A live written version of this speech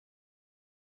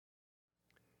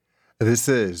This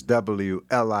is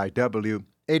WLIW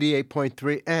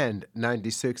 88.3 and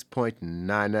 96.9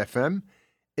 FM.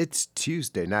 It's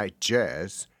Tuesday Night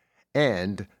Jazz,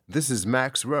 and this is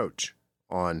Max Roach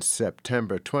on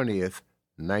September 20th,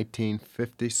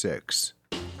 1956.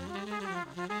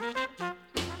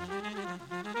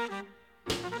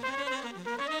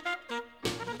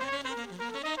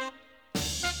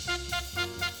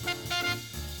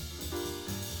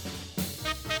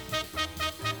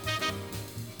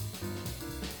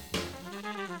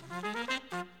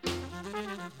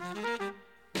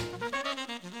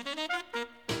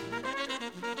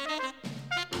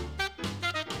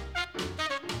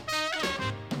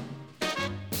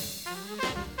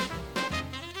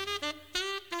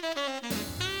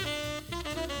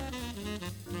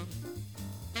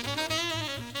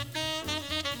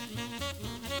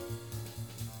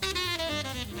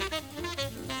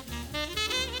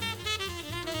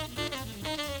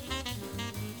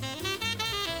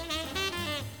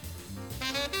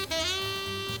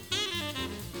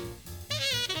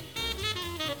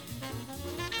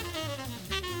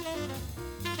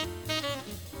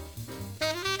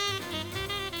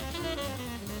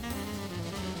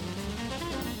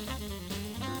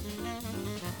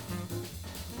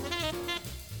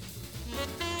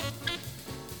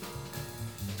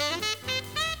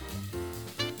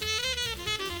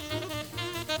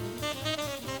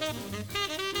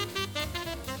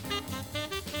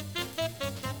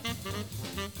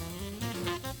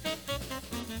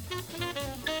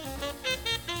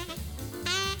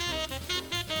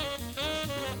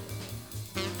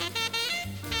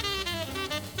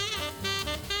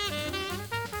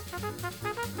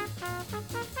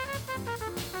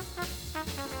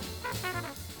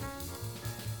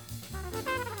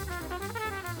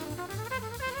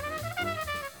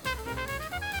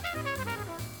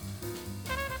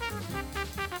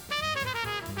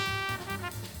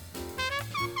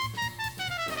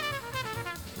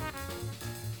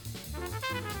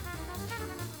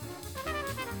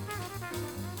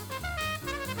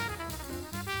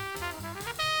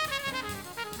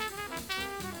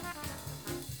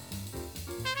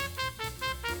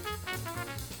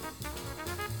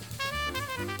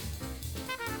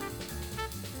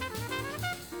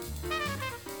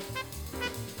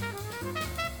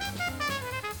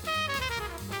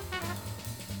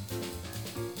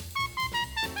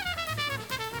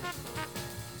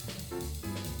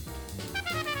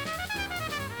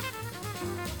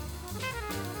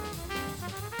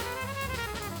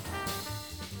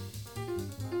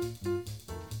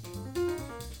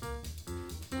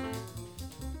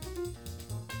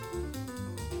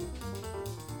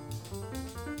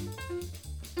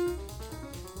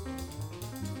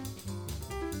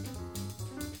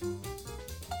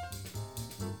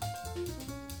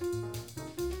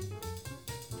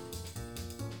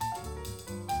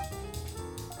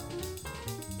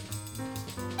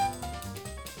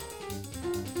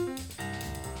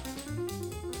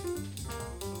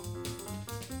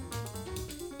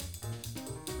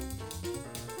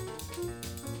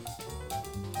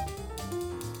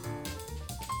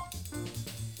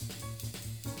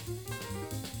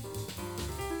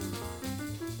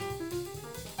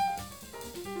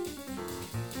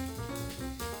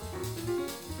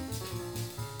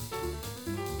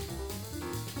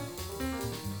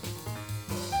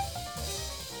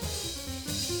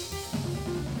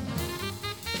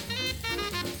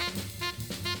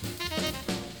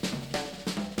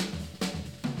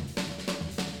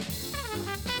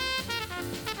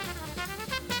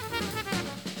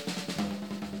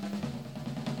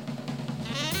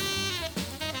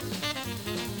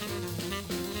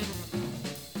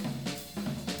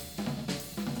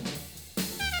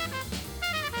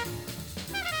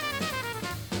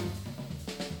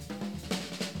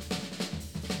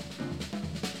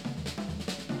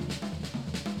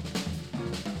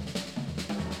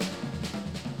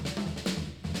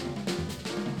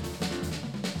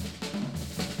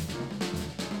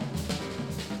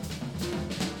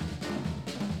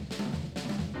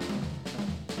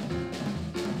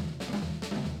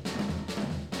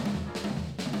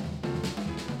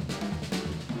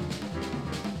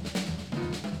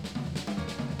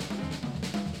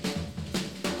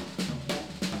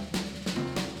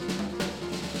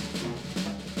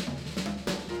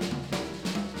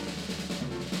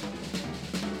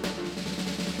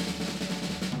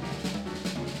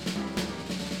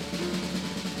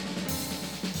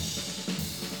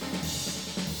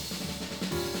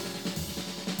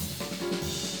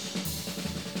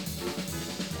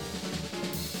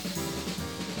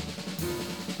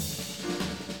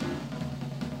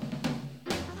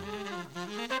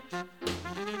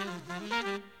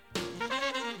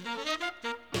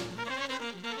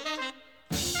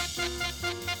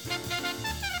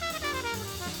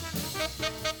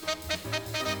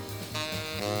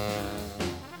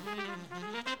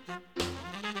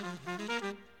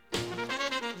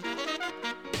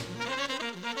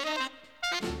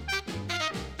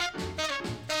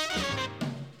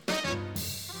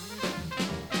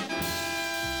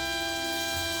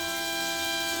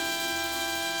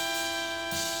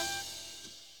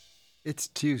 It's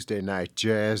Tuesday Night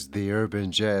Jazz, the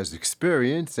Urban Jazz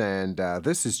Experience, and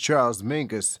this is Charles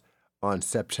Mingus on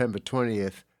September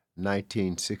 20th,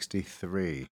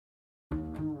 1963.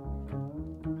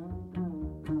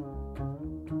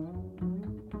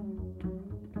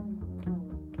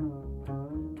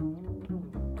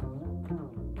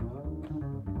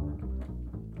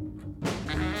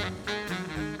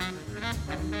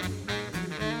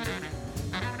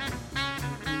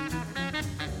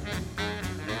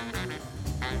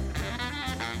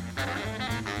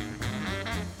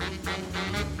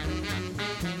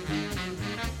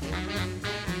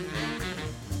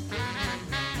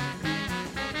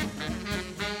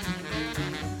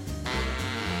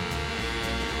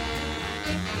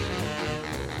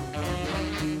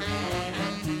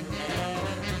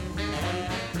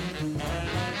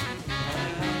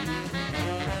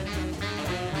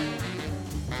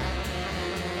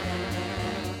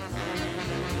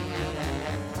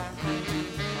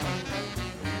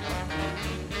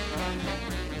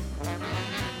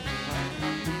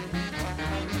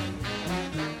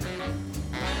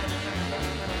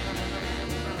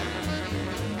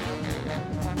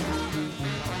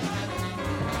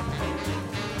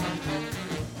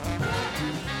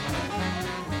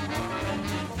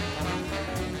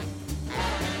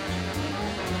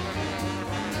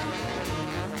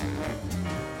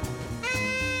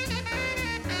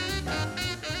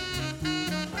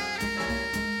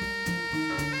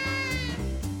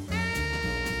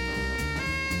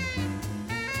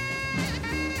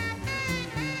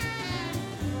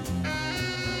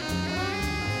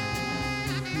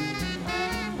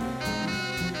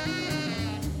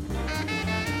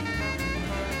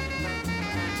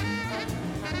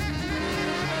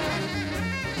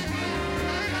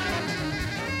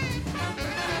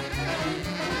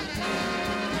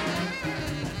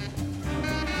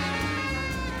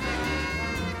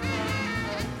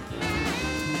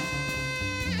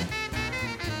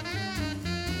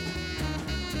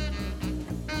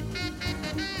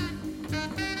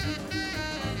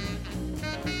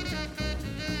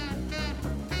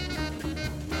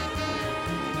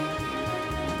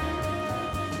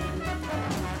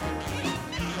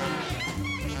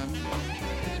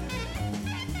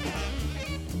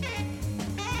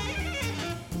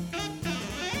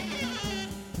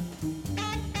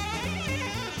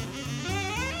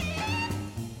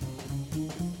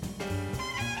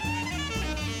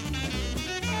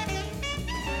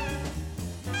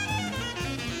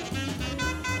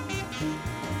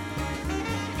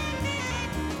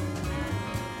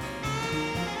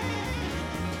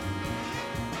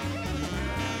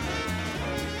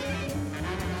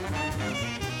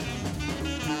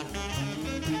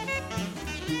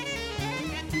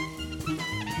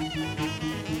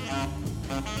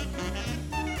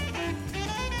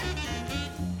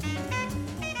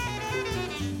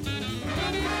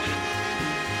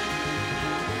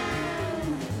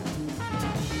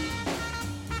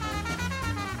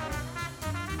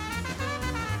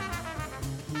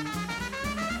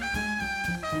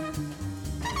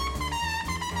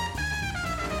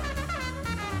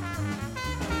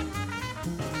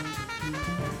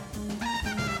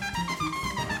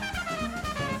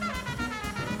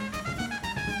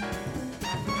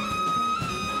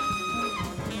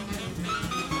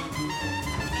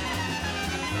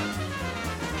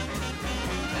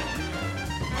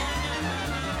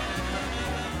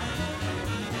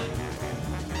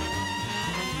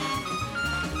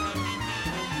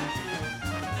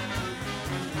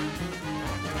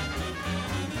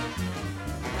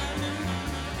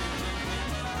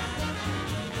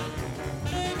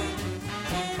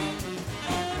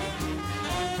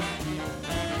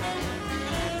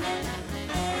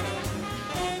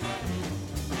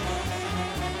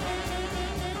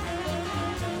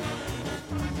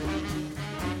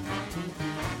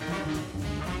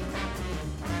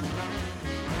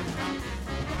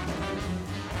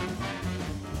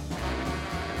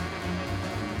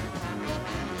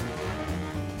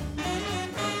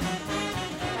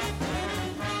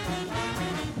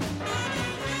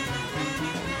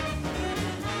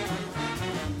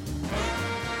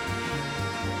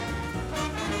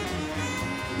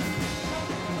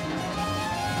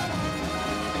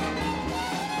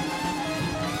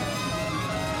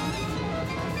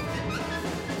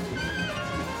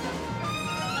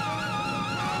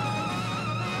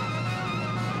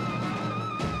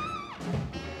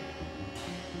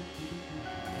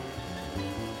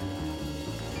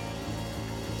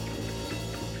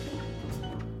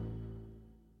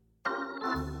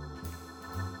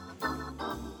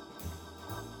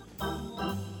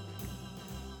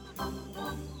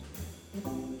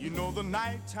 The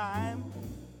nighttime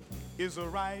is the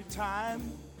right time.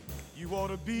 You ought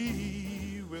to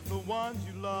be with the ones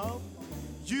you love.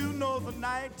 You know the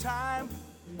nighttime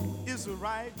is the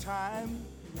right time.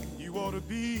 You ought to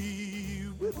be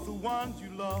with the ones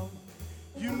you love.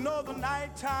 You know the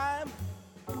nighttime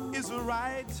is the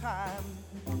right time.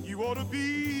 You ought to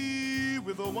be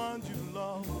with the ones you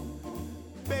love.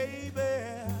 Baby,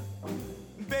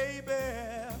 baby,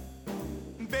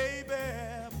 baby,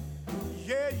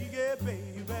 yeah, yeah,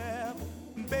 baby,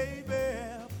 baby,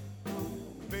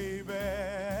 baby,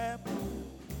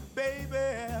 baby,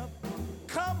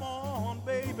 come on,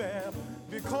 baby,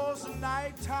 because the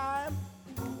nighttime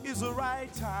is the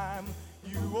right time.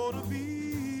 You ought to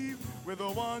be with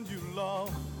the ones you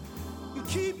love.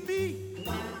 Keep me,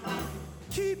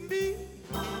 keep me,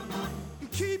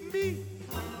 keep me,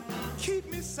 keep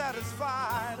me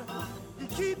satisfied.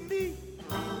 Keep me,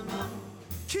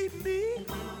 keep me,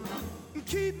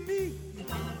 keep me,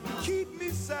 keep me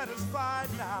satisfied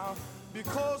now,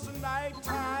 because the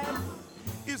nighttime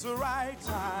is the right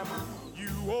time. You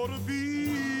ought to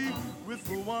be with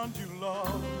the ones you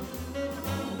love.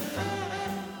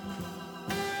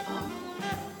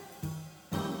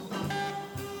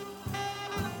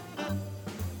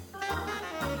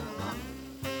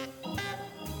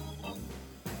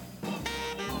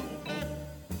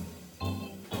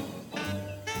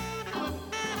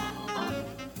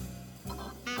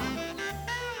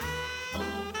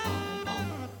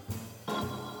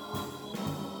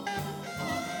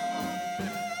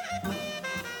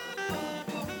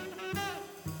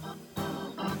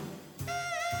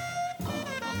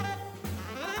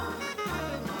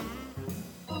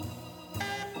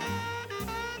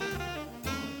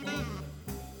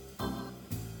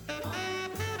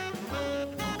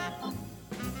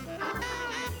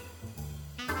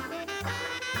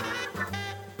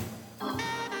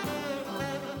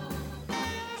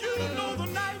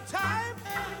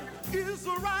 Is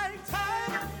the right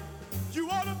time. You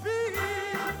ought to be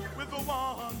with the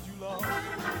ones you love.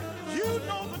 You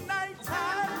know the night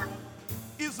time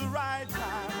is the right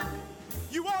time.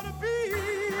 You ought to be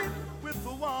with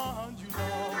the ones you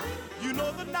love. You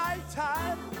know the night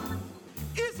time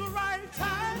is the right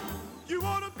time. You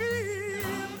ought to be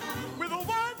with the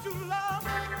ones you love.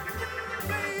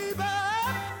 Baby,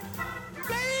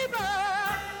 baby,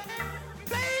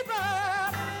 baby,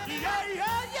 yeah,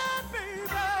 yeah, yeah,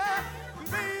 baby.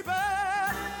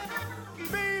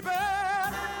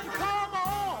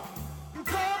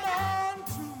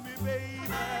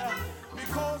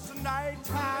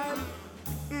 Nighttime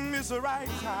is the right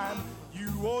time. You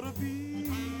ought to be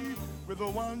with the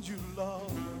ones you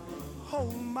love.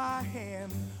 Hold my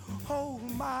hand, hold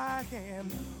my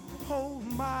hand, hold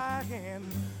my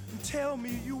hand. Tell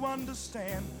me you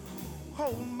understand.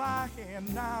 Hold my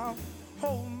hand now,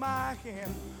 hold my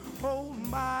hand, hold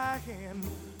my hand.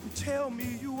 Tell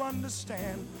me you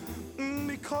understand.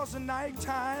 Because the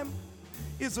nighttime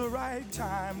is the right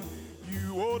time.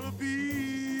 You ought to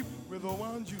be with the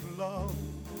ones you love.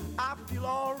 I feel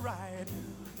alright,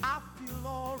 I feel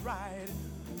alright,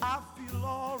 I feel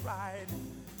alright.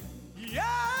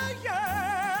 Yeah,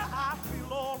 yeah, I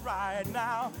feel alright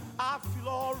now. I feel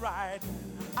alright,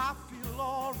 I feel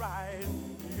alright.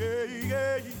 Yeah,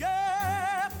 yeah,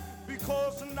 yeah.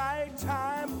 Because the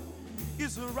nighttime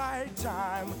is the right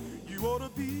time. You ought to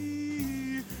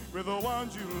be with the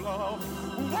ones you love.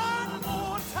 One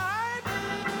more time,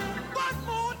 one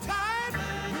more time,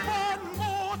 one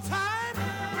more time.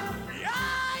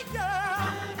 Yeah,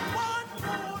 yeah. One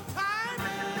more time,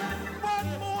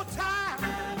 one more time,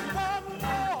 one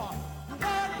more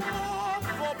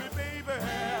for me, baby.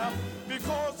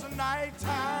 Because the night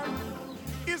time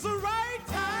is the right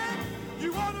time.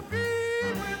 You ought to be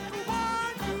with the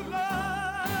one you love.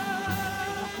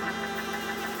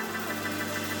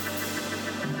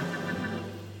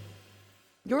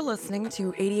 You're listening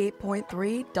to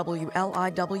 88.3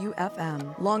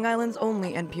 WLIW-FM, Long Island's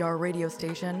only NPR radio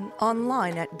station,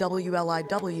 online at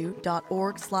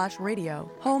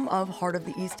WLIW.org/radio, home of Heart of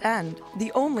the East End,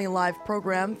 the only live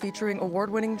program featuring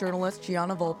award-winning journalist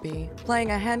Gianna Volpe,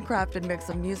 playing a handcrafted mix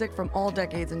of music from all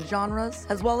decades and genres,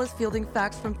 as well as fielding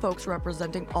facts from folks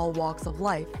representing all walks of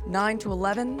life, 9 to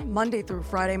 11, Monday through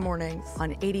Friday mornings,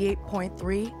 on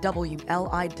 88.3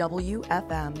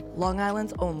 WLIW-FM, Long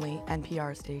Island's only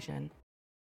NPR station.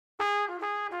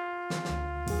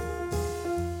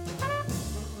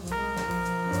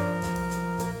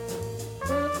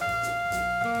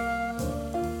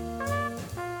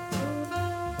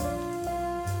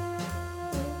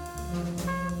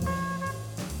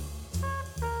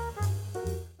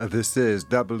 This is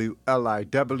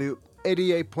WLIW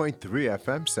 88.3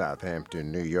 FM,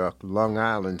 Southampton, New York, Long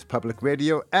Island Public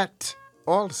Radio, at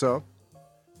also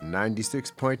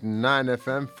 96.9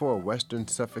 FM for Western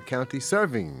Suffolk County,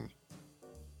 serving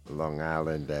Long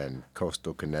Island and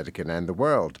coastal Connecticut and the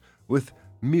world with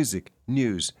music,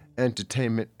 news,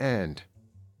 entertainment, and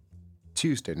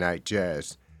Tuesday Night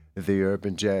Jazz, the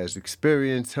Urban Jazz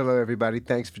Experience. Hello, everybody.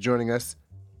 Thanks for joining us.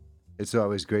 It's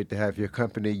always great to have your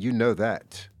company. You know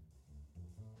that.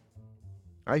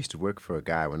 I used to work for a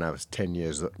guy when I was 10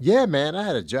 years old. Yeah, man, I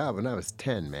had a job when I was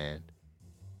 10, man.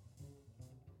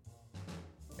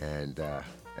 And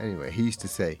anyway, he used to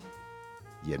say,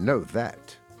 you know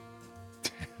that.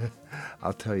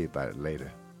 I'll tell you about it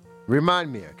later.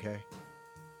 Remind me, okay?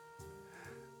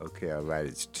 Okay, all right,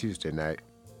 it's Tuesday night.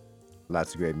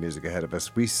 Lots of great music ahead of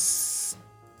us. We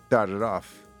started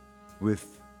off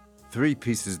with 3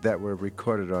 pieces that were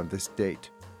recorded on this date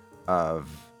of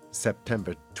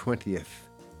September 20th.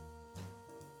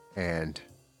 And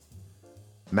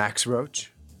Max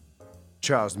Roach,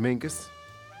 Charles Mingus,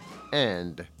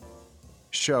 and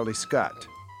Shirley Scott.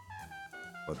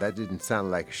 Well, that didn't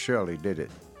sound like Shirley, did it?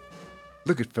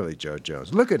 Look at Philly Joe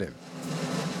Jones. Look at him.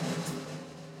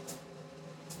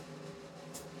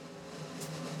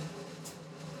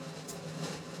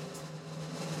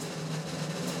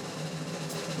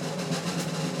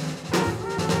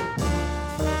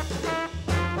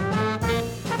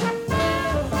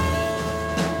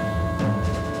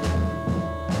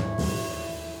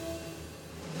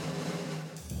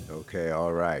 Okay,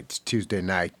 all right. It's Tuesday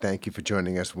night. Thank you for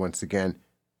joining us once again.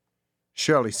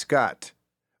 Shirley Scott,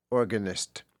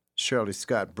 organist. Shirley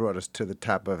Scott brought us to the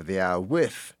top of the hour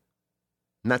with,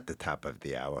 not the top of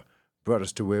the hour, brought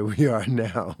us to where we are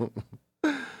now,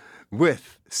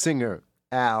 with singer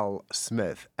Al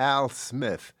Smith. Al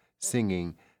Smith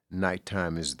singing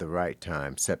Nighttime is the Right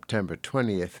Time, September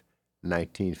 20th,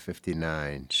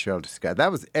 1959. Shirley Scott.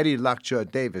 That was Eddie Lockjaw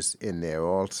Davis in there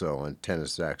also on tenor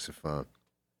saxophone.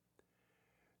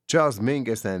 Charles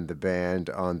Mingus and the band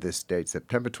on this date,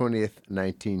 September 20th,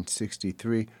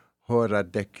 1963, Hora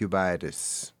de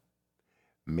Cubitis.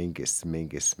 Mingus,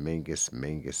 Mingus, Mingus,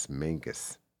 Mingus,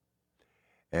 Mingus.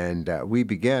 And we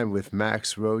began with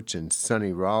Max Roach and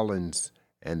Sonny Rollins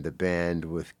and the band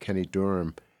with Kenny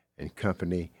Dorham and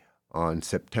company on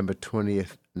September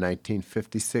 20th,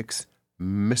 1956,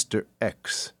 Mr.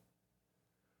 X.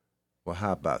 Well,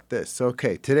 how about this?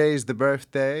 Okay, today's the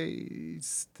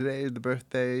birthdays. Today's the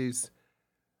birthdays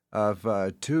of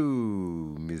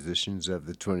 2 musicians of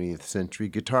the 20th century.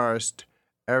 Guitarist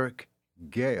Eric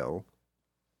Gale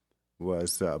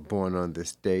was born on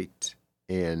this date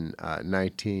in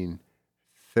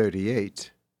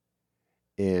 1938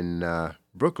 in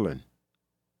Brooklyn.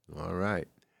 All right.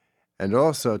 And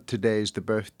also today's the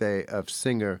birthday of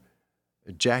singer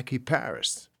Jackie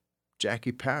Paris.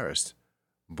 Jackie Paris,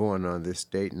 born on this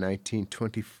date,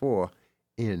 1924,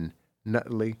 in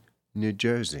Nutley, New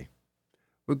Jersey.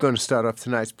 We're going to start off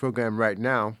tonight's program right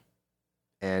now,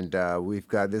 and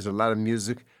there's a lot of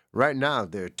music. Right now,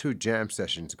 there are 2 jam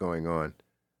sessions going on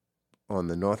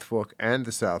the North Fork and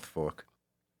the South Fork.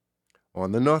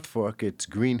 On the North Fork, it's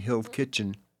Green Hill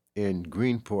Kitchen in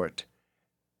Greenport,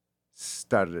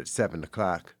 started at 7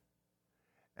 o'clock.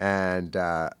 And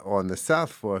on the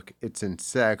South Fork, it's in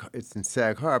Sag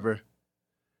Harbor,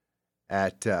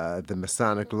 at the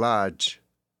Masonic Lodge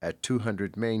at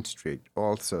 200 Main Street.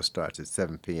 Also starts at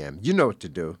 7 p.m. You know what to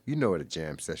do. You know what a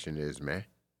jam session is, man.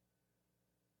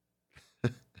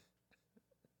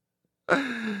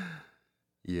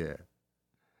 Yeah.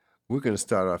 We're going to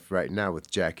start off right now with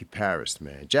Jackie Paris,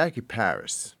 man. Jackie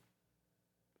Paris.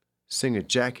 Singer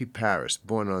Jackie Paris,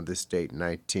 born on this date,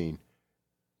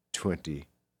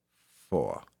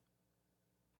 1924.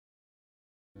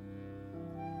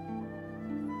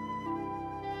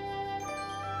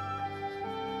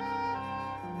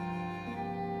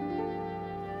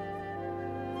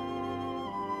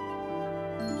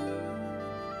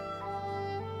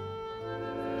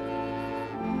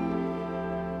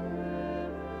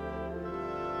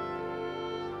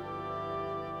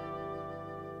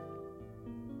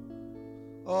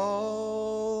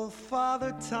 Oh,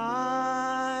 Father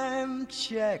Time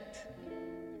checked,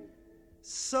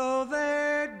 so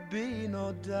there'd be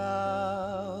no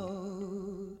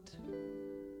doubt.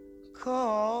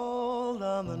 Called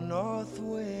on the north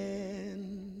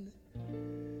wind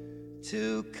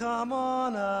to come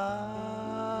on out,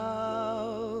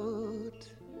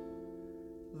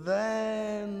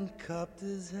 then cupped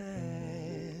his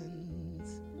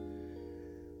hands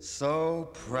so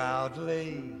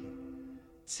proudly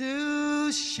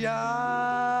to shout,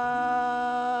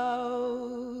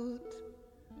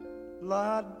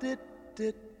 la dit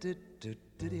dit dit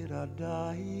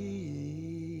diddy-da-da-dee.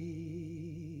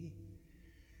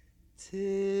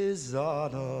 'Tis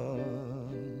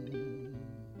autumn.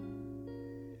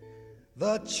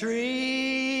 The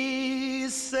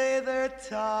trees say they're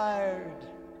tired.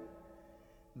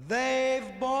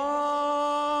 They've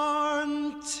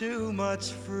borne too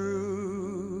much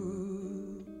fruit.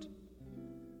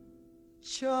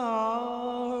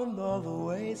 Charmed of the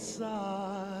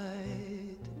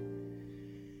wayside,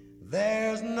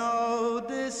 there's no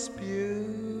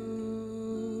dispute.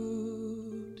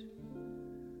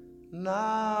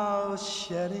 Now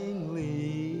shedding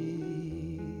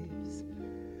leaves,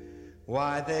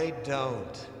 why they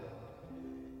don't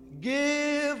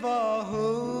give a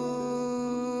hoot.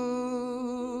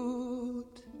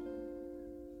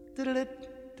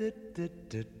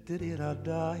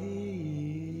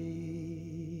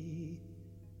 Did-it-did-did-did-did-da-dee.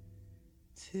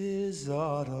 'Tis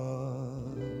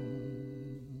autumn,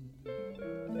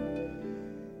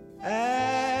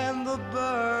 and the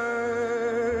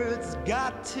birds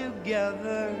got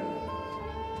together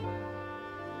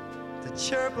to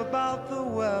chirp about the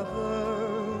weather.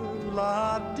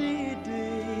 La-dee-dee,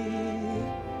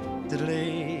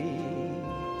 diddly,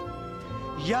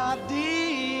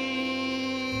 ya-dee.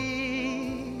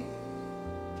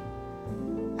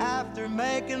 After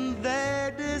making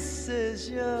their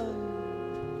decision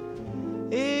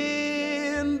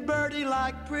in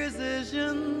birdie-like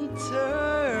precision,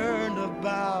 turned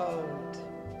about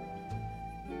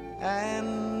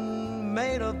and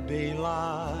made a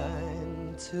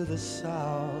beeline to the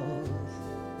south.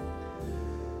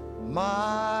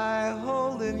 My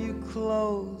holding you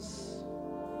close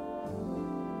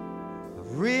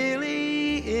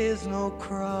really is no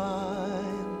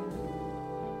crime.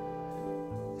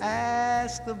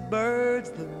 Ask the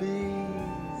birds, the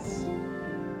bees,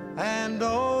 and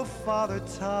oh, Father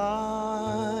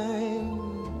Time,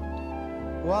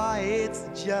 why it's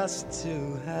just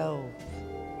to help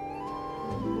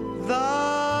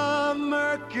the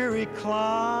mercury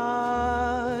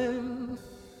climb.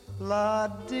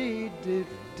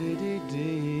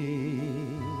 La-dee-dee-dee-dee-dee,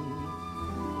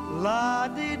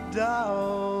 la-dee-dow,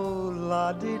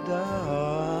 la-dee-da,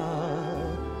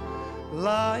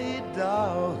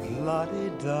 la-dee-dow,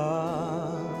 la-dee-da.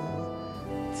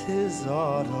 'Tis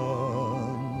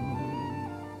autumn,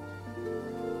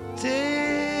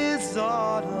 'tis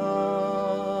autumn.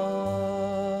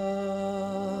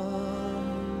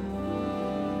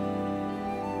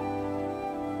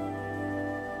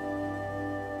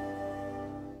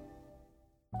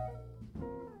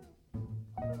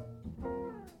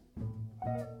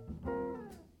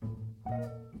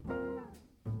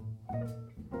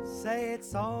 Say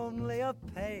it's only a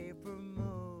paper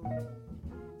moon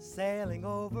sailing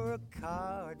over a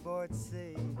cardboard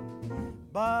sea,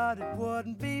 but it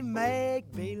wouldn't be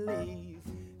make-believe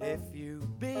if you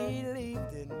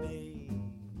believed in me.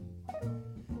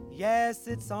 Yes,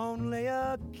 it's only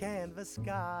a canvas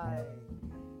sky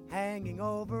hanging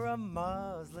over a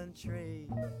muslin tree,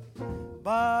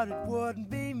 but it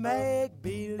wouldn't be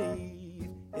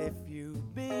make-believe if you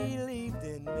believed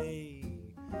in me.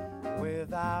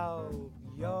 Without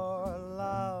your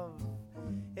love,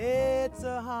 it's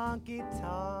a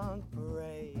honky-tonk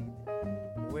parade.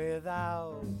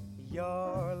 Without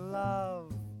your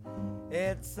love,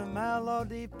 it's a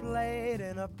melody played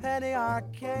in a penny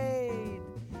arcade.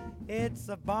 It's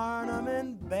a Barnum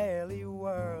and Bailey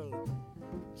world,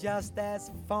 just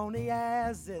as phony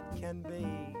as it can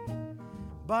be.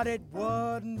 But it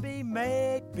wouldn't be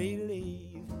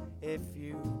make-believe if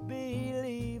you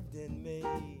believed in me.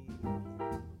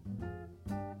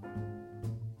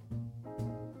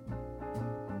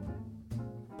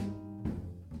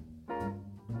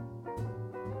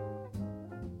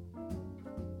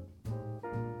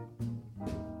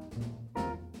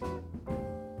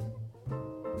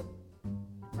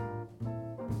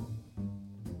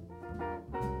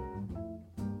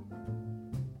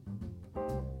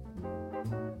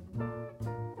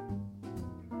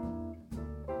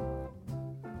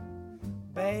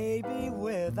 Baby,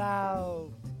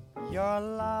 without your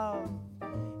love,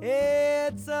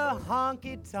 it's a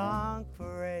honky-tonk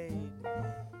parade.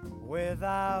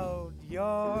 Without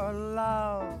your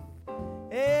love,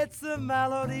 it's a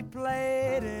melody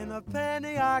played in a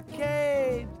penny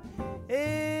arcade.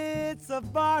 It's a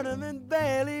Barnum and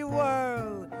Bailey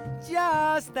world,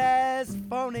 just as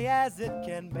phony as it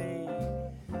can be.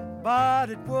 But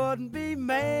it wouldn't be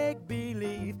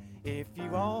make-believe if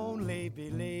you only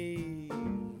believed.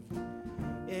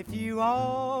 If you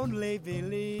only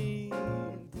believed.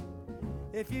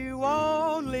 If you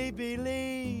only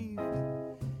believed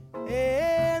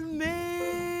in me.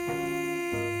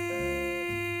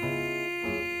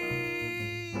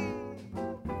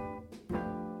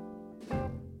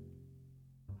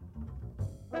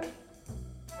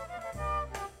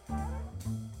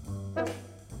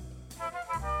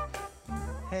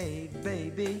 Hey,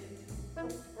 baby,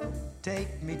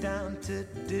 take me down to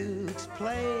Duke's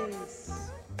place.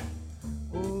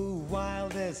 Ooh,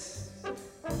 wildest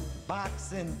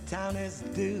box in town is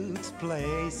Duke's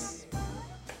place.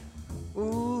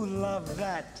 Ooh, love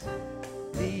that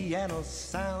piano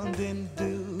sound in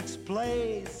Duke's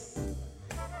place.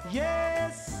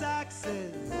 Yes,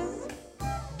 saxes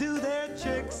do their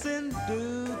tricks in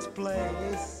Duke's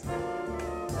place.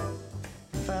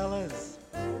 Fellas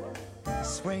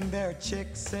swing their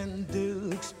chicks in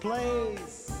Duke's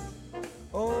place.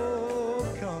 Oh,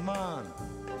 come on,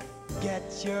 get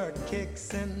your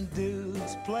kicks in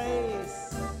Duke's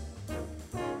place.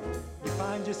 You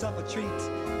find yourself a treat,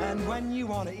 and when you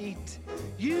want to eat,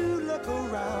 you look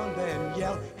around and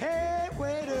yell, hey,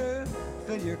 waiter,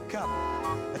 fill your cup,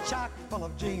 a chock full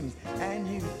of dreams, and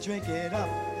you drink it up.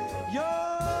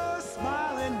 You're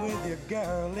smiling with your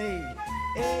girlie.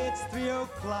 It's 3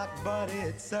 o'clock, but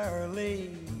it's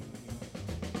early.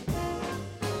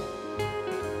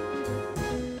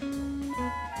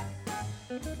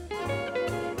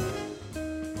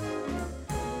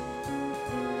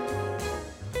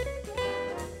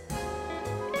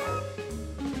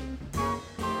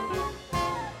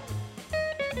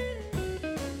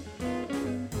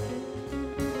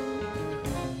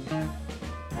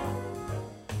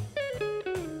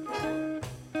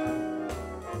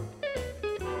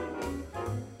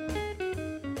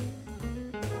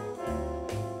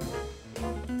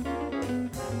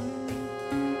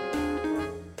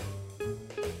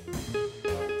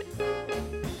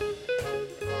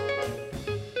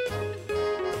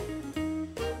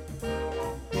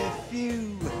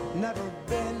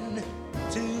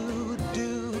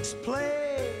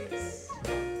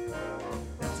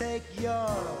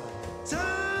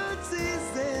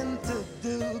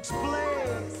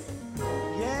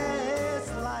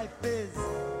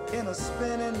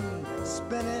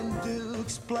 Spinning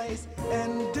Duke's place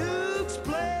and Duke's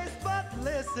place. But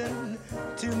listen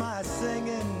to my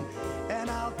singing, and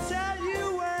I'll tell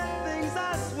you where things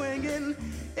are swinging.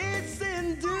 It's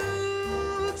in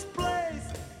Duke's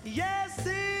place, yes,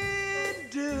 in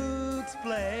Duke's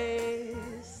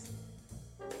place.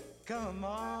 Come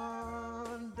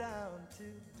on down to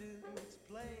Duke's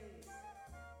place.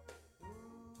 Ooh,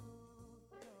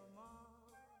 come on.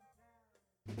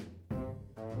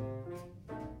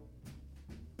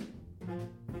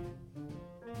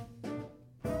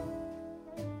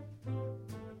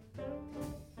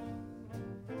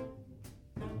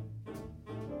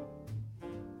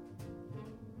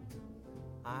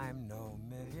 I'm no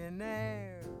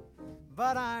millionaire,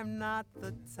 but I'm not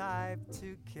the type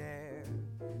to care,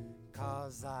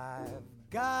 'cause I've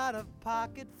got a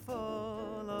pocket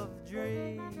full of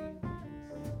dreams.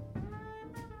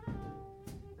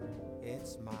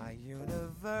 It's my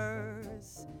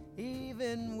universe,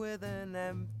 even with an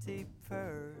empty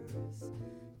purse,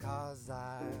 'cause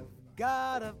I've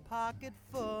got a pocket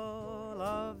full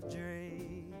of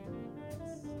dreams.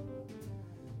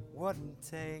 Wouldn't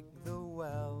take the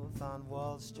wealth on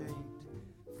Wall Street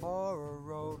for a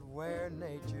road where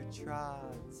nature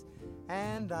trods,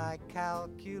 and I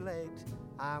calculate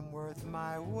I'm worth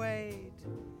my weight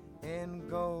in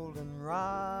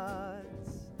goldenrods.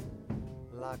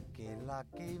 Lucky,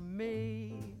 lucky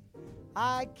me,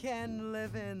 I can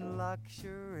live in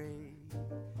luxury,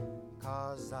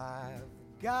 'cause I've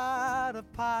got a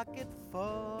pocket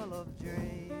full of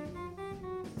dreams.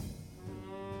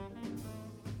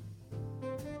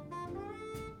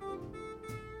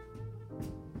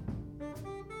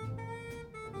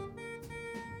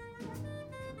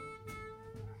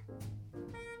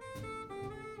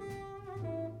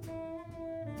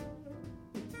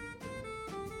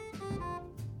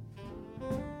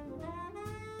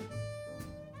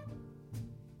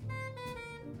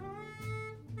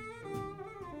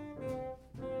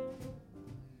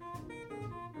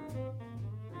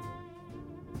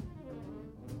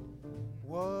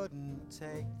 Wouldn't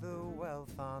take the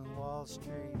wealth on Wall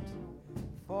Street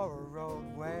for a road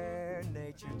where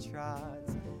nature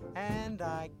trods, and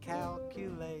I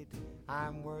calculate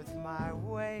I'm worth my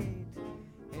weight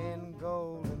in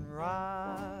goldenrods.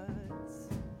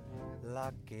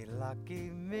 Lucky, lucky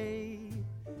me,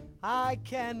 I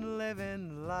can live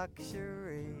in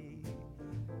luxury,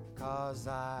 'cause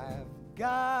I've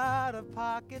got a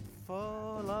pocket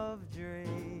full of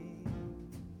dreams.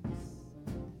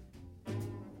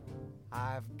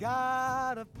 I've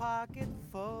got a pocket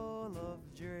full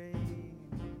of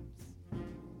dreams.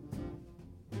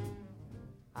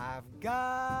 I've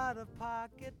got a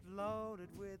pocket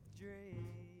loaded with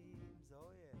dreams.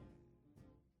 Oh,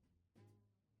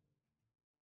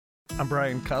 yeah. I'm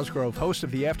Brian Cosgrove, host of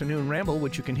the Afternoon Ramble,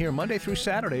 which you can hear Monday through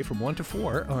Saturday from 1 to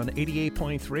 4 on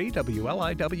 88.3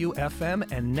 WLIW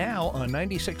FM and now on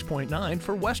 96.9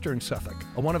 for Western Suffolk.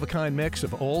 A one-of-a-kind mix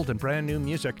of old and brand new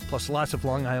music, plus lots of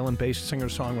Long Island-based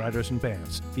singer-songwriters and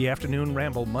bands. The Afternoon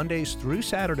Ramble, Mondays through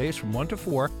Saturdays from 1 to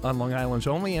 4 on Long Island's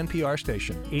only NPR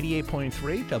station,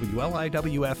 88.3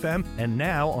 WLIW FM and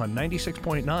now on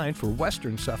 96.9 for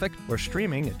Western Suffolk or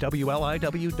streaming at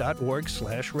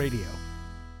WLIW.org/radio.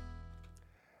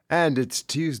 And it's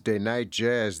Tuesday Night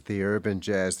Jazz, the Urban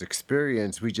Jazz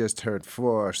Experience. We just heard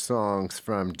 4 songs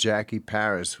from Jackie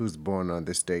Paris, who's born on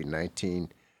this date,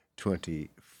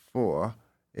 1924,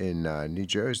 in New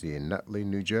Jersey, in Nutley,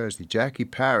 New Jersey. Jackie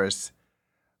Paris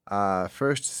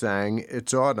first sang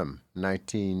It's Autumn,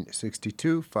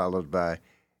 1962, followed by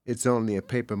It's Only a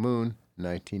Paper Moon,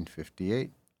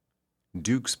 1958,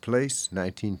 Duke's Place,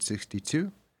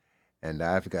 1962, and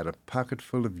I've Got a Pocket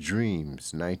Full of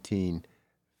Dreams, 1958.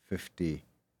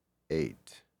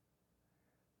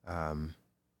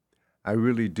 I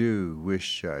really do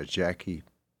wish Jackie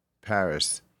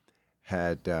Paris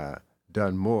had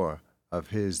done more of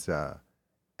his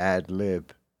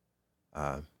ad-lib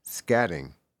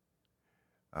scatting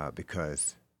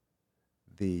because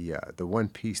the one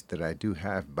piece that I do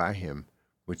have by him,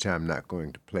 which I'm not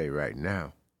going to play right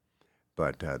now,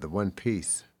 but the one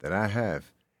piece that I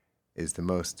have is the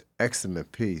most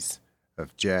excellent piece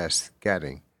of jazz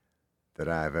scatting that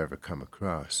I've ever come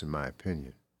across, in my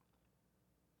opinion.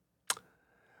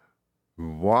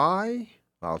 Why?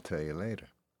 I'll tell you later.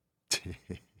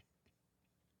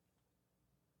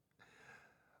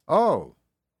 Oh,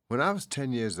 when I was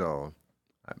 10 years old,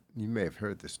 you may have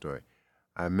heard this story,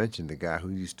 I mentioned the guy who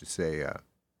used to say,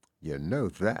 you know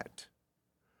that.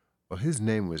 Well, his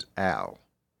name was Al,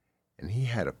 and he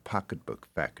had a pocketbook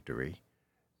factory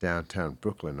downtown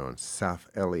Brooklyn on South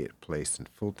Elliott Place and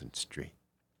Fulton Street.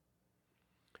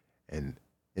 And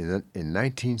in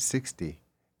 1960,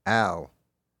 Al,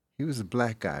 he was a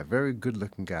black guy, very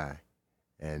good-looking guy,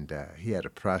 and he had a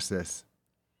process.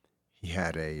 He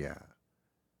had a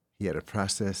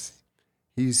process.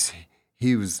 He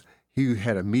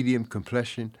had a medium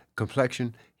complexion.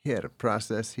 He had a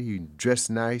process. He dressed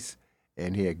nice,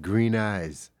 and he had green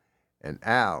eyes. And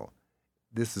Al,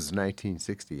 this is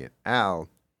 1960, and Al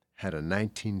had a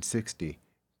 1960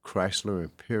 Chrysler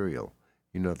Imperial,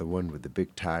 you know, the one with the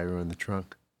big tire on the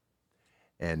trunk.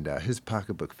 And his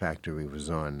pocketbook factory was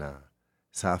on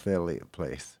South Elliott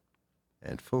Place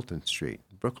and Fulton Street,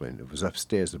 Brooklyn. It was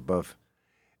upstairs above.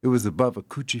 It was above a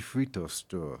Cucci Frito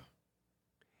store.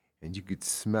 And you could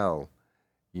smell,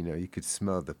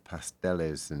 the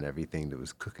pasteles and everything that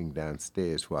was cooking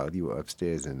downstairs while you were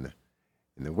upstairs in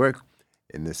the work.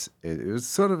 It was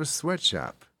sort of a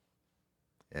sweatshop.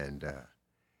 And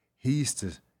he used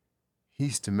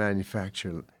to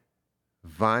manufacture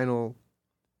vinyl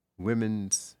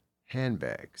women's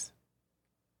handbags,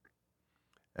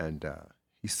 and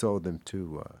he sold them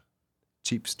to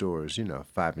cheap stores,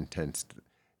 5 and 10,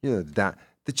 the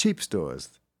cheap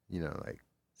stores, like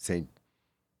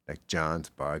John's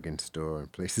Bargain Store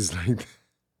and places like that.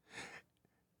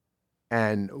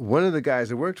 And one of the guys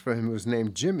that worked for him was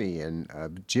named Jimmy,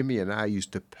 and Jimmy and I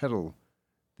used to peddle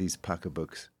these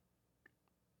pocketbooks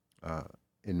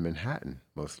in Manhattan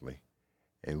mostly,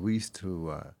 and we used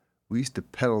to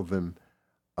peddle them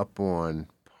up on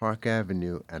Park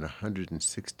Avenue and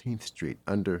 116th Street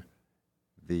under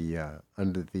the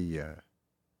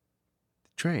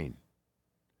train.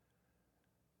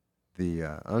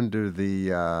 That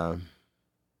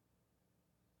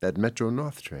Metro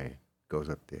North train goes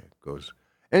up there.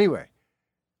 Anyway,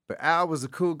 but Al was a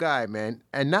cool guy, man.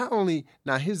 And not only,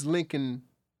 his Chrysler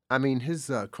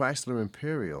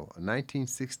Imperial, a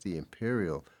 1960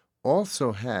 Imperial,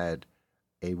 also had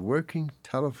a working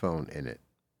telephone in it.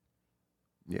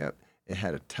 Yep, it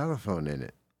had a telephone in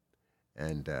it.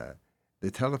 And the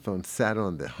telephone sat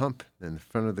on the hump in the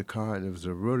front of the car, and it was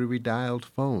a rotary dialed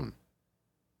phone.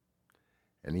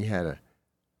 And he had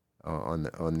on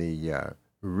the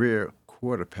rear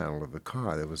quarter panel of the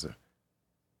car, there was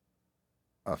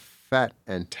a fat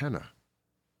antenna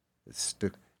that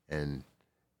stuck, and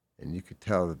you could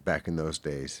tell that back in those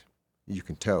days, you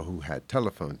can tell who had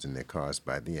telephones in their cars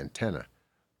by the antenna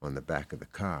on the back of the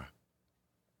car.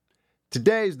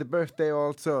 Today is the birthday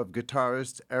also of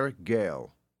guitarist Eric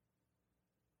Gale.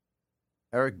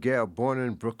 Eric Gale, born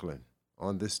in Brooklyn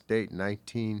on this date,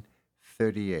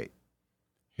 1938.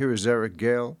 Here is Eric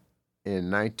Gale in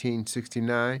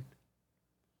 1969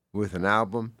 with an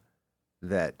album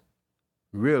that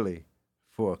really,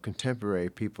 for contemporary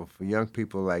people, for young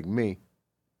people like me,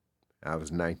 I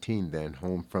was 19 then,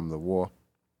 home from the war,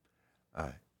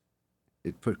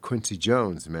 It put Quincy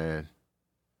Jones, man,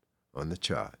 on the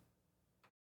chart.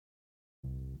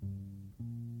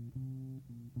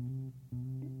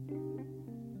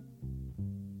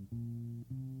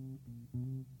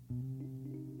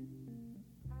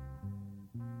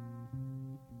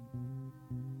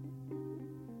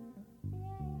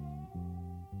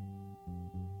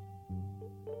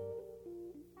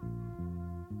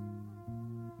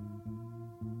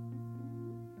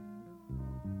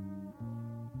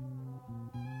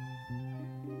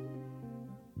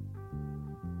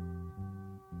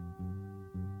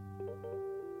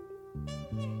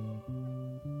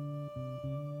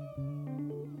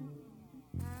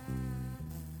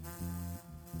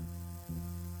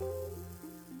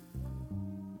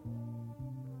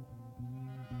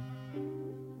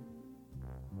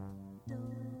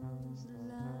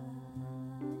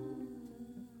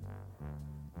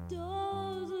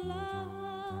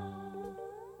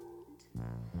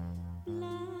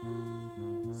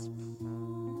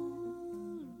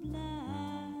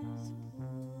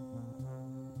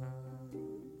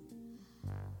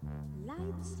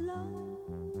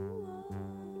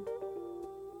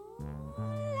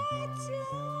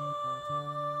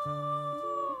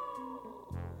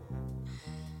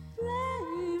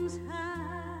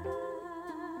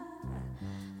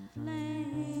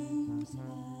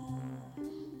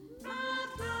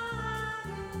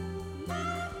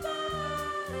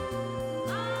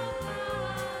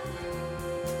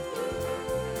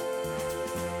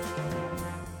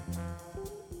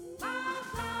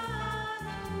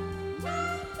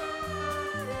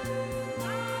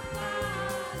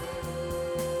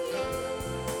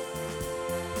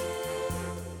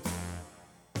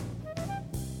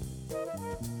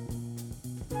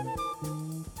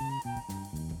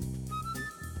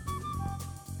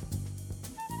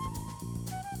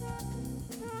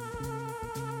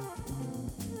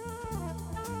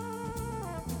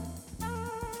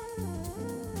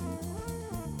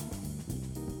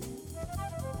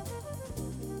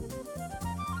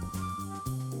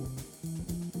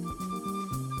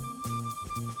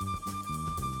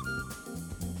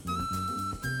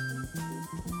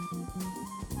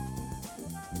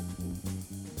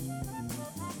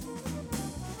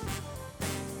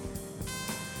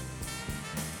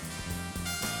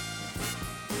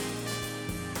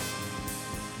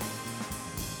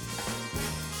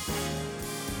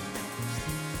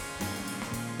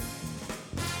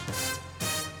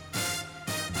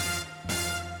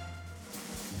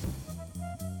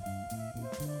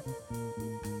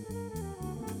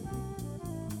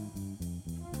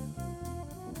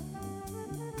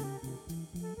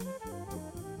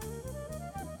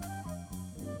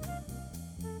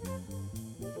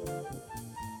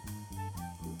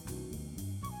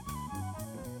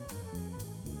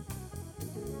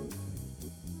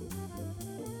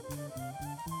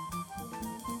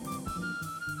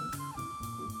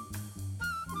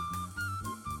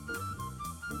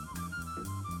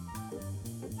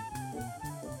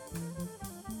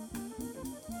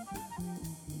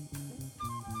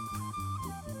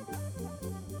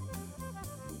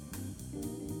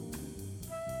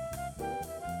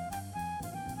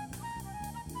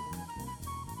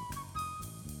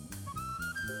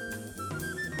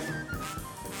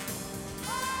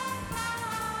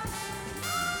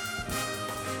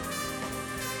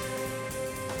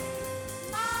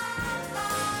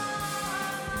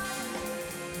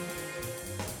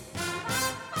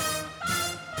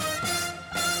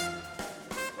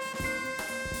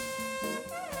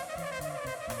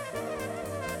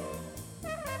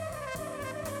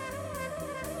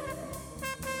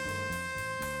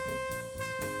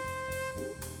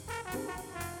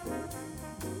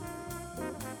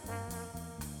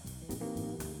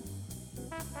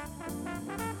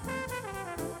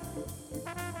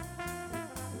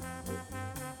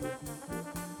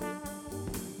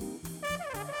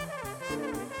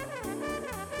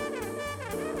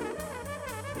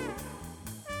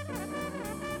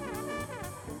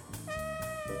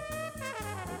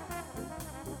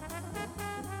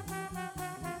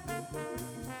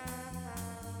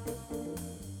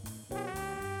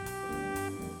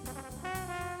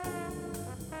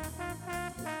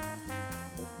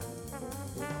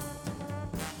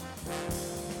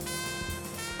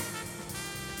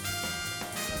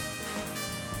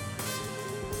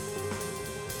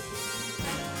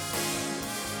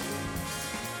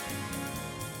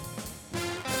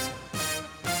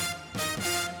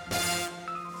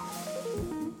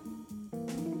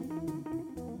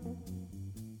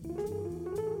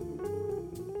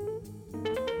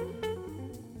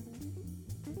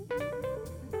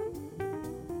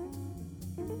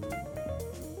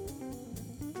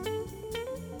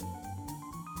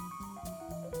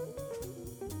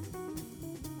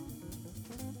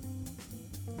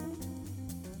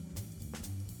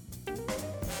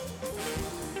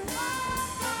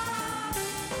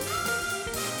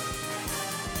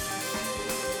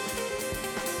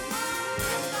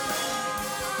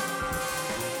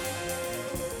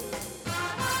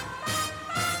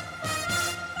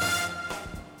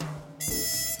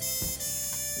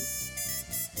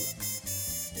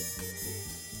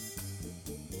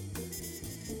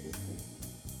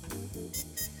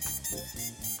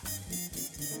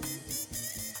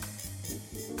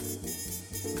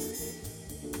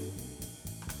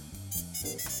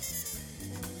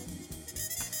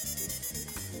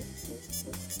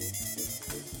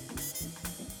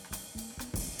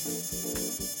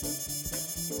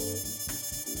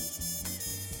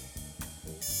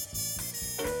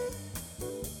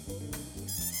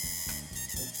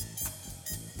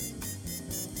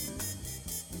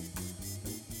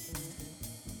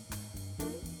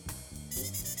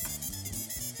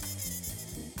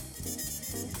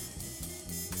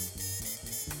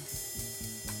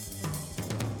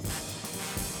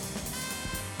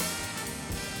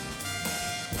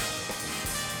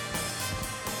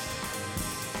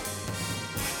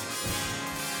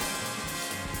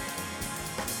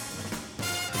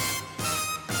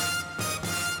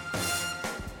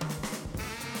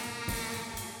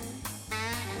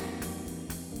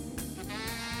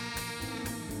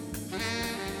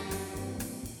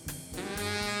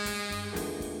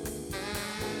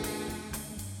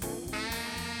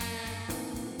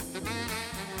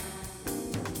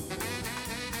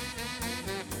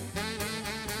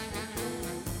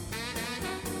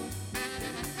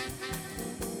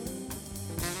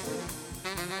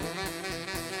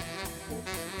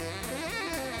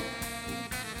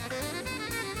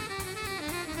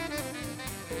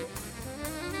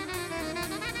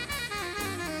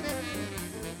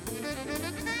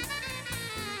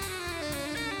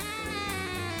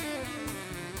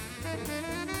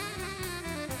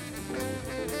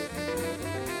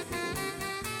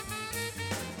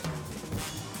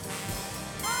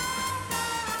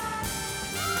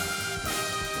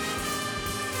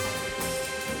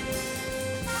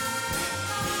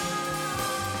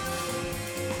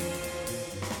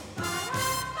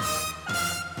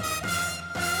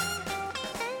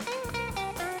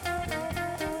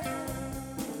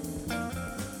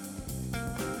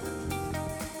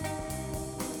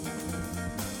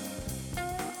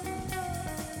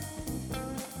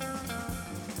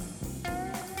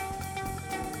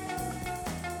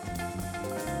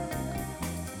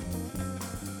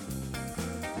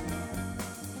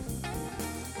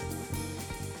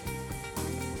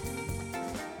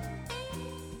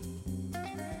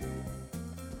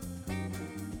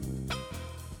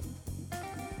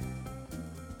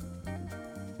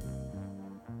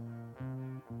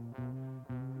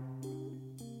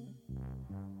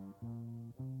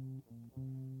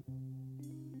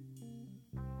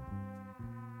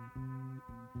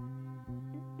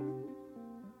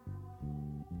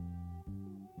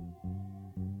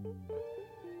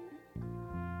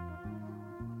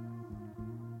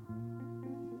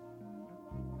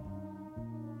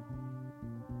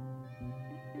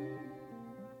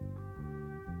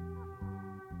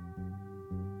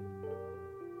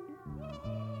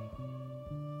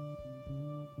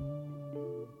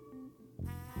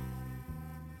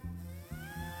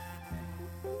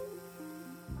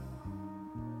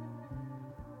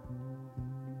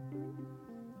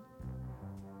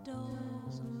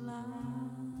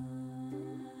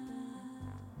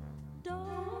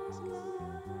 doors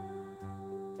locked,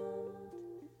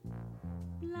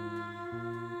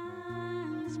 blinds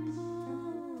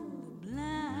pulled,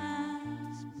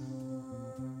 blinds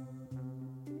pulled,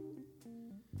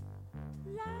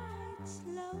 lights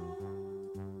low,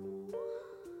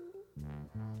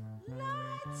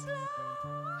 lights low,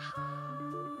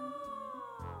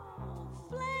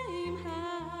 flame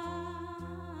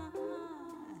high,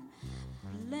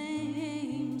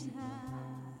 flames high.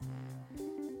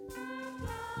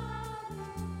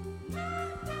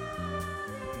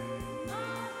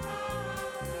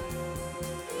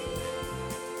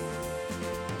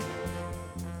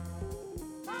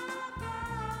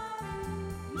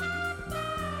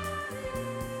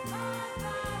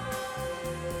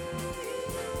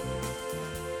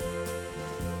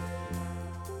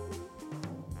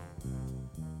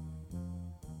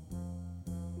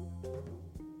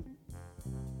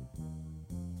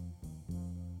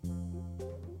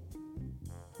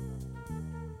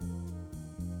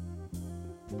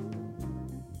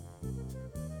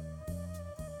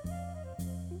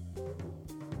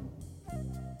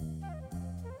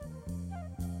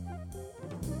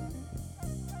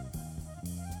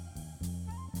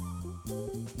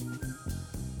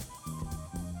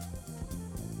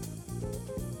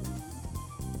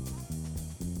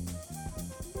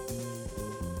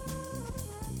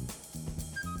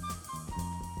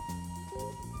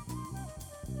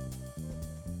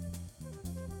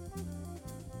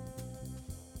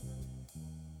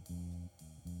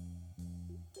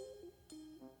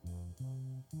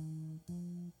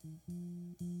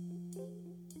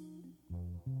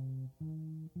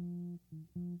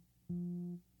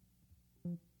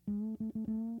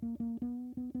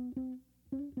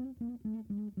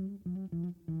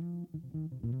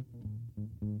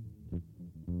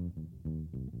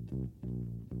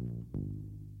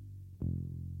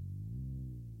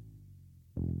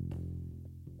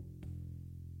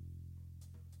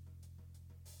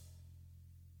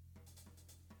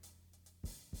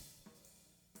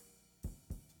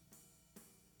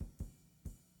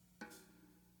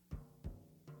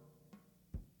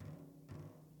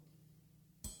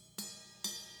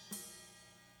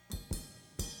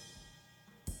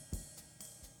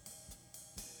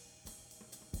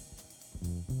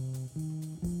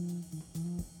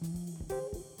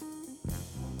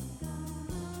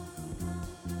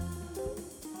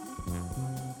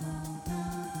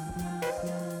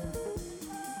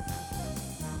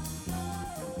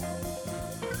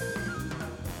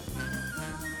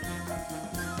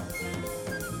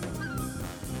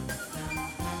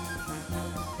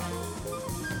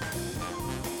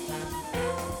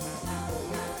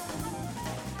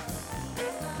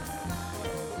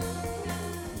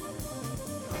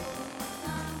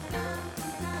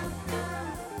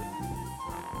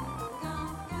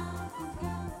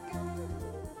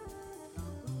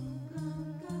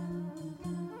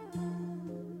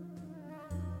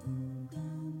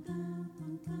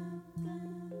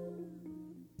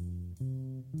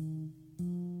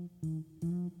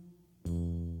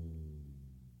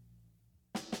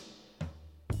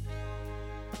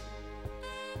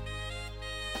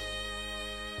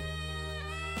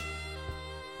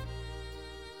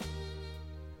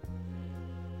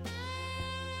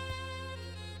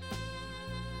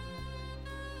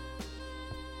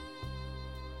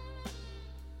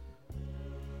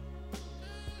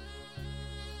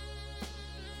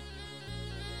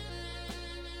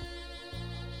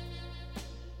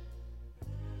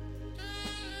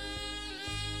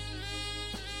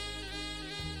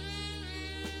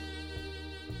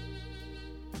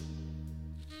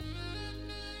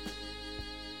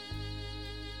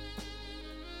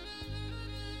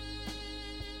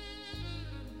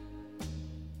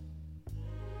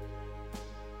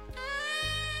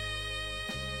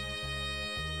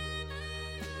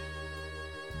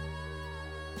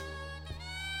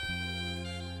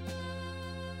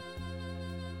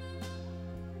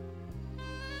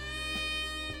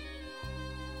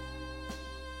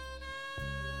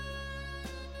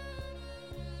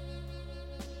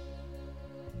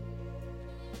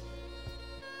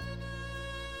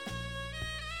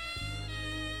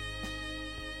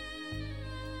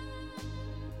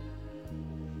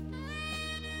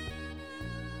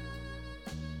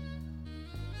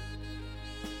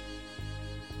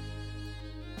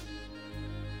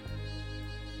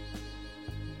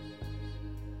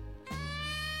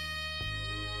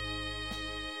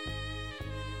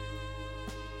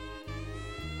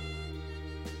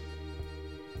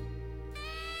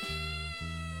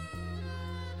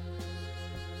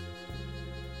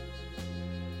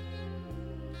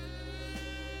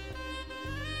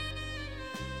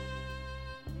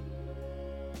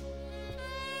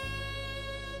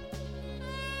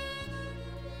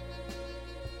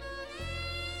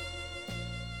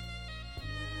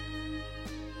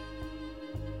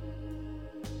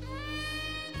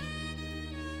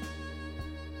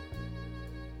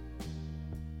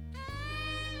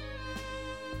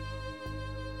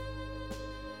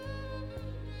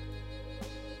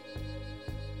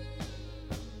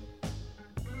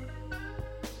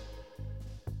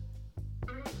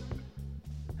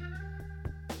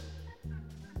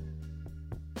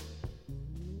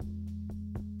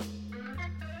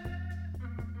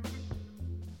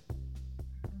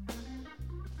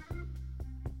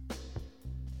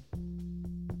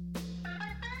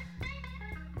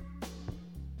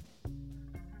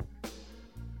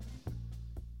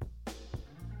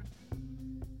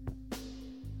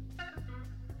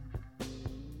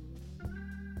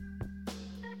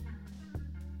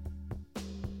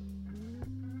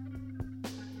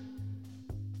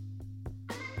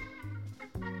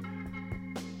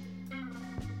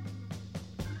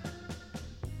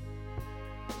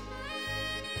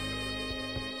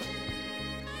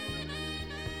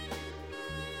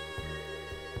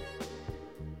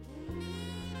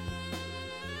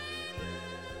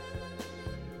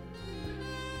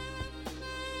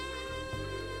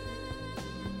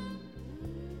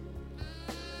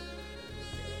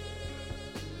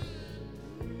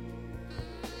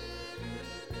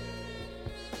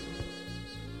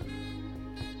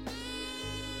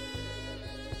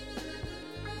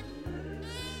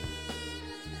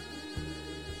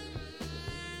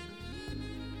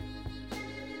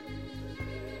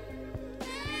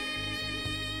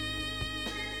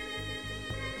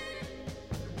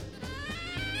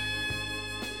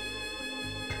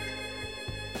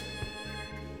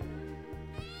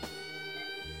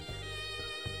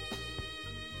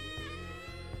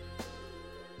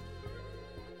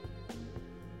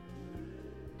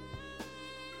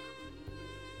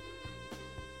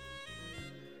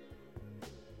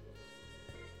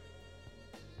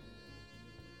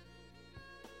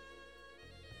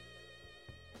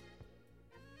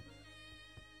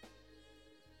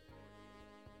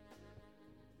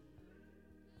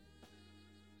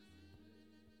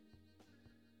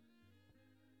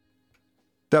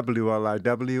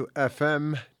 WLIW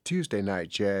FM, Tuesday Night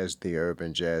Jazz, the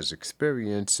Urban Jazz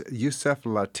Experience. Yusef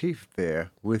Lateef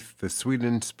there with the sweet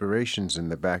inspirations in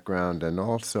the background, and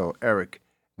also Eric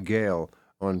Gale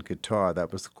on guitar.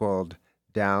 That was called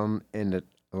Down in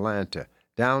Atlanta.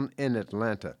 Down in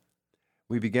Atlanta.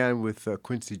 We began with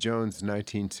Quincy Jones'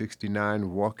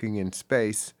 1969 Walking in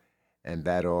Space, and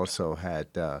that also had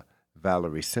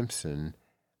Valerie Simpson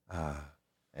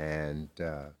and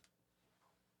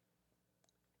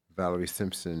Valerie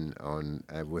Simpson on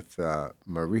with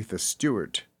Maretha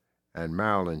Stewart and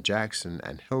Marilyn Jackson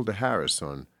and Hilda Harris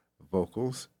on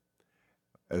vocals,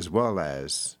 as well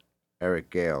as Eric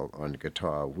Gale on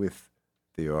guitar with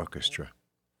the orchestra.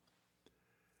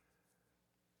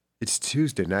 It's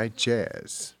Tuesday Night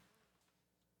Jazz.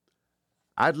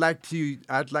 I'd like to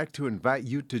invite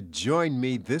you to join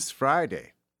me this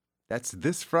Friday. That's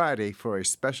this Friday for a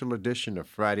special edition of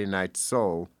Friday Night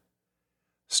Soul,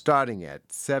 starting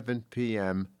at 7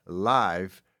 p.m.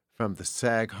 live from the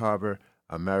Sag Harbor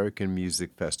American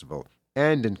Music Festival,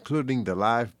 and including the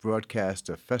live broadcast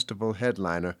of festival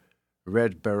headliner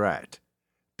Red Barat.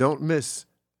 Don't miss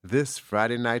this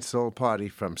Friday Night Soul party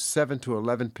from 7 to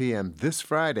 11 p.m. this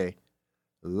Friday,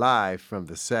 live from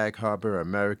the Sag Harbor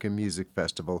American Music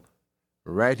Festival,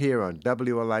 right here on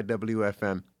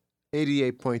WLIW-FM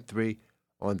 88.3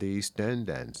 on the East End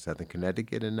and Southern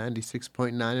Connecticut, and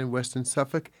 96.9 in Western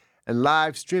Suffolk, and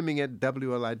live streaming at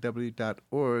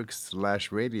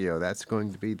WLIW.org/radio. That's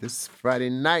going to be this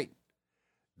Friday night,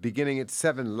 beginning at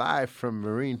 7, live from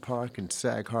Marine Park in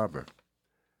Sag Harbor.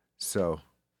 So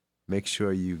make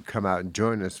sure you come out and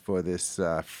join us for this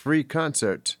free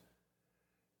concert.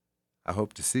 I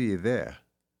hope to see you there.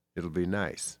 It'll be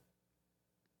nice.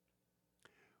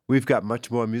 We've got much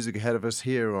more music ahead of us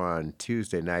here on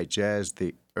Tuesday Night Jazz,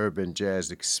 the Urban Jazz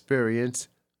Experience.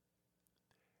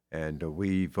 And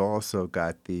we've also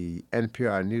got the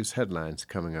NPR News headlines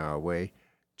coming our way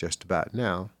just about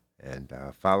now. And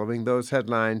following those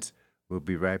headlines, we'll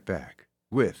be right back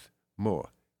with more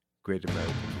Great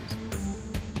American Music.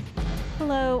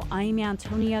 Hello, I'm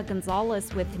Antonia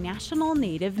Gonzalez with National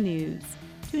Native News.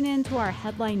 Tune in to our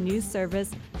headline news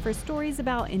service for stories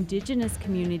about indigenous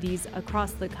communities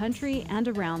across the country and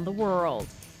around the world.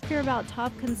 Hear about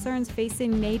top concerns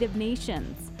facing Native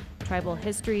nations. Tribal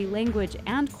history, language,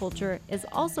 and culture is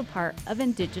also part of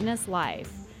indigenous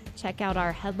life. Check out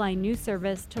our headline news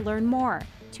service to learn more.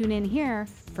 Tune in here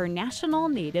for National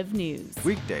Native News.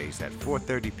 Weekdays at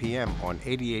 4:30 p.m. on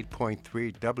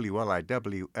 88.3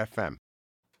 WLIW FM.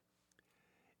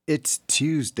 It's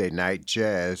Tuesday Night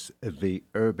Jazz, the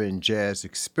Urban Jazz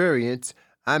Experience.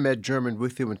 I'm Ed German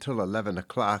with you until 11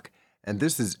 o'clock, and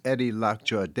this is Eddie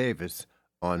Lockjaw Davis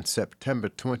on September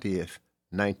 20th,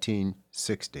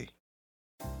 1960.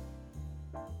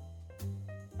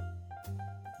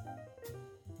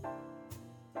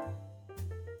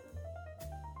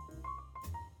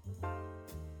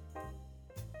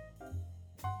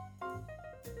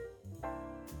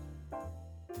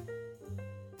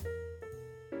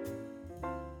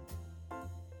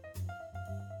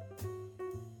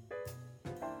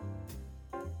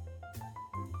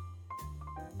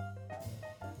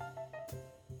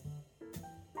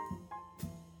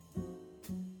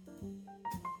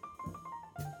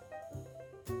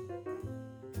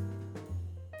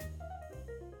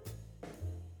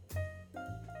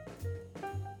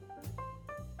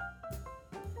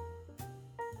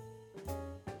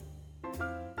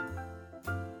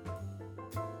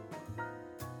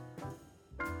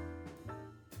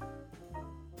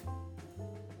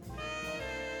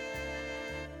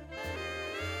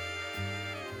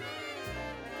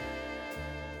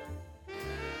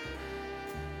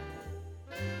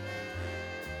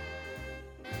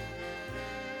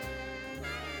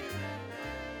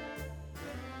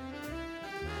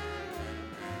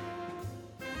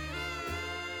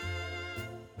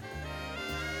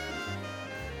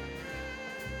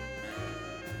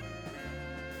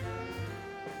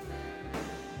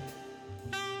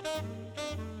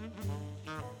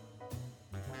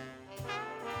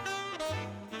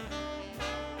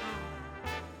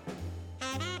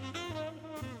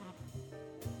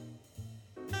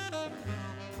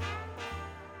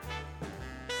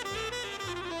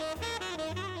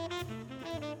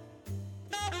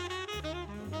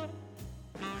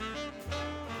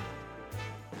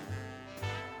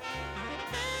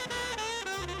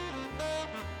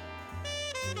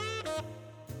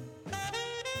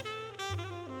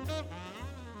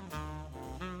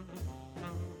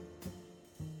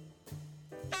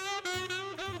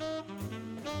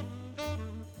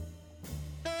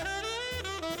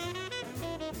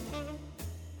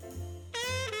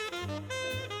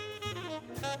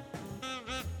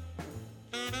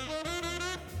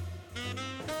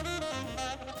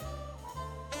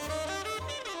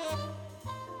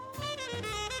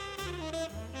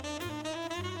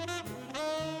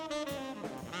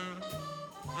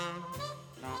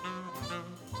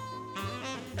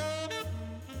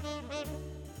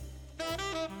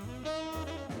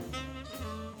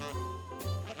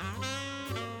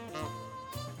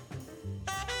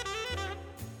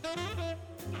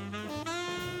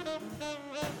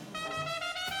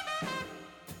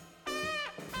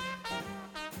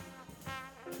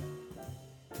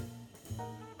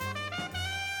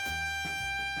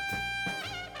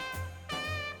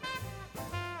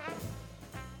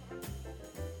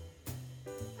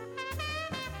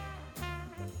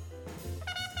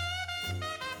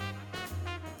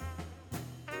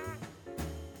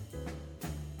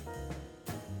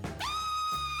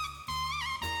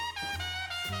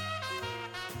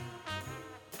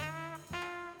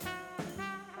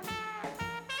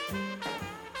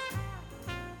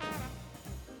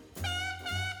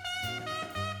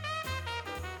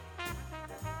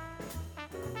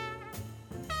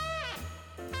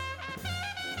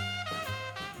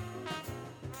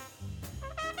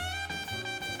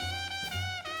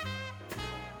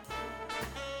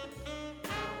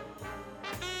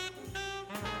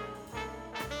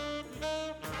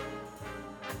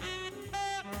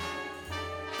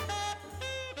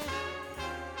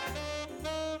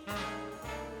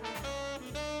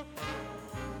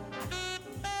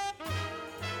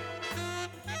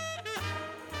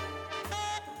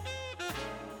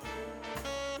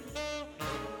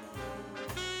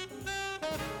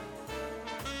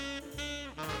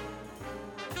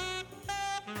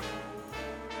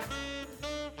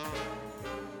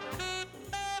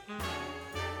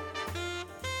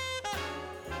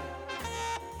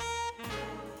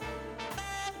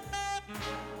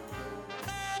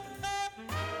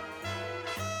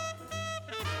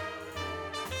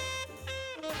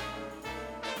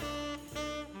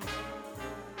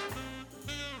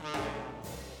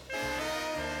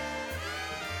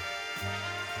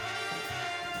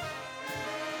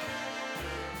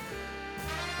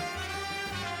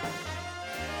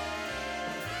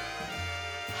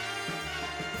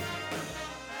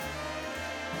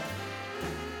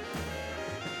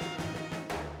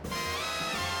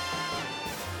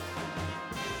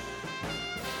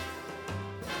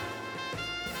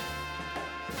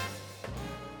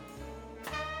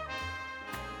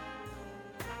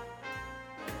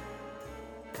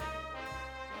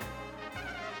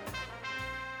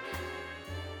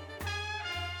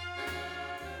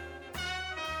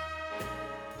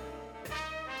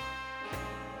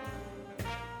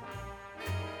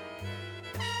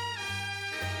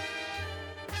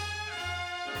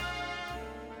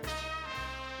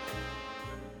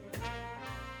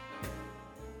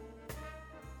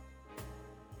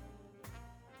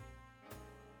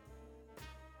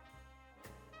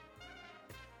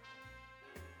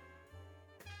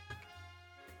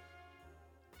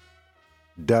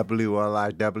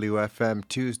 WLIW-FM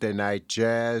Tuesday Night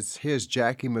Jazz. Here's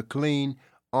Jackie McLean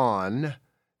on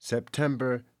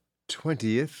September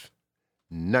 20th,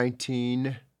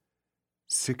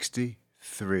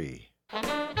 1963.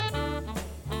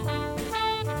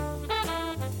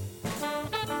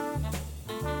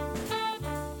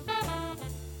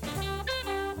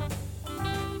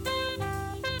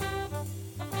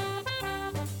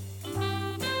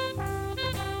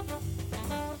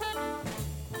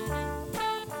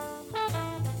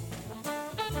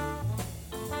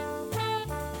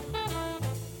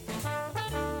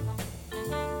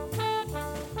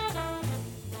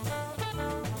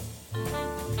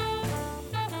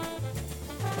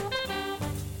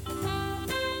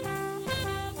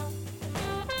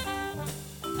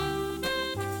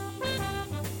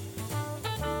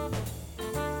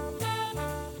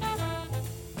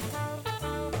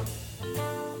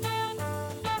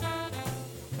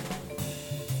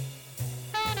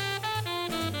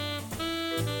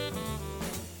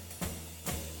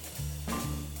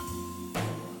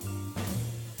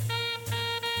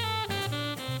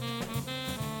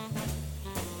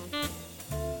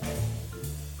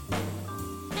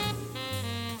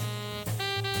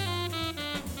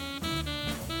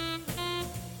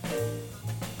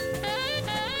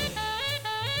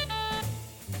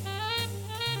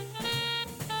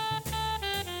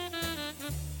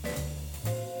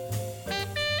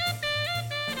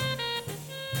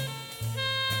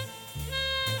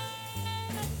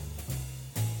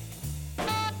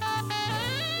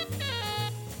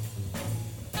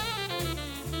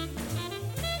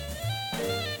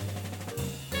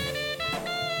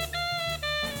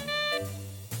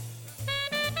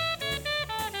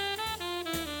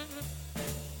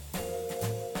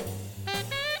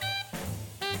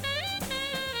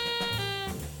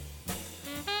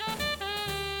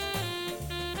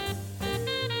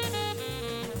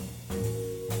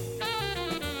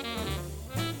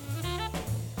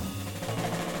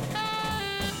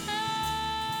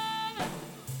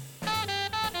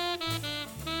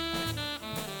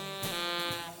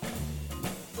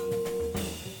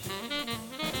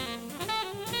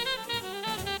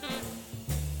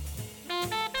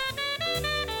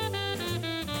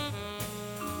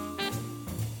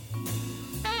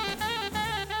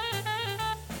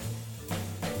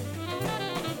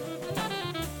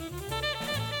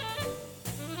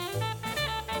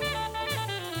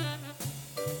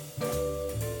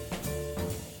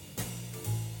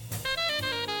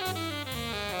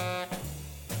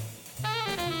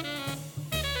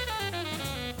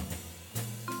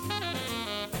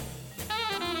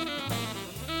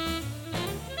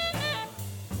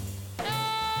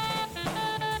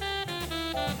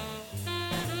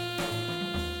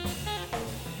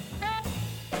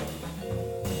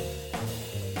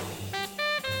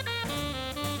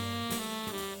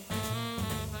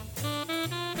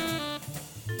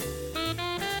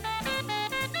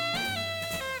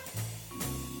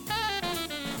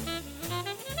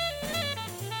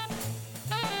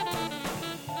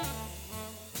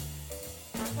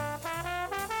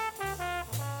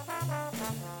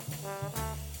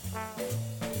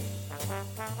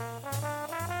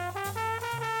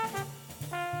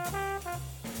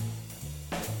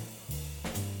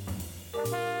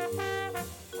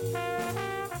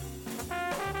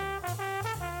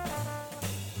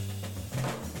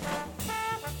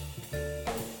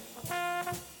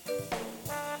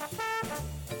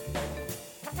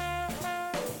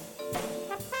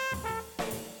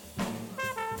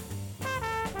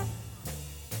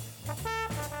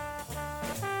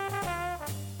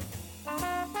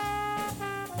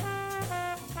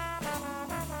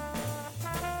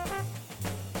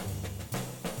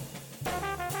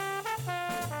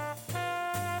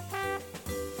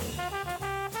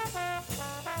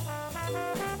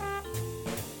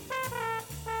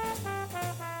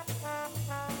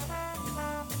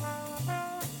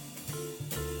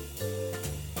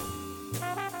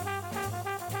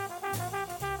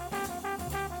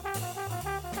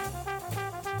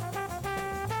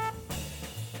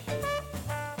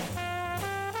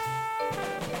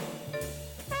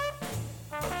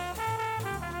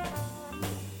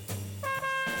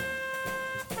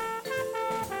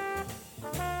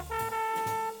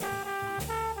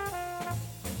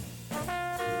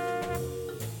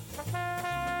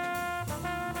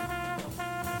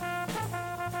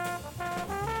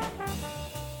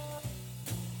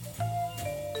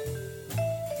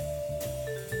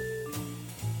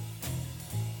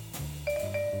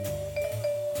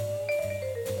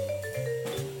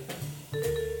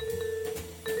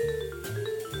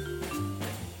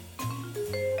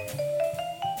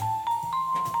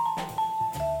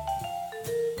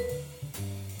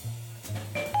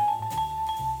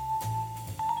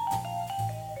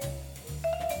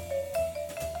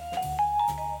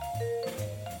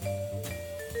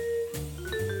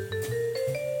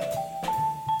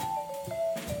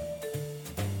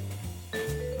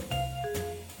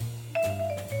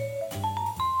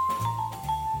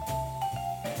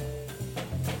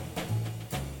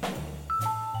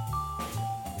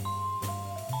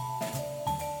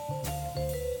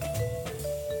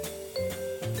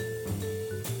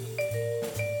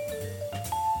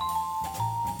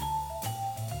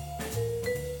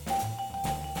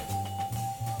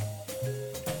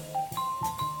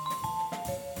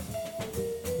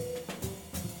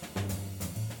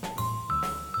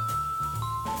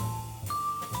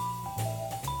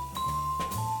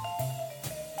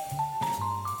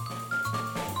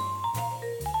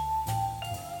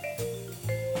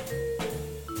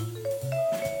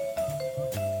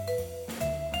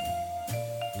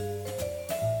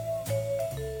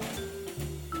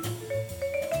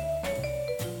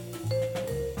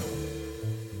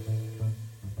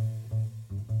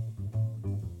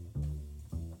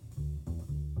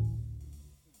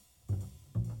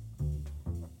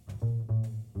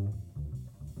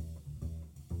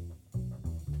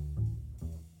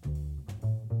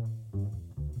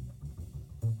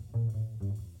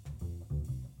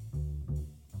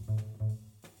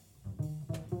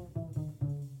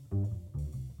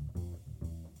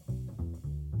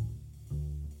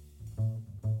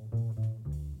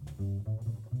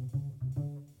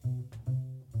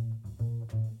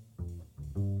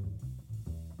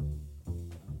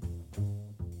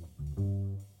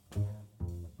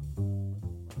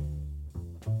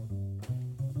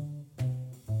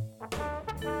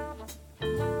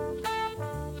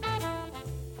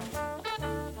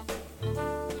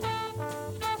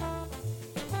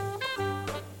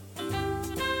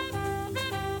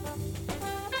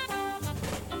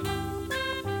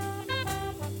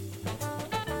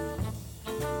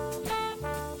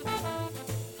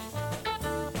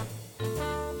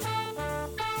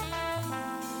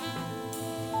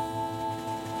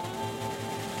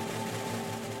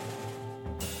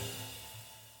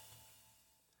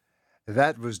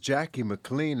 That was Jackie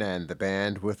McLean and the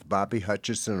band with Bobby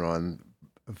Hutcherson on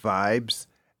vibes,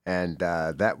 and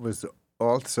that was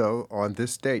also on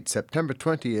this date, September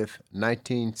 20th,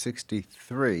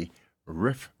 1963,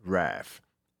 Riff Raff.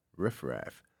 Riff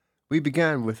Raff. We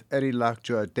began with Eddie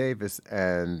Lockjaw Davis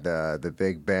and the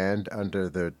big band under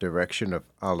the direction of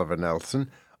Oliver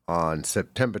Nelson on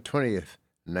September 20th,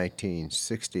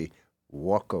 1960,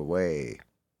 Walk Away.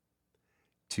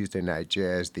 Tuesday Night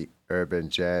Jazz, the Urban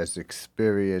Jazz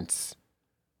Experience.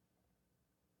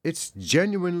 It's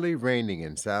genuinely raining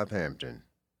in Southampton.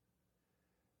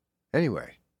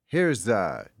 Anyway, here's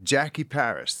Jackie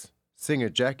Paris, singer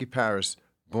Jackie Paris,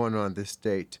 born on this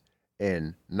date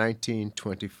in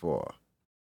 1924.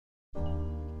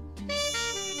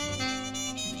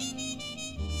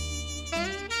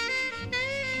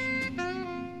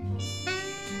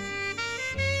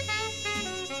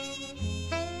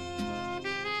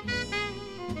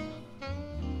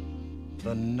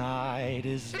 The night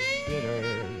is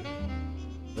bitter,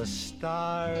 the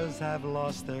stars have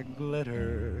lost their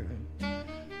glitter,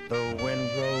 the wind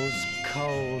grows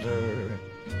colder,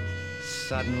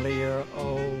 suddenly you're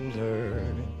older,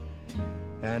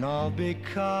 and all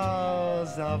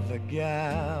because of the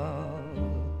gal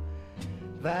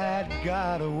that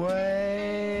got away.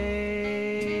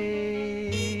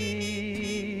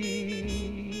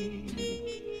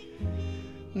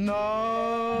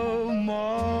 No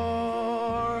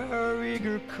more her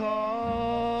eager call,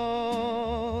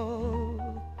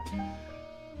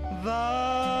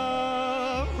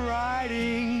 the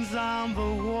writings on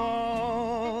the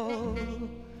wall,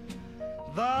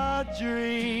 the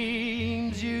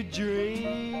dreams you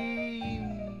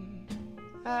dream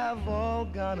have all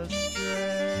gone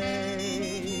astray.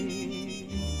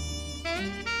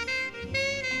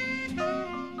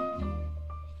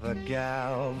 The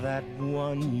gal that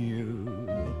won you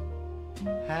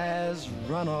has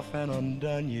run off and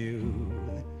undone you.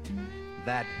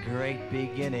 That great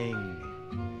beginning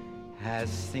has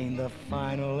seen the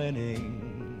final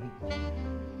inning.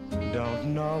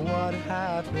 Don't know what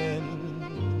happened.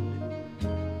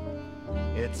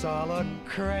 It's all a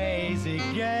crazy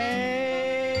game.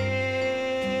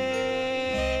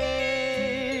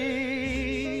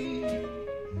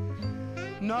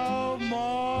 No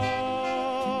more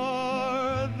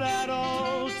that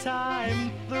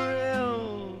old-time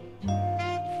thrill,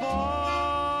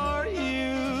 for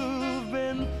you've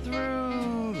been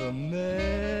through the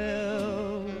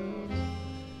mill,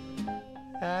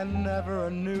 and never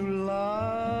a new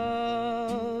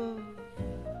love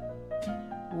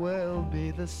will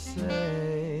be the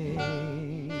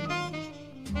same.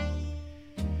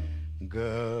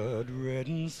 Good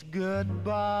riddance,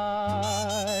 goodbye.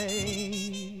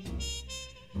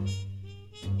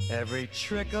 Every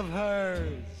trick of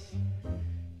hers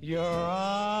you're on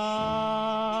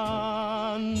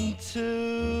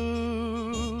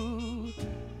to,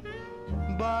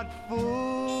 but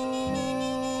fools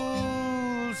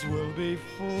will be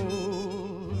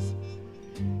fools,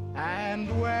 and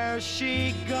where's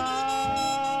she gone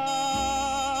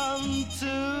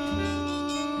to?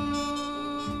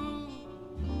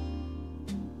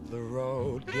 The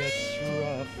road gets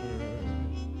rougher,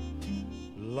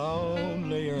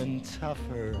 lonelier and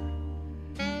tougher.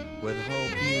 With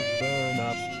hope you burn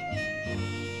up,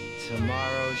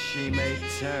 tomorrow she may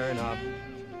turn up.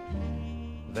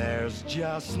 There's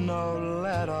just no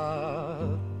let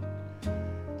up,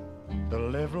 the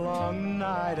livelong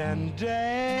night and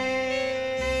day.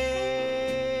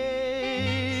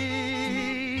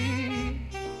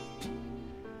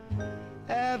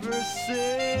 Ever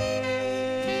since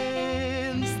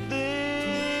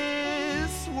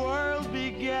this world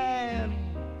began,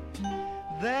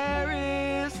 there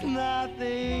is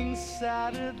nothing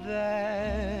sadder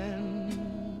than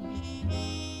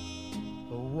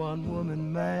a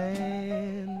one-woman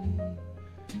man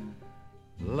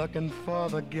looking for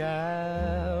the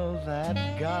gal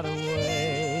that got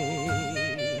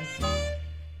away.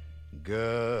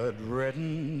 Good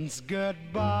riddance,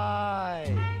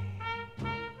 goodbye.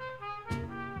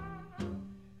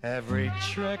 Every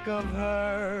trick of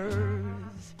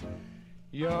hers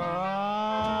you're on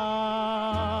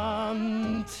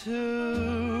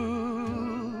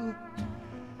to,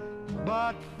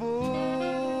 but fools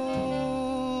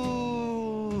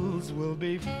will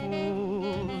be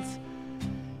fools,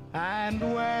 and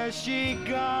where she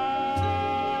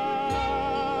gone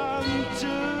to?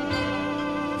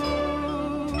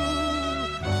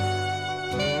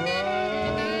 The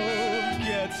road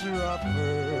gets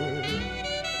rougher,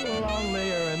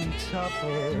 lonelier and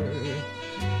tougher.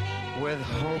 With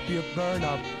hope you burn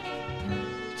up,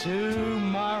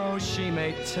 tomorrow she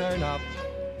may turn up.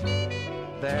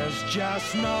 There's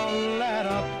just no let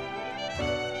up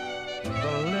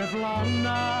the livelong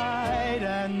night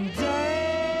and day.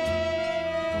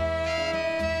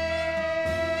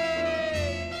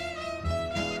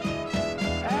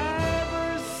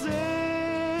 Ever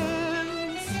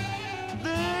since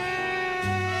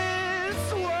this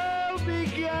world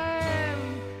began,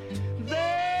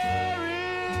 there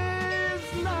is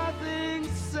nothing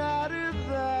sadder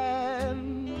than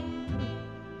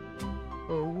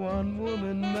a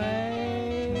one-woman man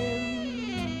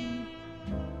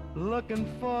looking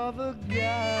for the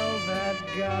gal that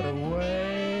got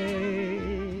away.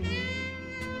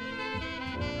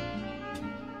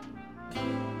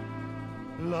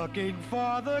 Looking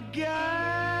for the gal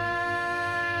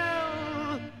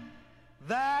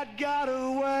that got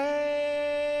away.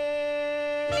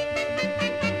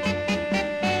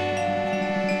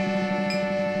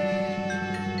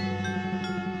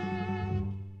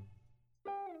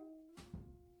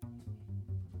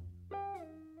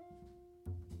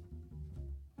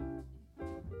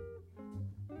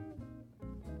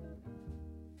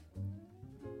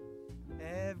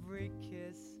 Every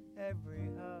kiss, every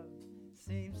hug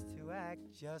seems to act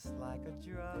just like a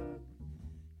drug.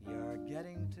 You're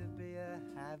getting to be a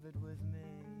habit with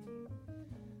me.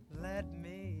 Let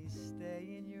me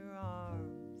stay in your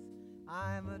arms.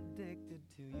 I'm addicted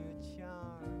to your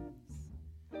charms.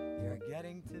 You're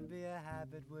getting to be a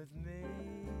habit with me.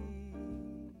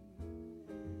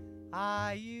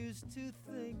 I used to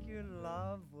think your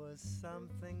love was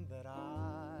something that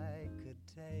I could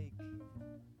take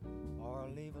or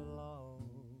leave alone.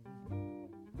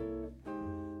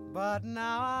 But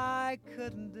now I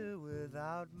couldn't do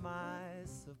without my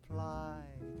supply.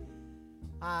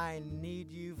 I need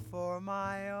you for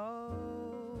my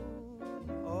own.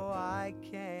 Oh, I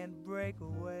can't break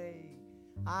away.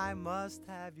 I must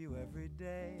have you every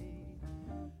day,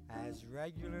 as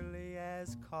regularly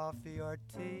as coffee or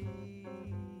tea.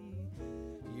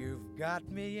 You've got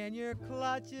me in your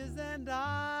clutches and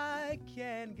I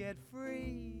can't get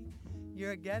free.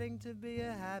 You're getting to be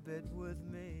a habit with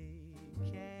me.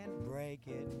 Can't break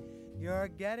it. You're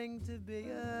getting to be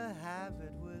a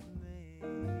habit with me.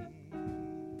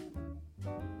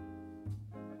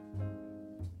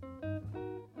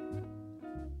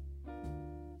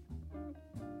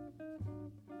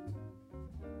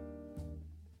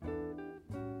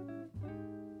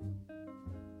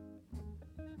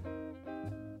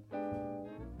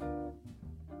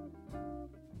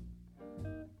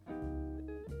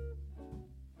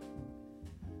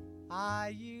 I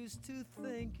used to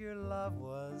think your love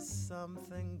was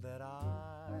something that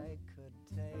I could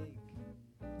take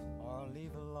or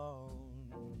leave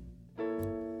alone.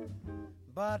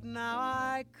 But now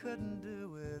I couldn't do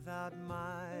without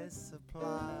my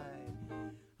supply.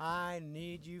 I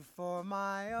need you for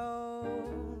my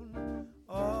own.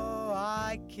 Oh,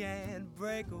 I can't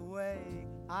break away.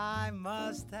 I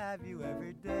must have you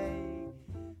every day,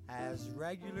 as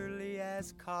regularly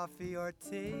as coffee or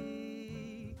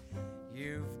tea.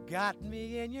 You've got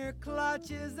me in your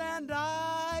clutches and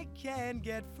I can't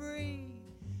get free.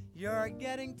 You're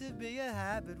getting to be a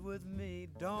habit with me.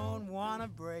 Don't wanna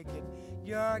break it.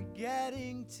 You're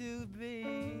getting to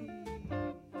be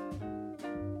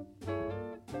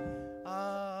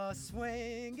a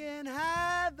swinging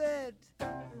habit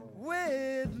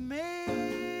with me.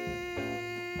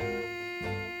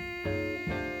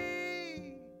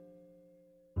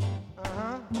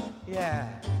 Yeah.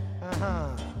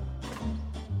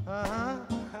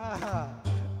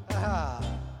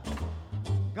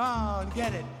 Go on,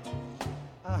 get it.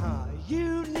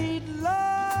 You need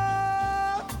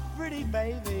love, pretty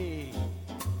baby.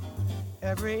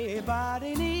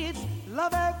 Everybody needs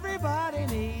love, everybody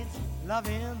needs love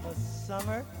in the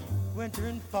summer, winter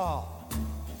and fall.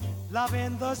 Love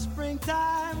in the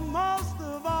springtime, most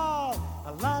of all.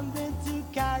 London to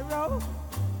Cairo,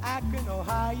 Akron,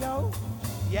 Ohio.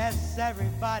 Yes,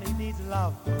 everybody needs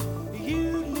love.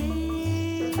 You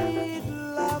need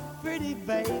love, pretty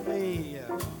baby.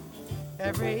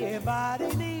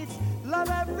 Everybody needs love,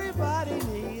 everybody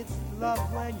needs love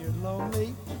when you're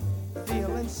lonely,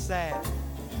 feeling sad.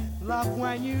 Love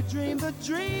when you dream the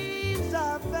dreams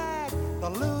are back. The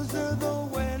loser, the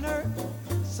winner,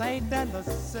 saint and the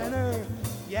sinner.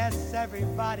 Yes,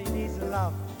 everybody needs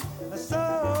love.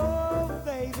 So,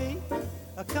 baby,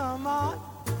 come on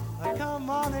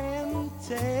and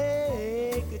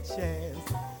take a chance.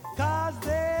 'Cause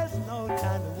there's no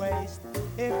time to waste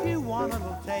if you want a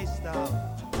little taste of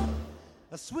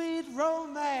a sweet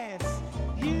romance.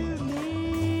 You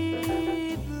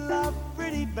need love,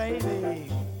 pretty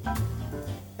baby.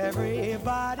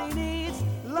 Everybody needs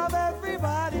love,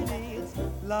 everybody needs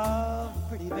Love,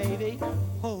 pretty baby,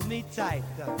 hold me tight.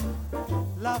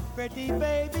 Love, pretty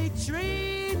baby,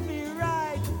 treat me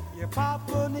right. Your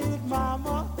papa needed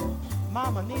mama,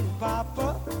 mama needed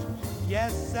papa.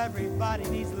 Yes, everybody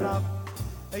needs love.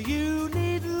 You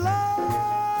need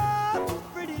love,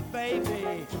 pretty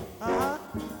baby.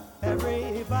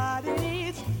 Everybody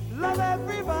needs love,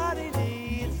 everybody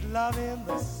needs love in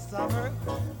the summer,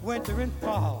 winter and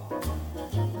fall.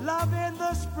 Love in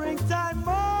the springtime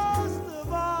most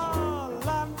of all.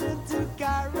 London to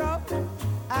Cairo,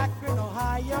 Akron,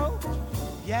 Ohio.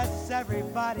 Yes,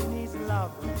 everybody needs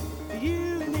love.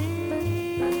 You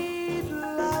need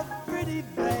love, pretty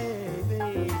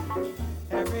baby.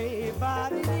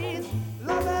 Everybody needs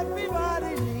love,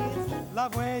 everybody needs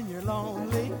love when you're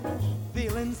lonely,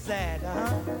 feeling sad,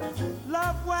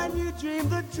 Love when you dream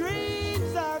the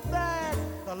dreams are bad.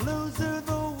 The loser,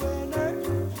 the winner,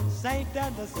 saint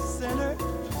and the sinner.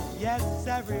 Yes,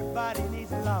 everybody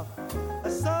needs love.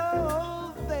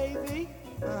 So, baby,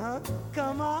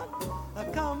 come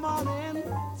on and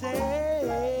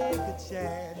take a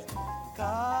chance.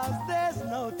 'Cause there's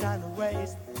no time to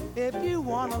waste if you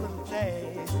want a little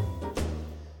taste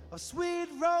of sweet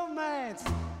romance.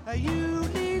 You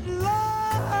need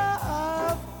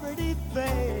love, pretty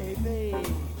baby.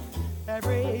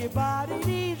 Everybody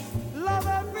needs love,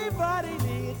 everybody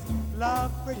needs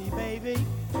love, pretty baby.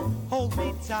 Hold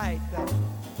me tight.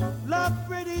 Love,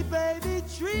 pretty baby,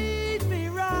 treat me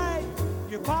right.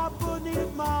 Your papa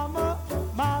needed mama,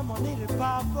 mama needed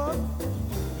papa.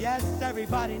 Yes,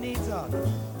 everybody needs a.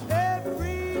 Everybody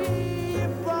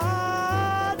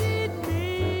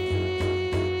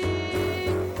needs.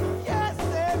 Yes,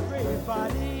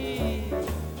 everybody.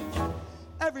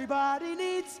 Everybody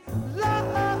needs love.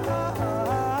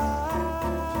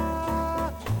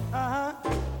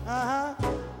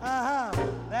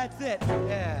 That's it.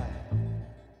 Yeah.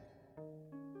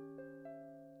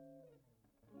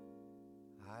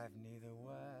 I've neither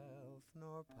wealth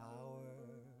nor power,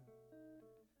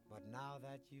 but now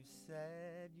that you've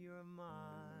said you're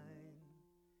mine,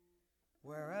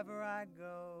 wherever I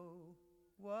go,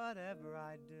 whatever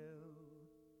I do,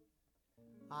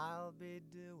 I'll be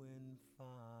doing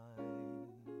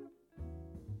fine.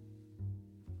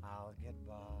 I'll get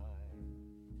by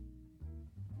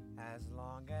as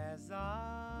long as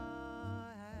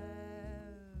I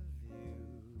have you.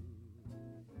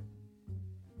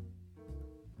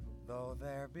 Though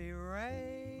there be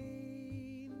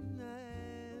rain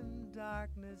and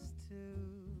darkness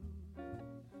too,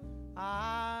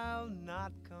 I'll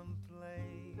not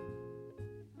complain.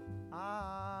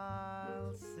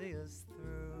 I'll see us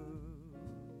through.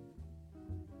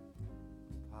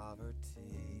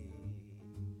 Poverty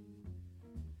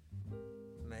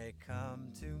may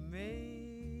come to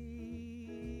me,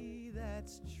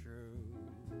 that's true,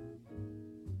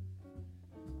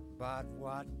 but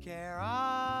what care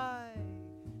I?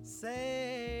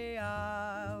 Say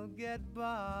I'll get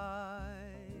by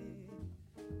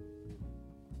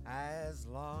as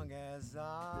long as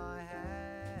I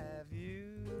have you.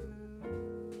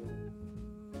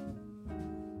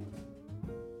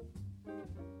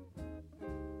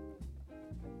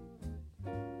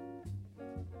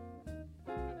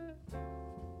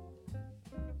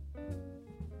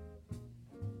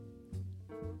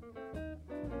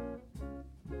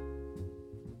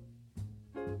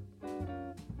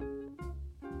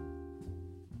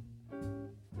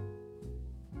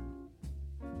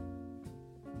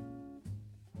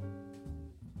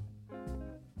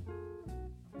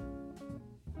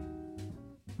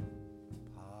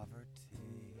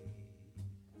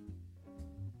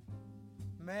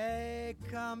 May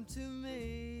come to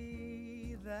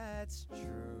me, that's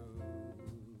true,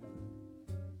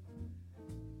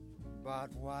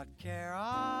 but what care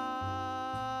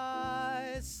I?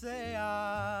 Say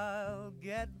I'll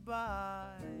get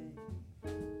by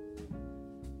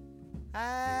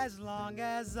as long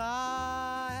as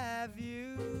I have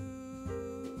you,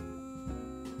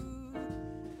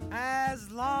 as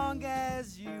long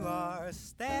as you are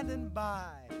standing by.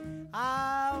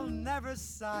 I'll never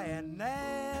sigh and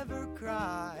never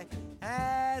cry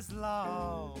as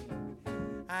long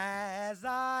as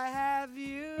I have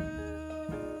you.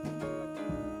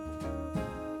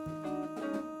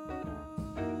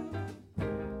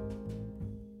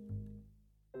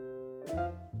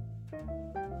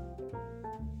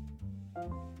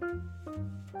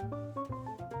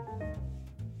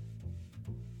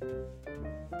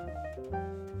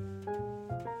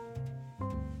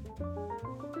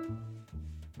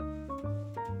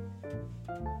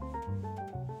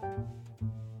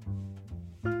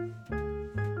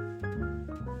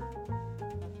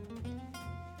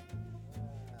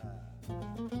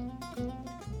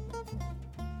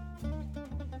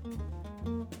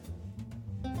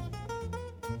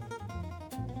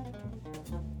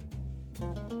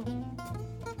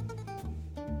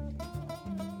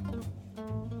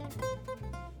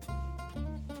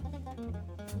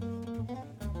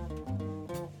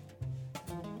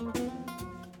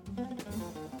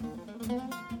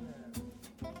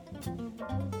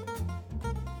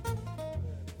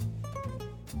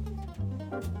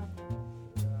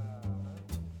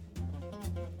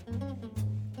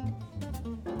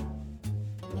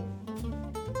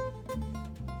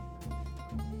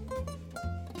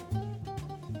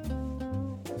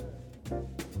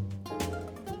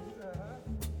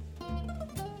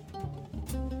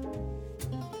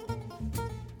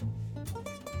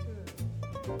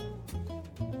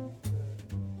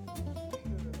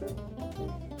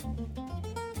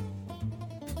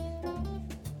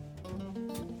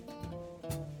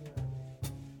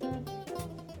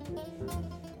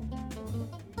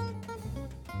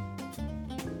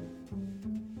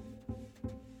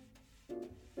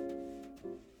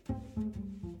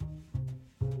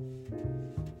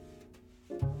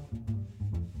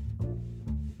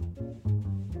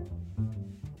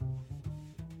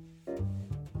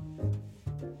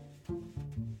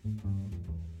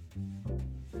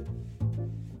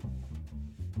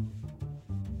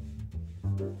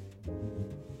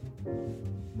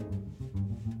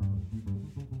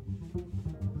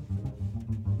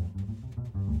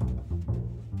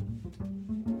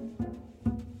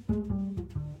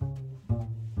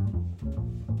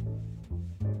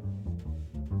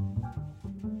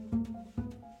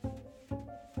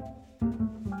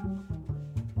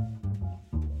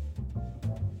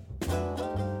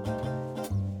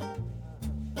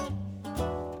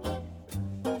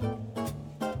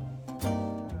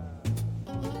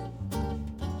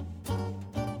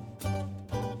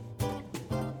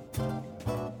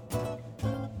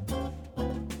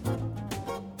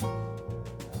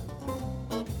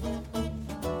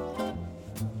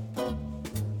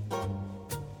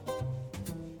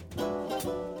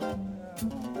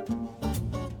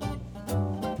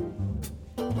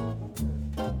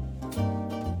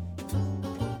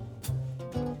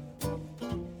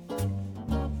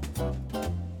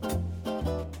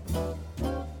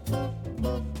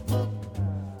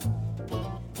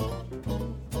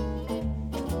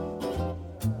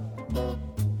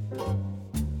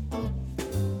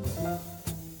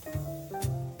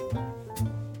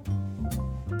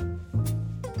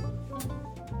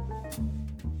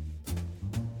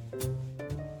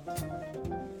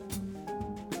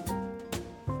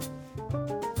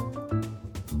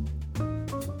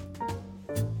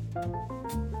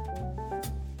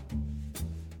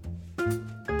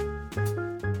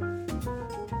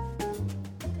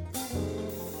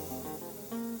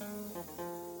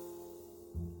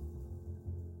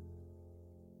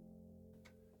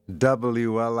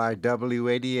 WLIW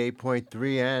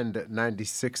 88.3 and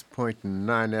 96.9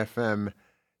 FM,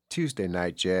 Tuesday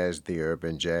Night Jazz, the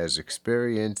Urban Jazz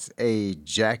Experience, a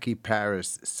Jackie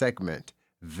Paris segment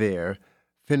there,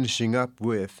 finishing up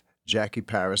with Jackie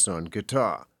Paris on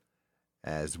guitar.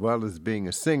 As well as being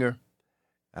a singer,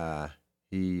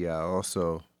 he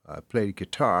also played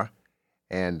guitar,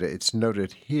 and it's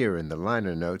noted here in the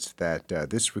liner notes that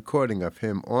this recording of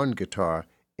him on guitar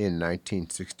in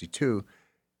 1962,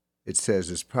 it says,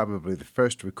 is probably the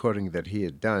first recording that he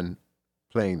had done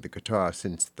playing the guitar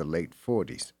since the late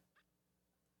 40s.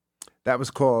 That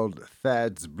was called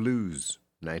Thad's Blues,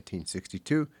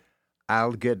 1962.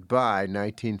 I'll Get By,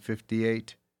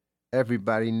 1958.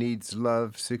 Everybody Needs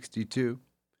Love, 62.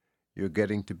 You're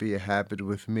Getting to Be a Habit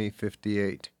with Me,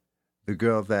 58. The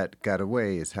Girl That Got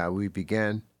Away Is How We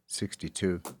Began,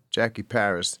 62. Jackie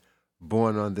Paris,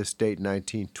 born on this date,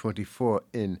 1924,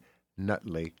 in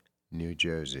Nutley, New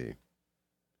Jersey.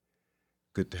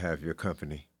 Good to have your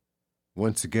company.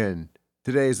 Once again,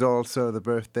 today is also the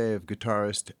birthday of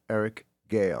guitarist Eric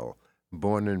Gale,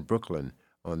 born in Brooklyn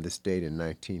on this date in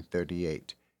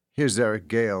 1938. Here's Eric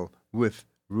Gale with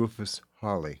Rufus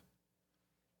Harley.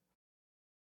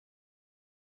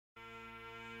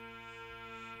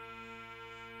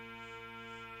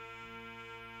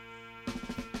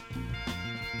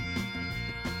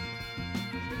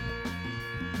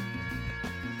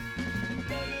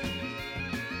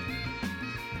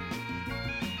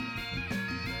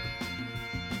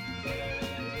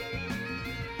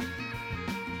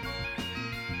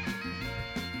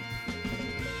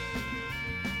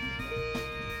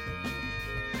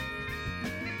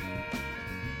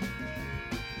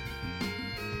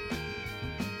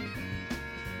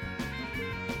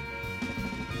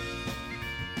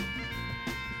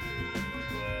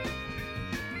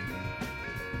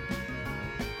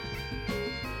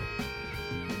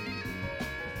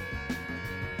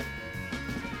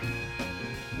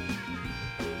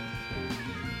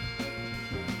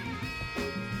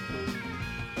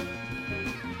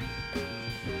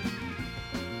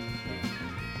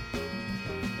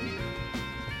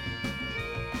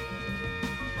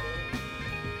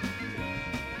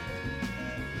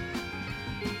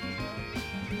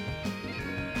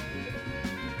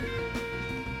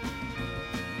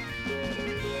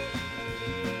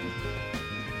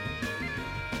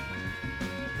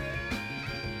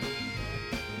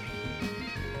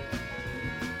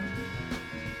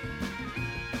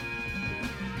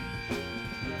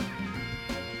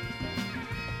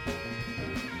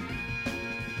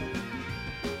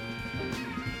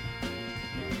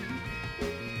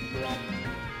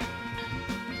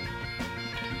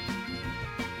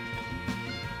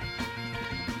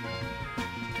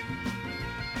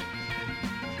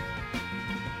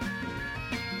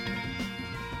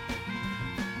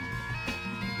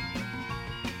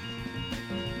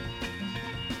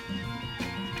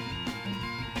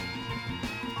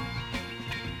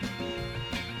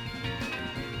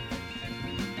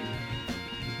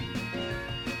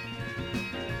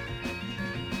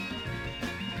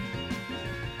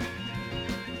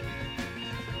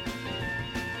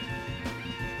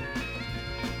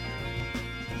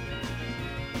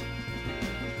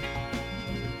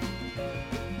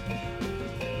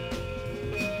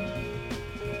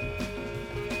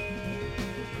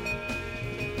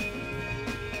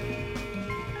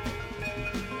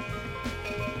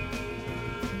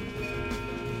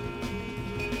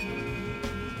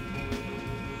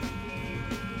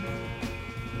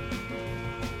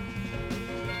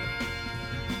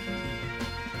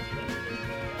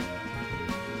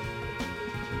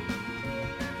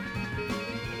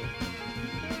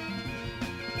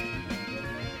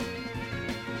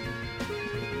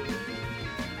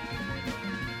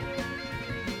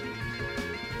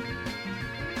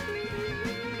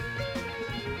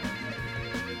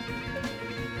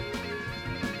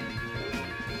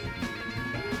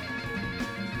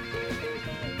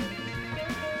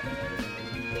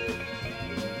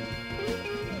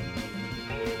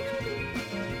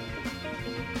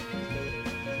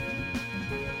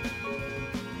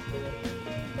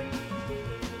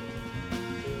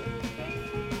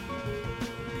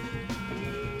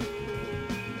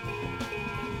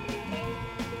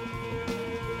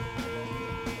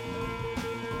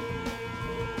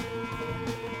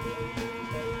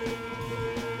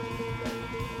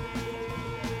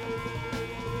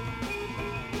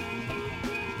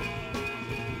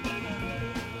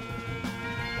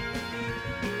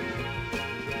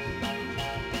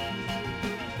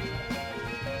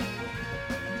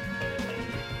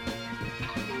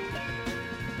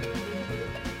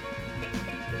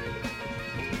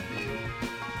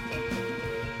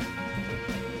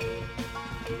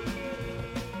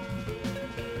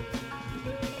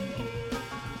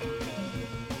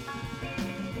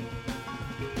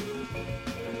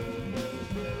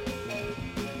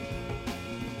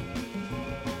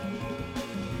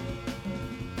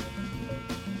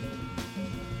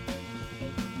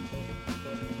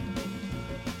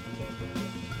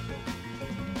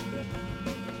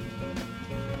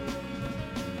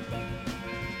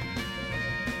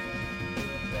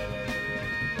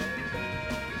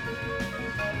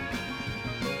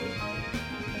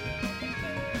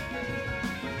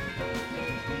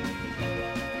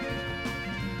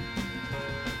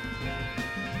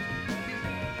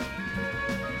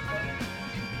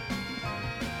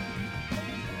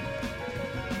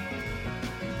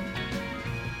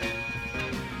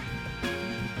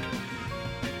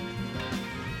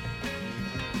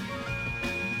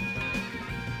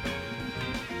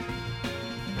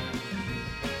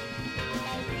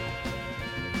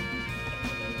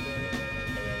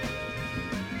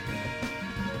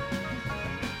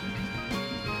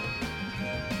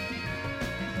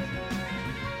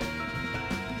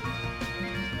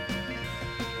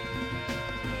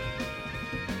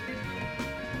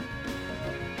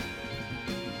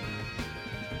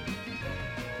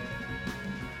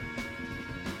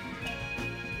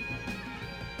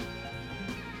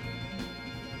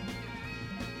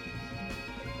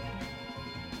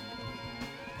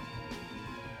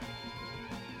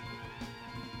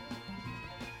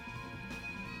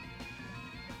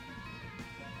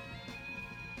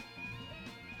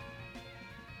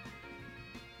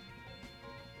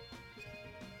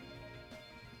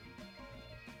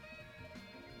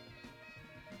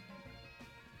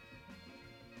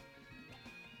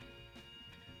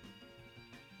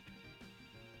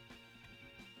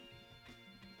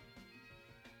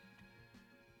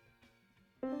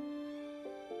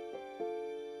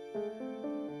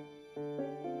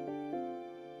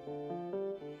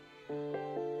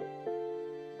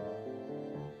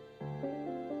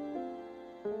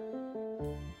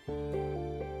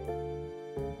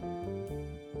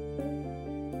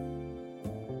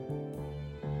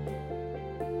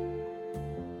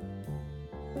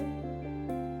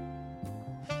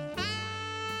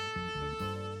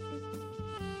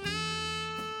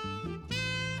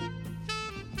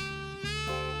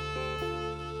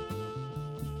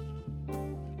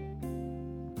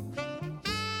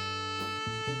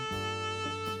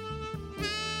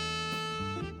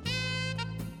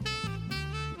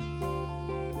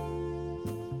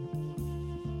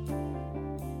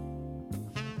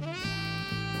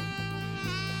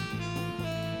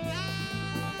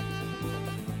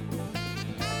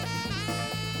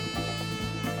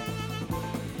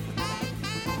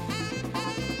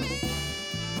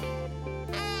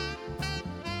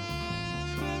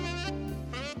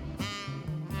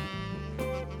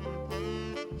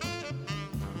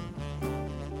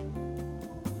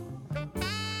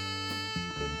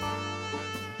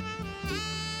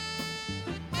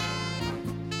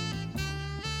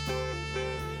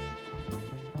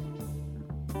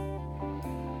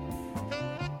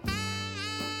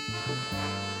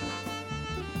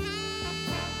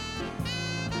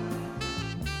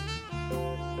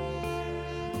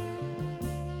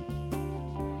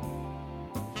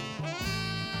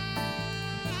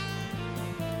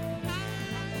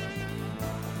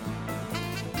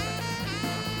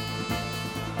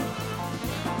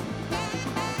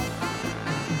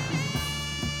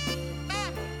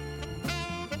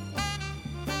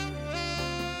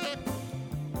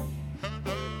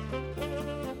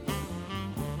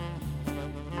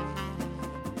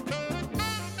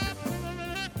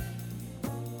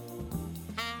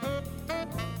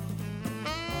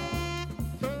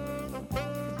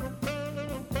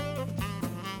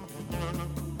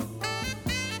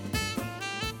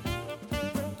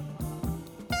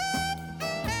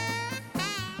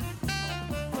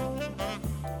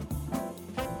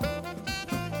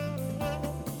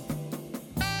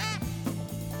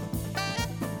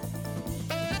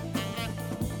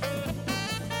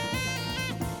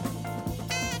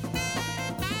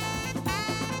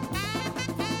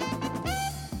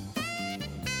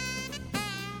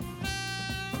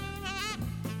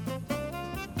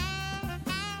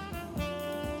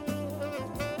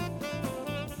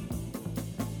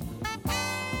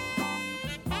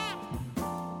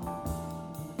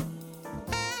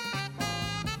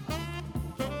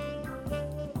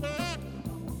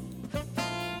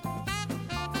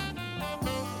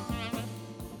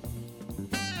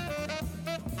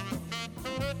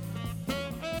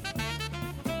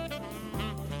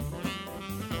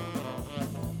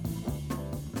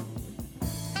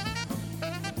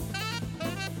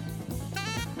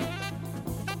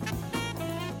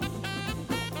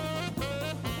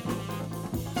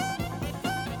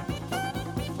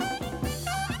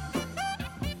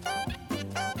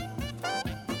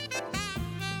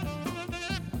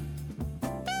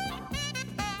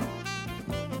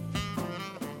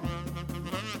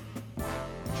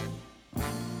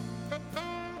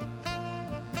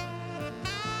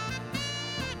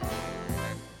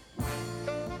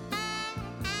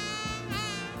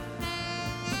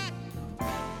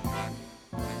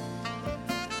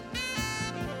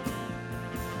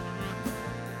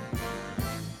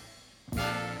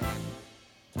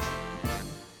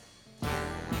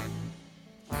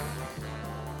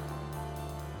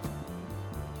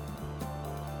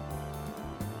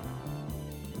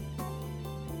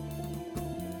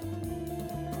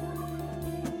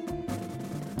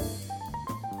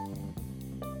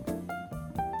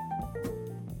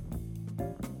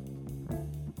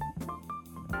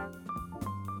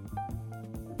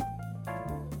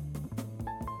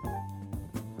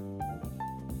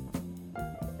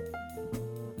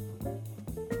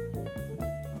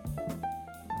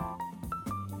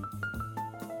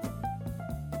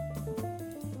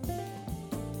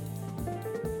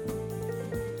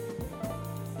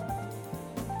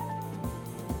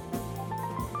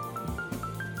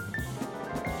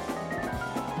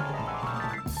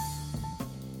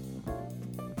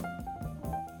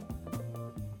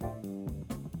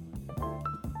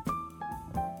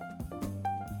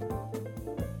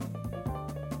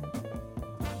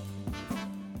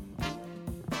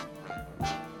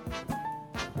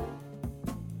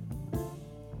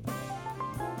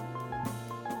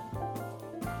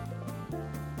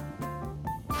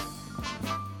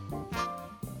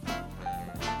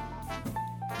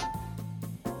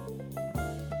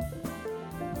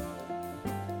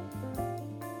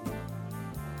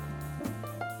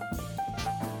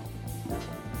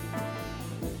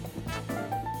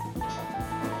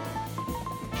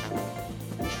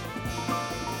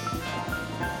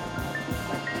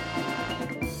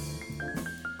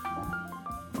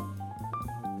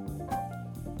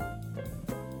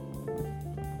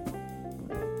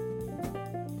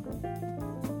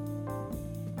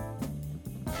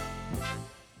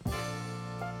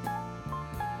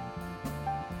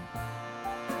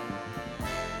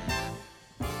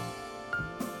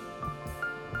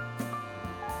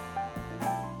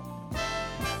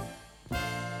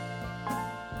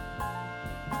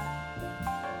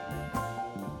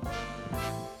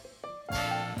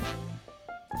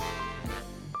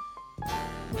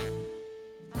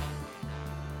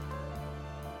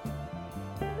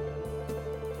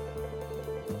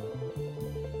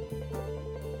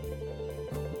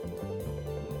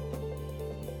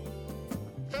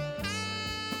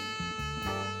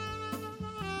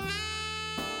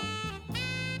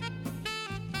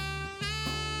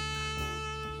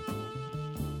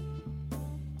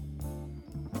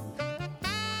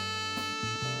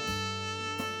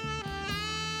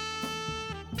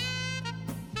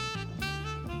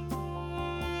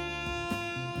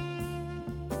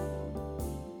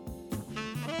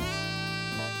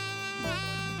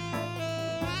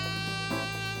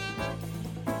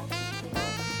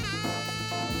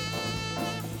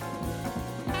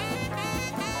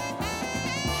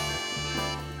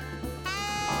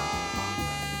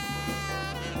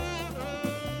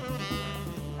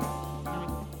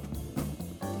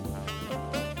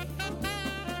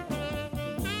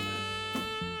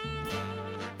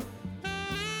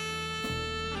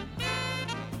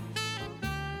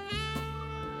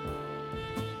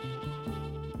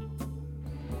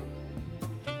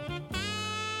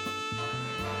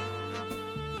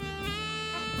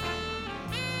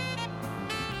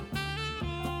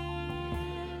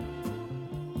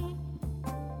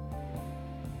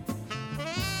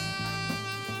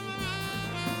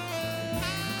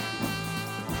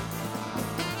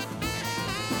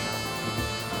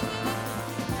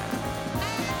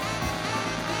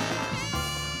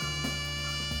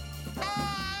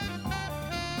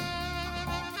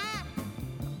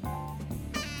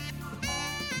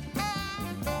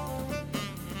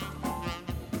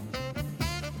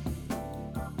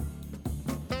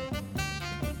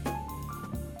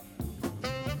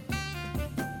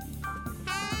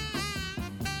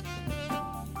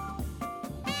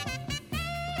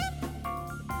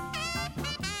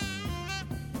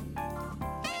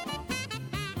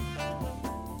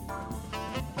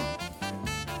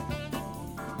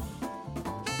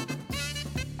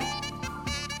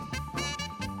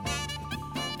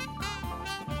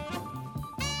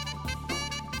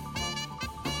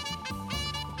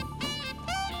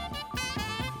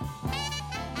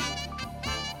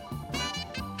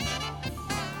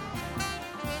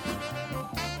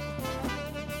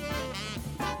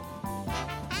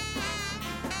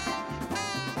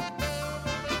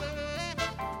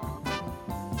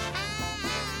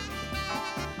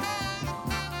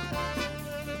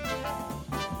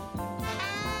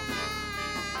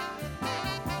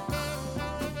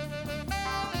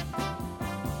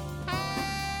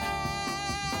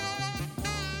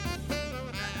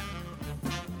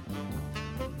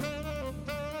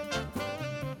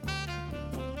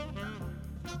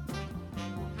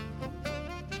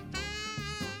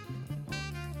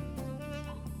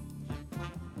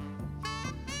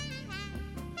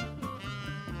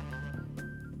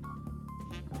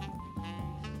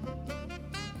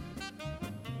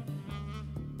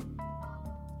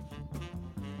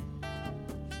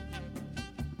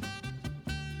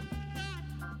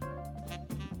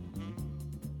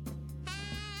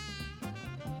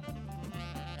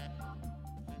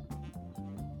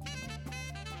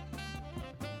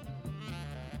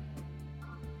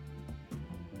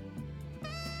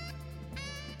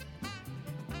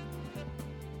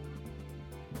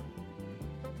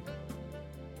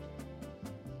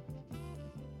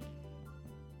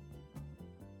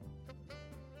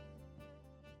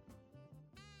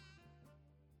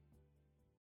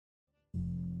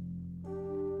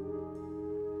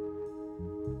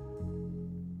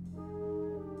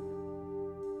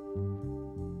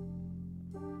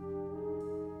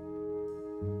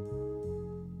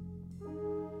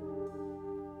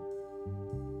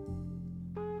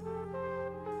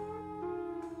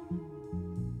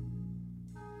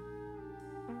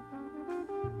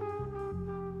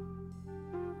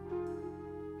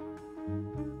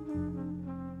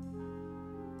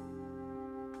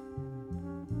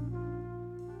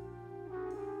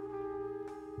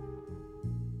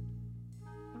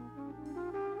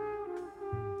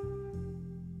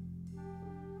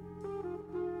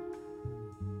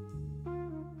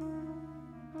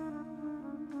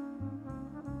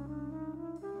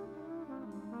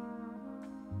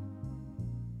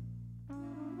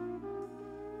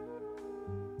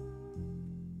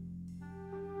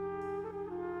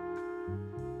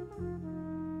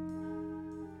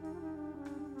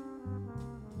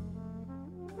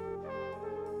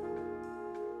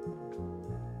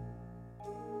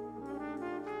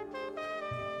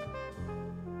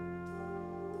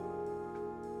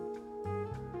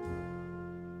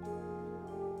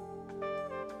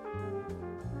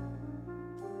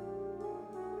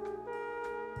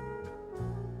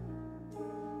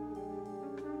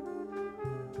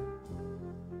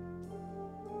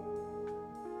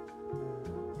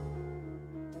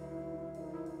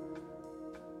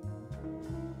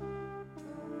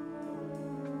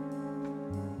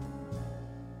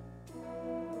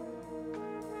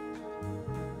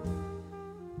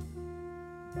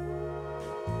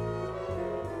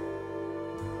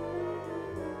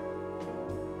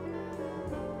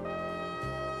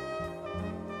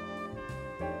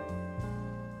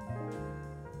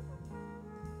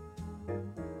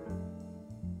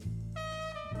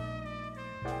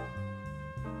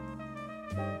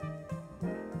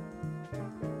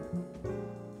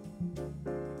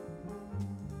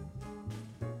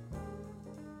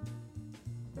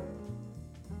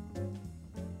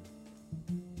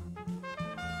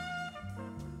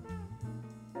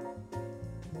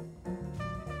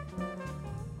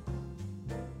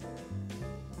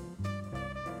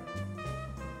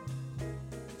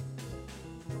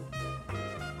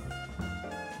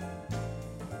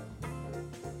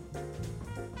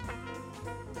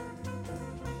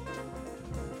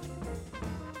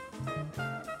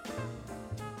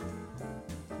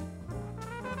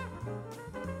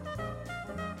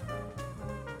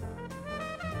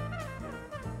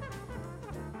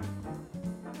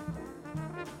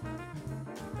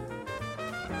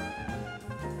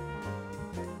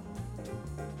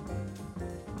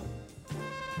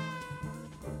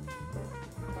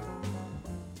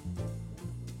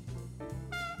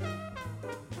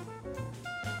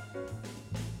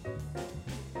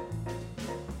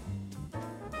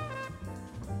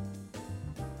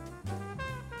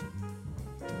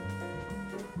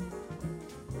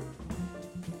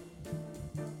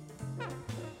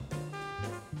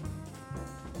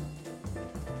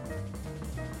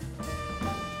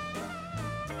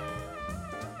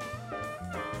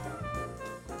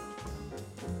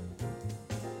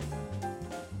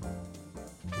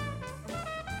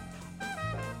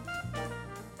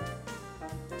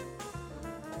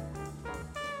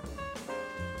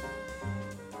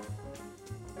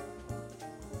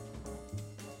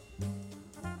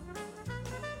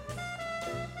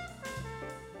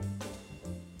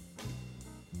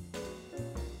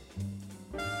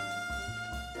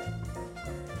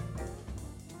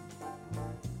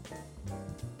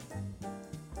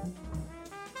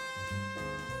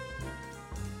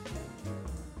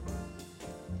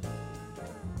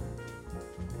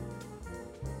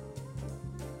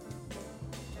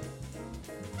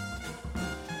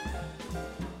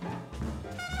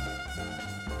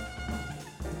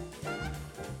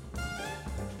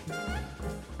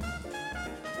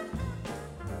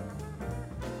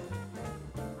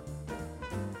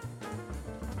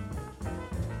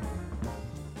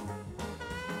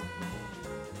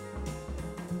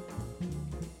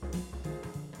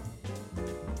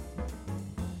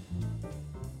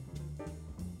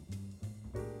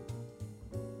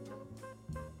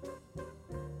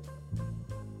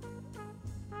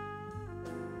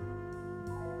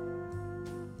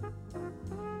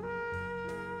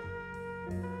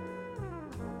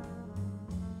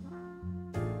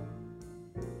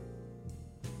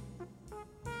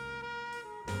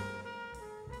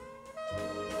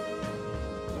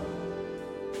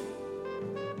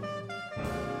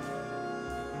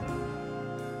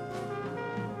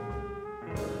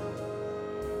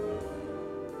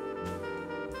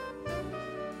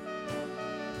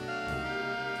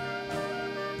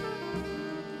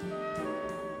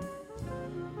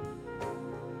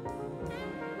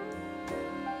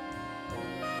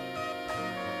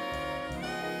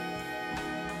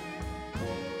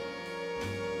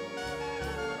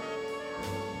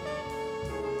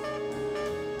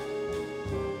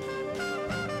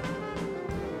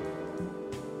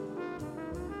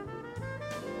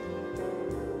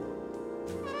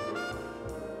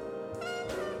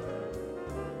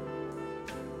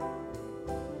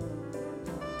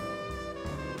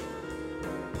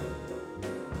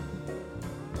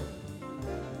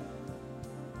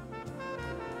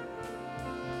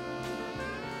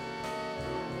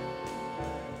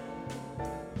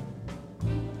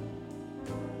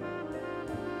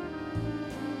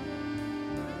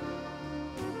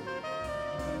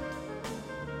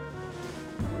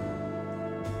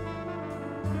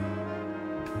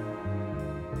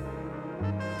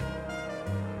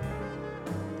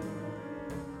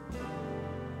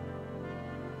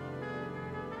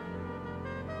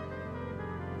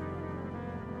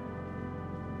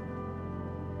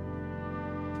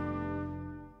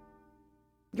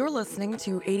 You're listening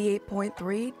to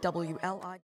 88.3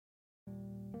 WLI.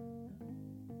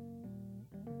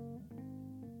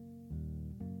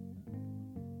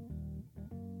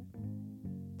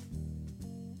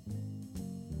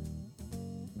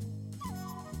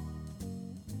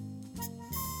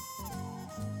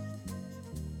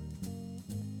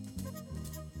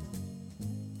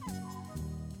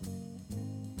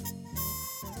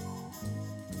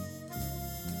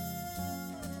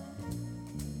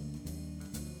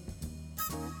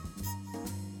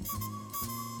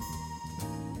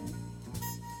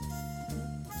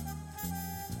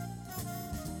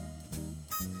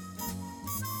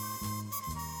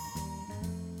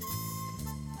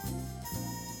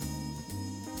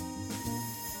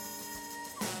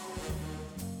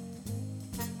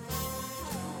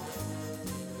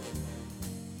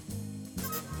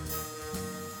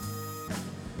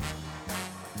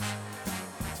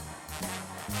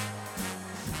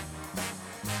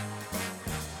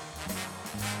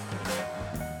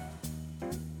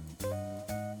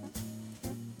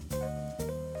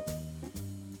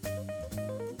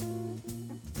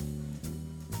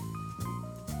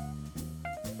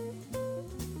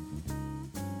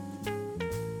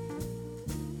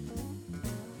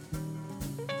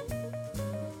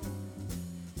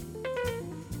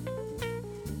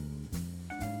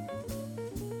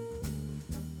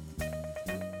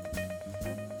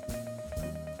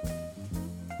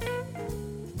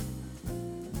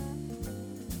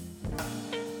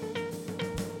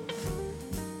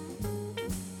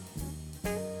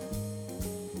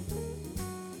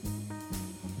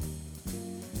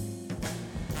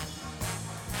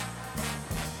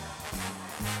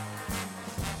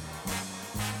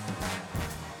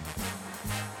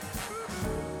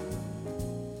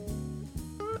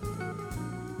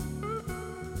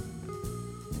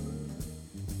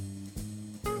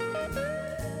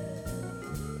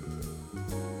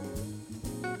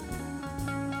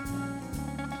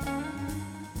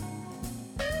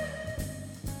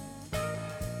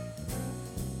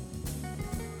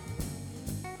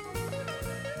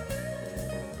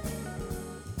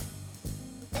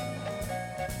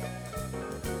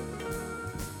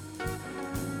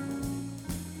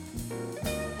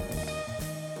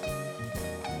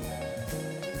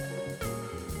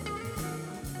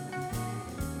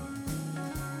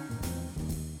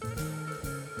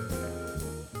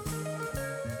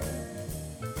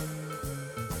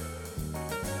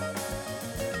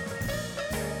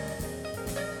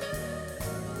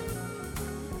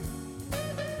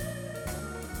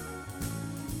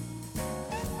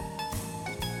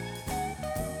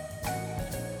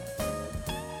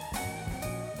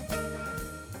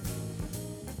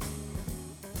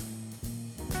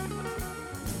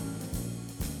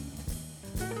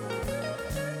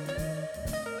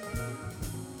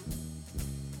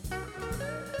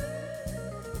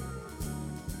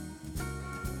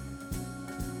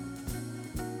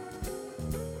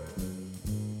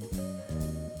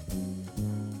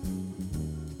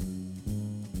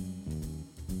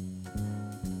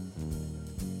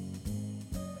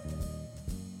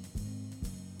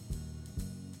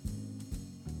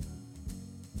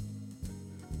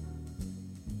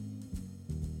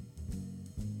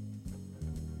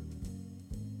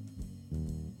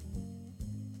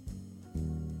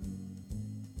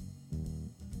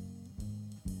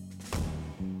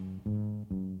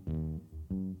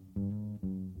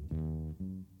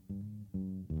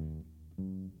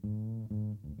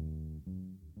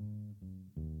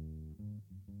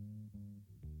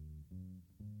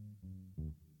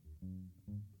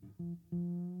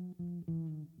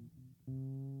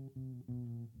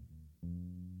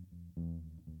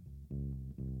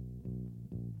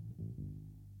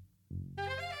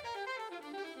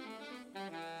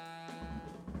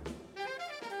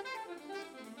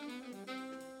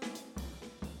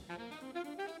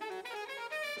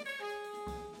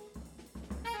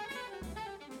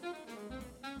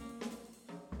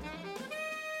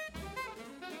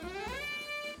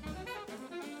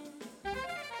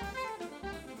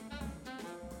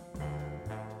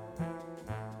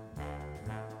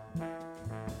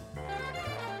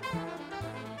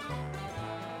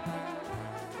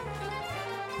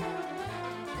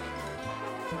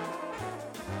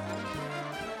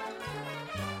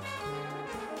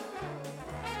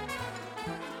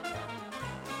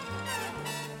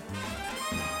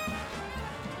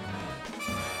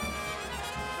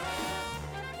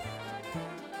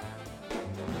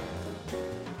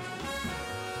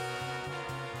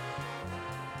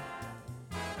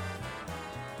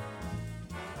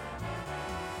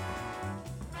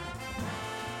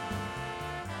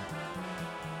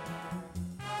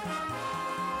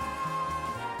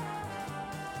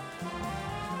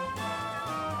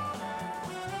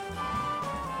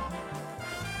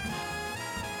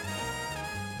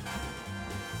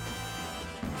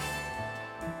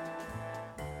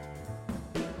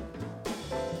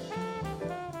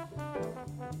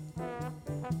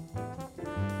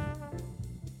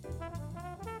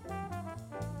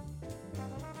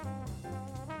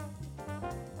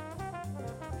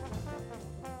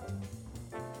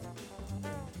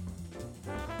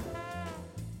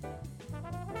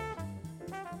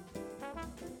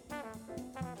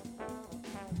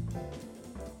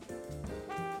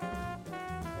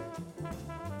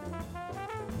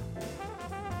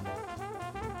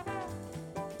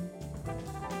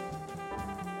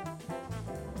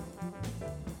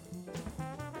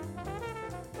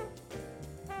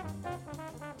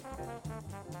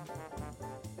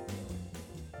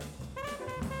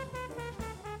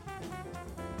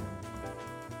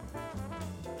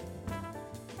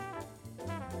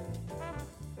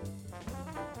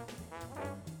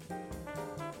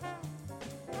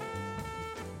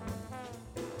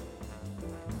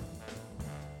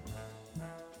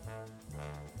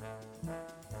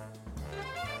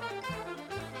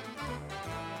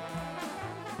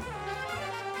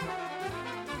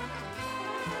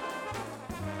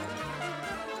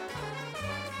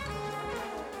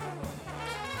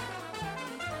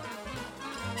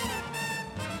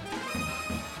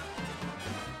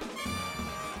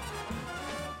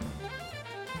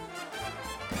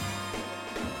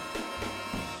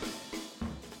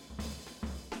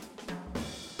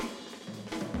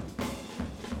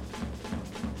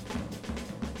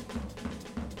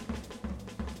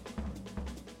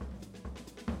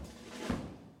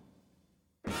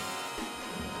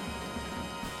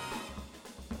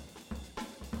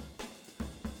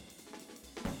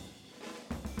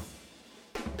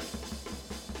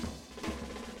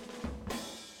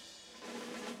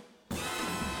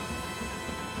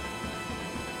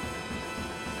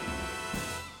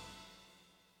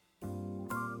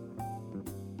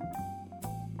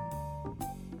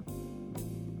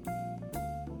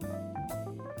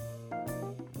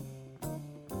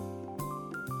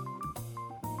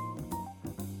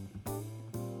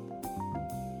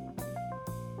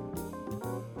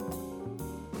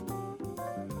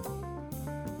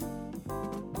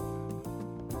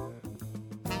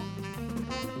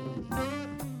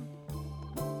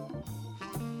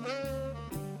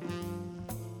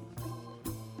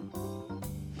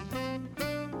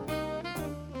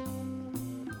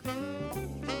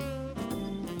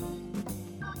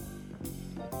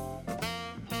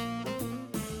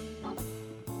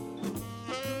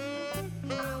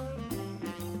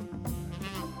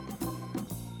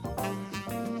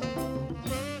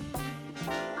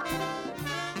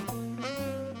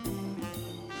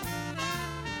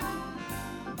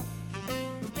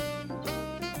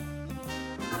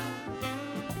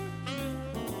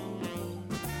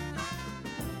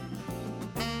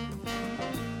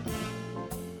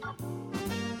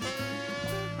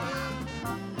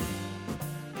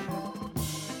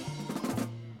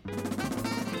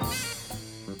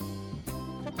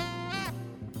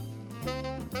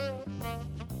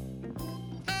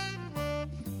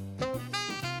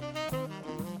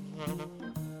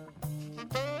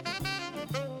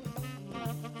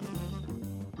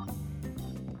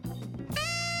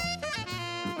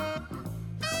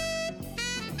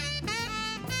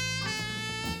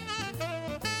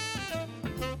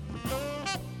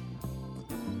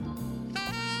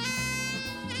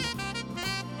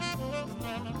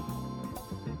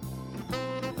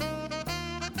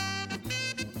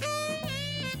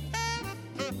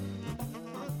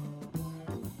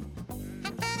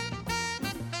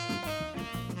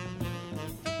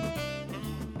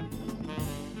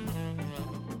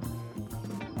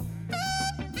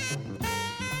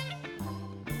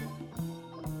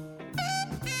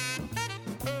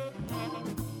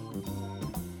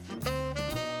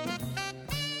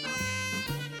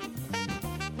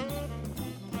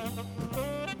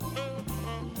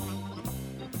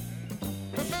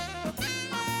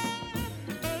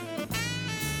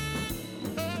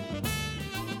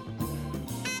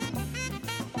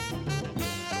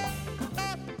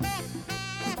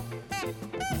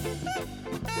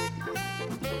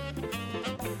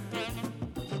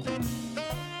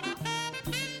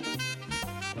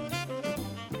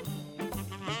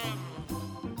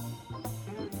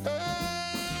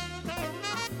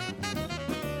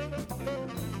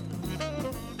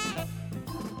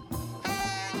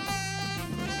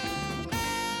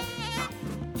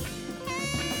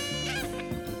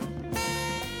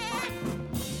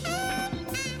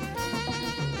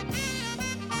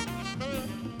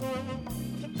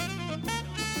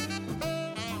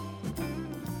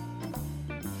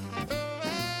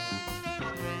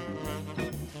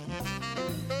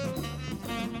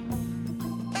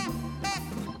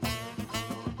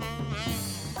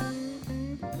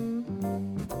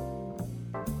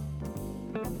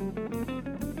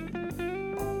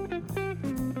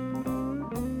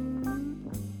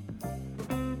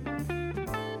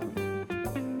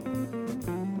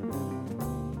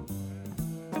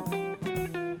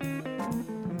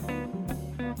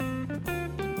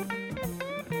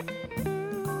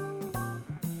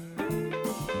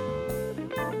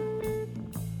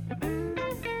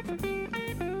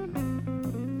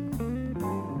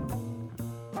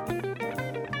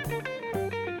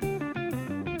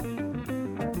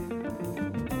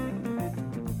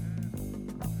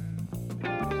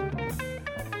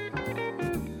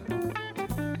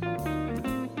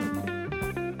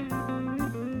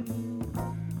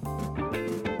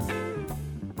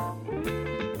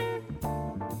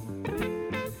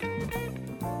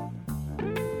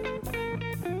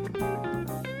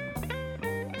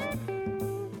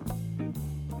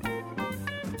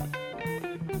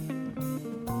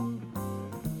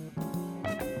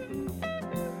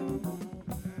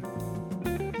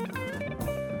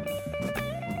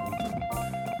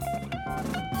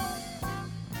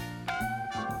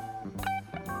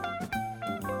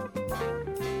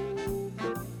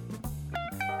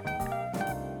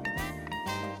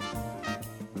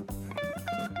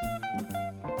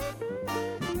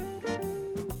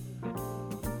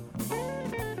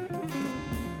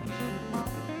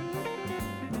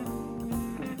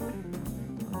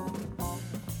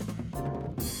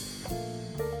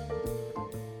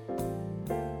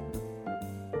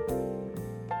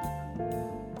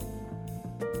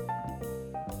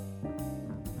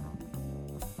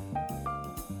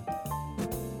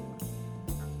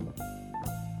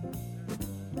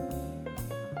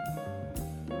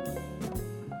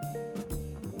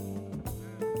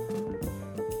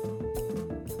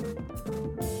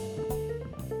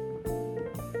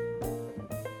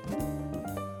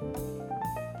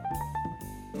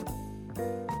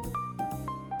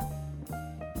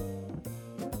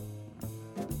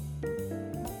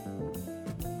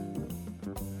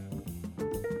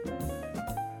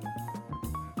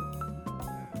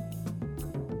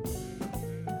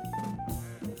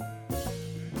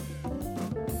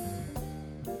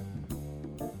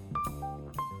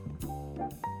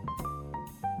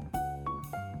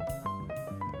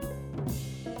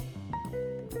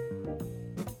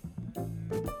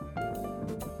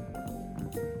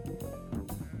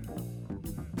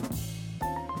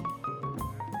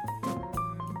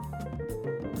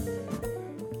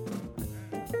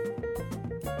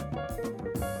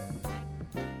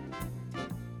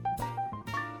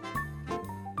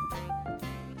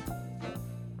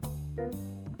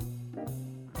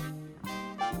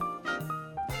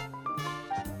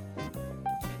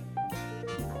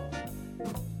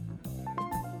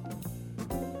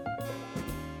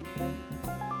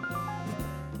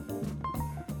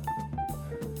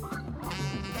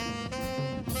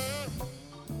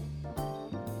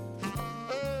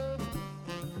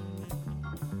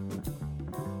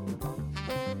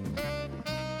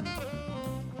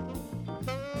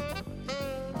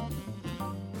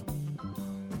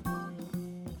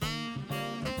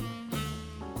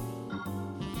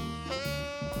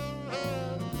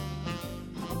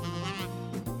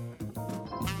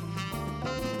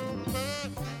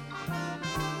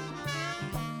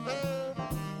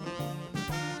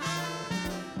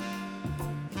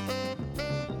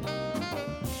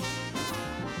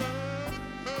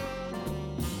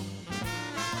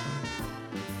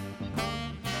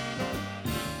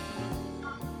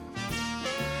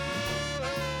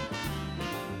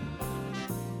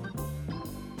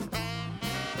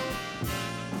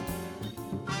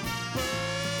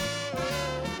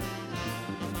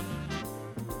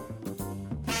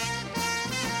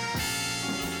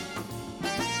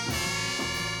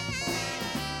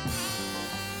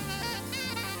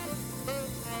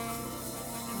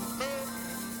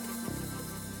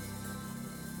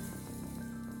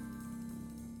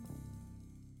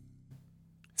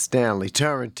 Stanley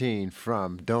Turrentine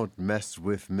from Don't Mess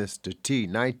with Mr. T,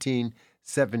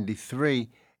 1973,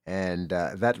 and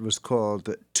that was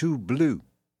called Too Blue.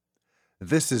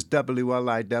 This is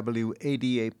WLIW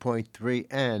 88.3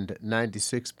 and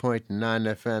 96.9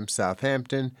 FM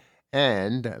Southampton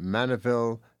and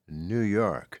Manaville, New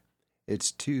York.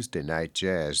 It's Tuesday Night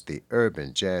Jazz, the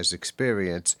Urban Jazz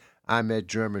Experience. I'm Ed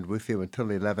German with you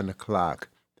until 11 o'clock.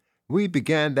 We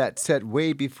began that set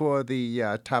way before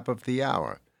the top of the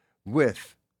hour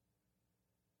with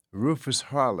Rufus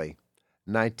Harley,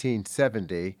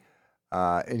 1970,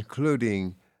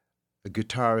 including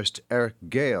guitarist Eric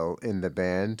Gale in the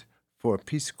band for a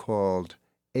piece called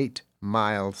 8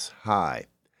 Miles High.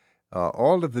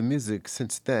 All of the music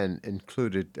since then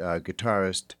included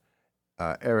guitarist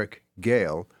Eric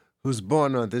Gale, who's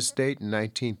born on this date in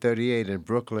 1938 in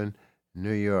Brooklyn,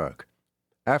 New York.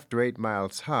 After 8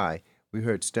 Miles High, we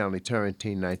heard Stanley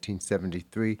Turrentine,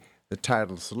 1973, the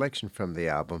title selection from the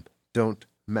album, Don't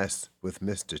Mess with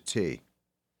Mr. T,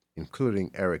 including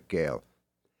Eric Gale.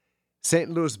 St.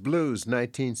 Louis Blues,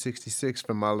 1966,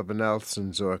 from Oliver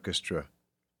Nelson's orchestra.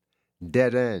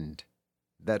 Dead End,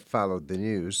 that followed the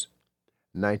news.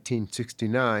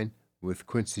 1969, with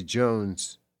Quincy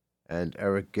Jones and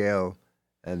Eric Gale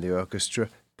and the orchestra.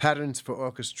 Patterns for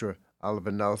Orchestra,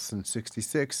 Oliver Nelson,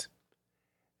 66.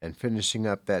 And finishing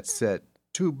up that set,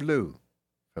 Too Blue,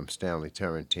 from Stanley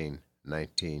Turrentine,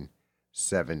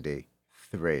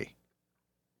 1973.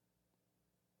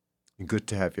 Good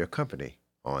to have your company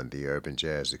on the Urban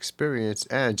Jazz Experience.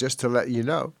 And just to let you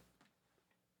know,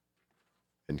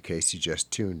 in case you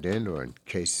just tuned in or in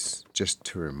case just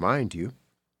to remind you,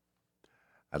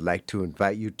 I'd like to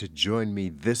invite you to join me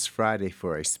this Friday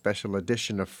for a special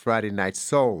edition of Friday Night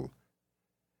Soul,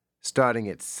 starting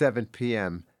at 7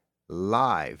 p.m.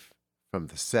 live from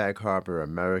the Sag Harbor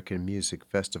American Music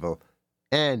Festival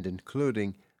and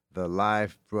including the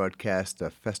live broadcast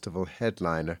of festival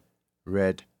headliner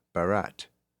Red Barat.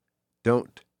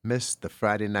 Don't miss the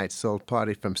Friday Night Soul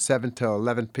Party from 7 till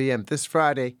 11 p.m. this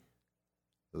Friday,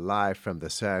 live from the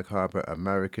Sag Harbor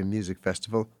American Music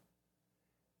Festival.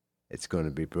 It's going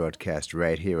to be broadcast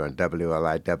right here on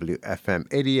WLIW FM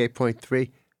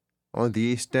 88.3 on the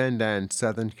East End and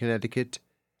Southern Connecticut,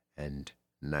 and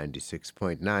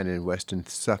 96.9 in Western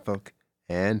Suffolk,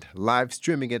 and live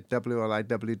streaming at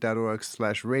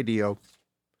WLIW.org/radio.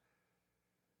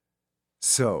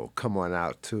 So come on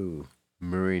out to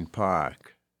Marine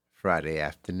Park Friday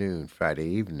afternoon, Friday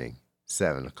evening,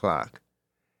 7 o'clock,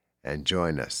 and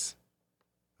join us.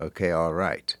 Okay, all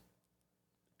right.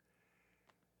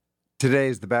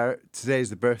 Today's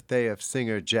the birthday of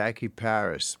singer Jackie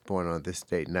Paris, born on this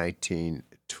date,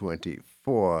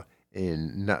 1924,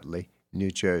 in Nutley,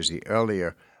 New Jersey.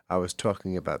 Earlier, I was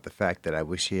talking about the fact that I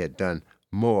wish he had done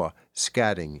more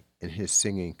scatting in his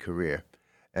singing career.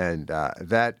 And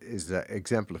that is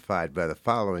exemplified by the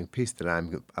following piece that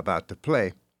I'm about to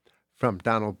play from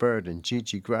Donald Byrd and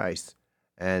Gigi Grice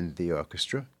and the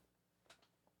orchestra,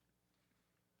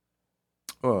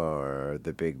 or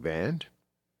the big band.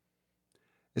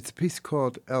 It's a piece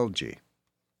called Elegy.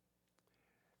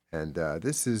 And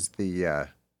this is the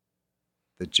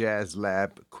Jazz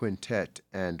Lab Quintet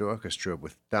and Orchestra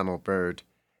with Donald Byrd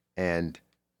and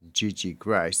Gigi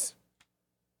Grice.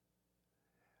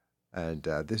 And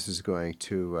this is going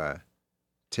to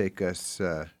take us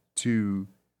to,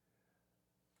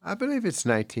 I believe it's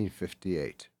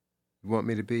 1958. You want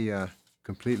me to be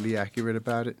completely accurate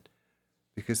about it?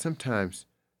 Because sometimes,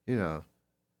 you know,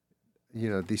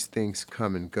 these things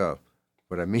come and go.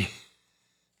 What I mean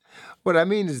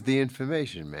is the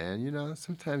information, man. You know,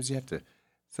 sometimes you have to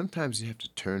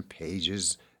turn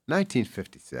pages.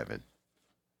 1957.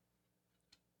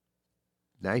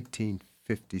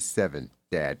 1957.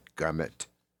 Dadgummit.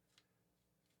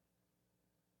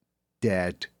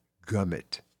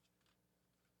 Dadgummit.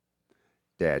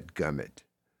 Dadgummit.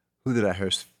 Who did I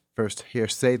first hear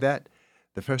say that?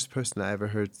 The first person I ever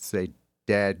heard say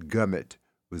Dadgummit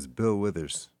was Bill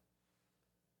Withers.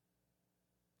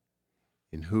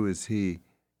 And who is he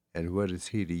and what is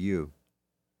he to you?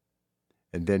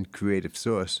 And then Creative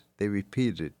Source, they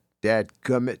repeated it.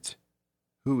 Dadgummit,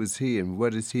 who is he and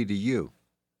what is he to you?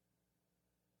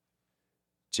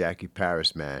 Jackie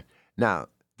Paris, man. Now,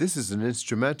 this is an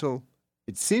instrumental.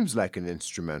 It seems like an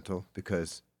instrumental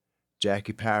because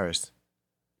Jackie Paris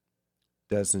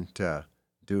doesn't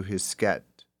do his scat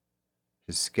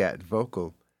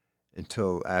vocal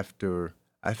until after,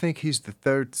 I think he's the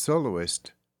third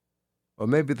soloist, or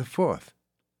maybe the fourth.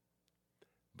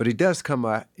 But he does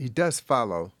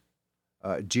follow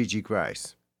Gigi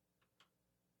Grice.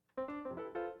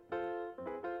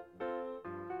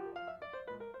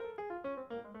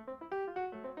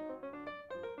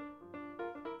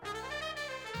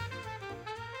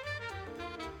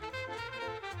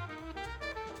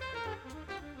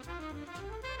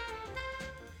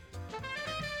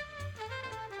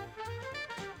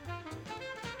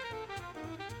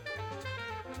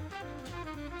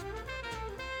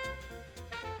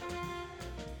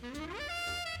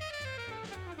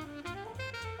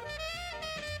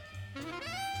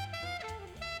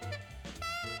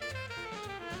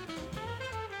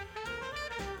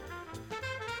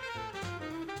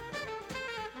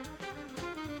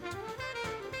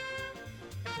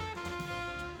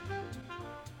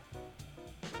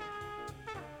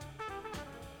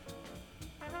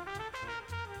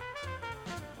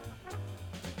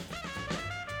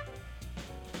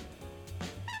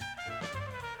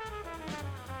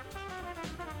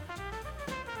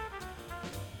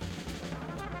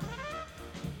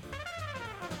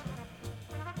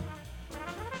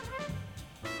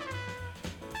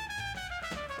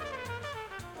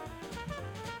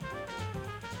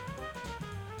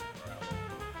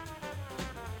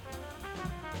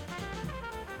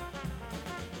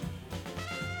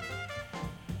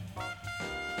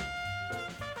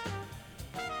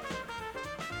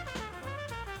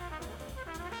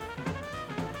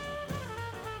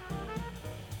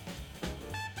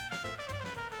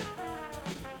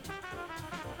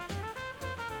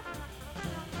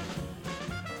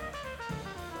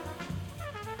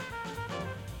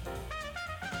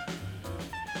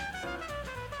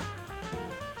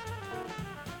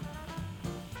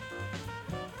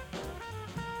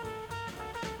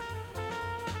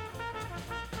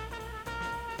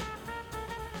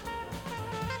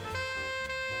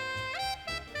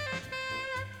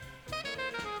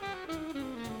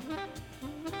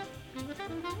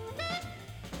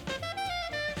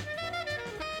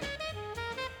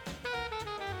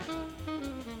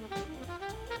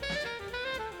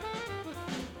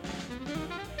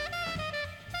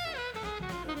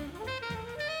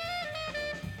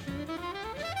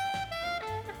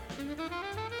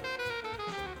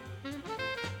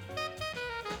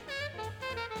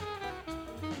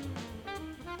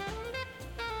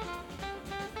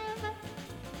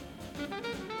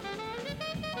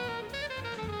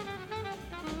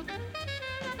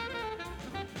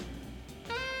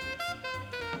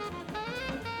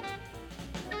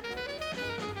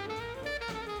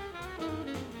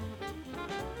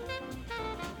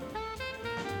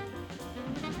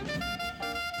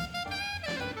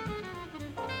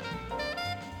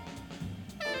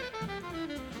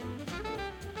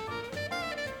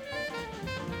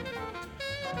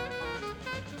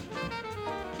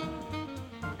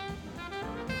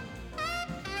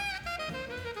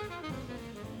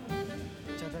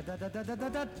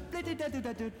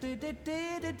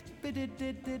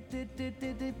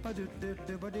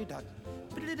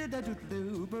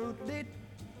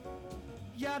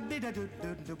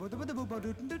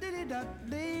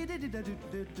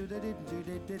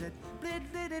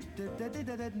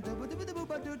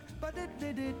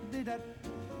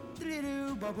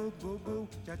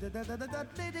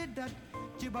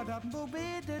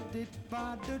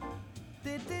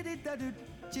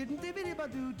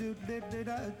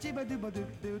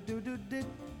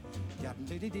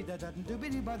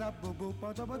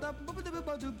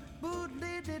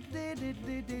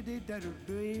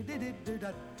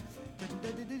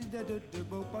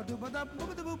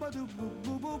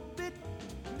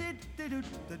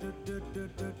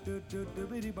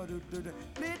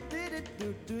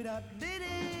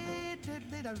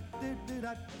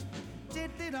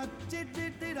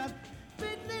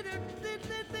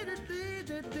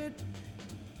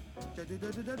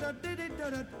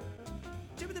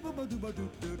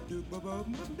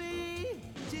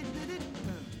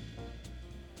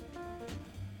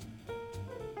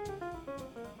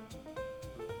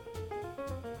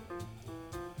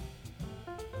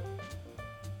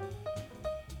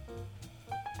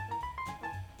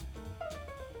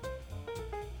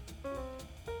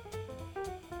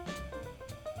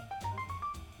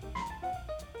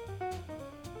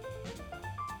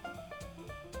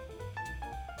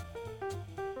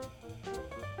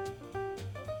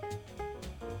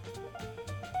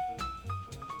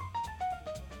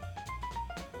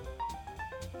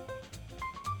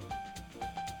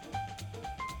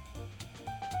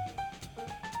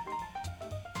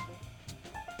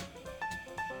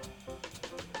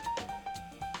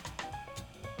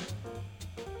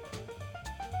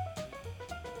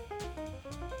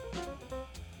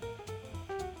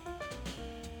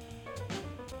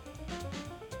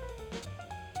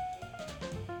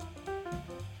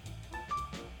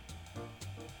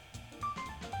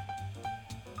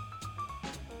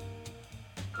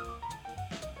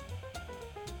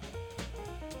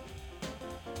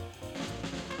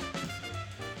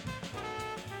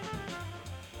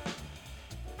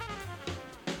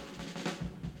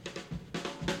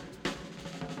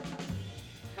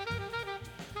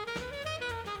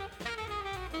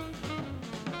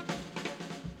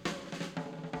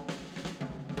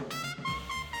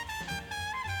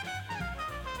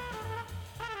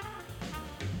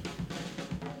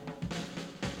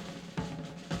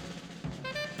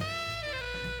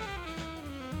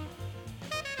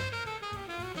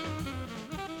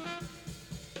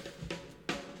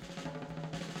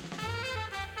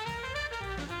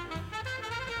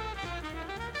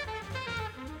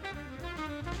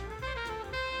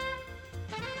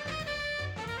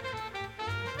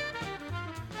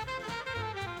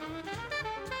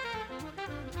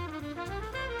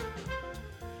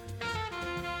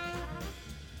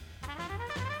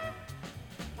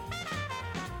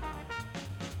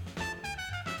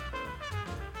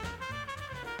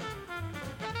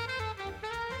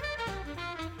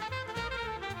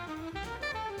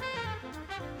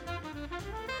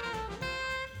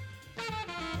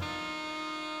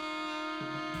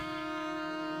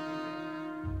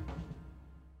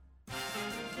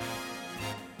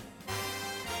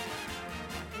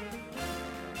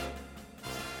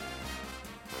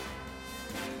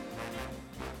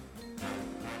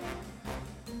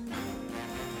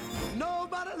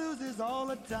 Nobody loses all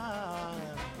the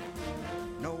time.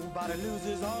 Nobody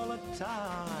loses all the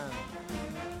time.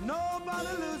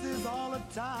 Nobody loses all the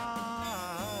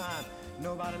time.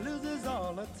 Nobody loses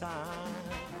all the time.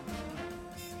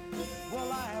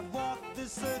 Well, I have walked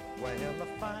this earth wherever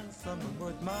I find someone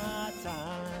worth my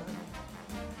time.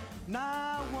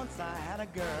 Now, once I had a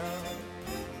girl,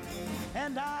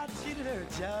 and I treated her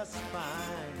just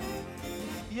fine.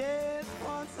 Yes,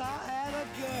 once I had a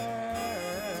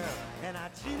girl, and I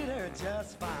treated her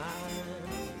just fine.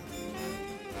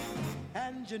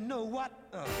 And you know what?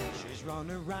 She's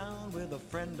running around with a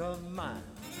friend of mine.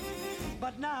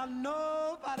 But now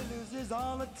nobody loses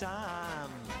all the time.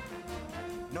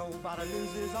 Nobody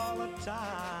loses all the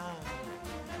time.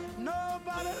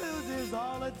 Nobody loses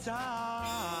all the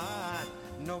time.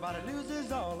 Nobody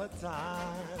loses all the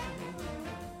time.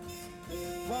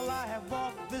 Well, I have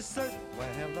walked this earth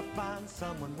wherever to find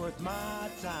someone worth my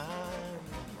time.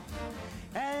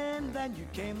 And then you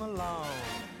came along,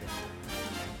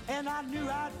 and I knew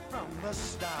right from the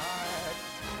start.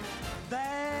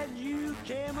 Then you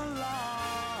came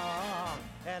along,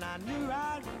 and I knew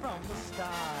right from the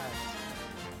start.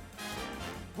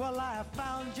 Well, I have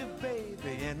found you,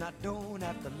 baby, and I don't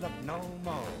have to look no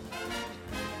more.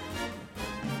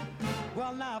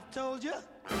 Well, now I've told you,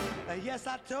 yes,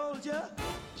 I told you.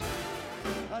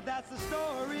 That's the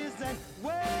stories, and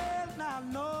well, now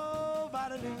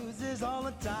nobody loses all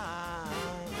the time.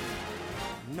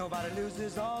 Nobody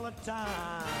loses all the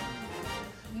time.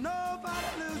 Nobody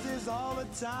loses all the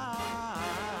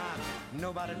time.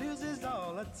 Nobody loses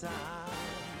all the time.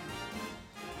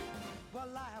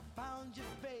 Well, I have found you,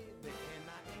 baby, and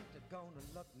I ain't gonna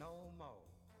look no more.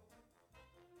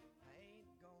 I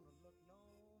ain't gonna look no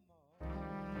more.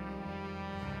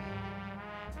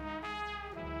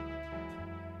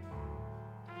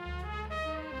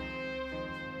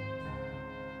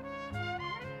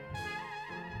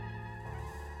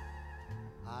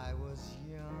 I was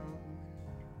young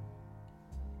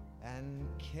and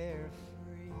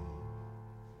carefree.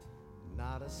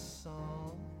 Not a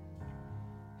song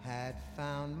had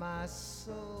found my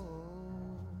soul.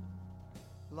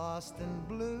 Lost in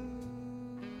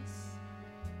blues,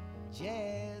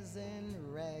 jazz and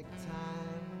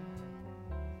ragtime.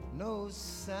 No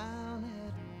sound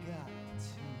had got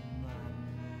to my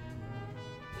mood.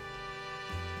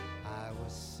 I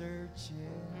was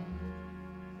searching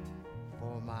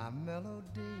for my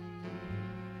melody,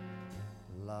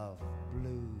 love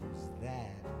blues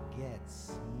that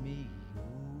gets me.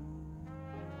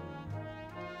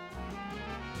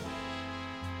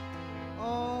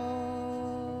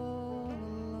 All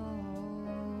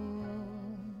alone,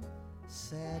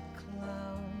 sad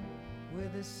clown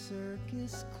with the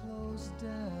circus closed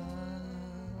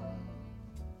down.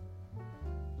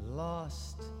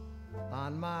 Lost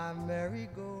on my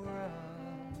merry-go-round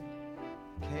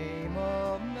came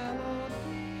a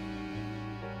melody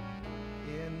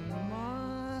in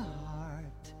my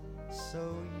heart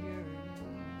so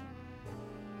yearning,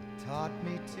 taught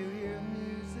me to hear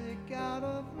music out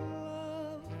of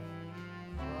love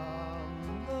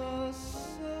from the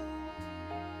soul.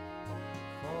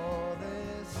 For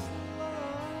this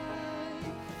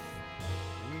life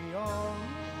we all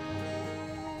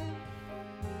live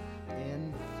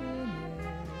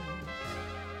infinite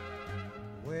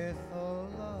with a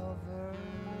lover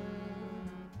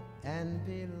and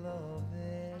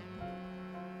beloved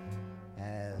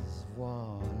as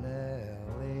one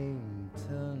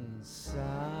Ellington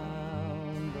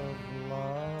sound of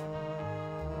love.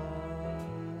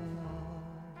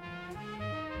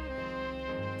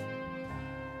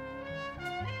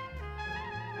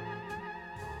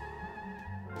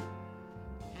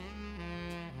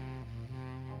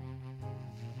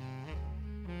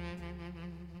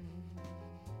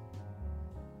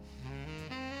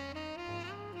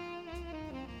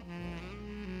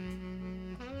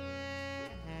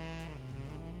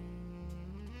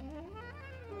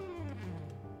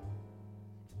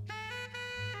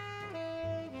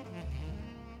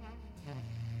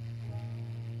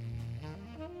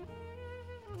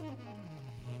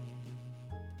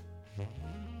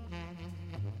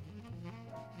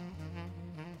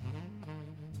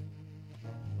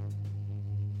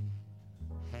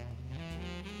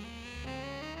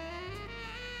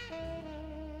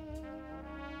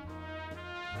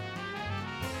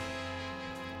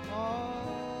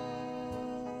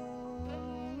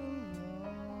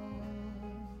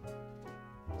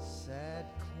 Sad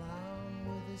clown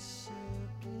with his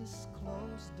circus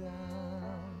closed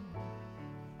down.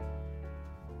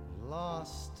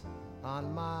 Lost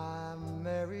on my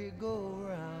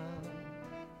merry-go-round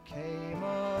came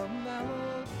a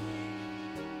melody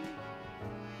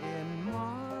in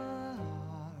my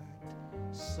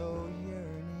heart so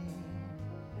yearning,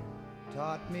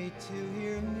 taught me to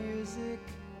hear music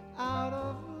out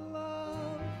of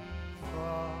love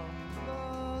from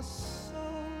the soul.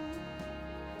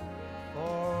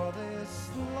 For this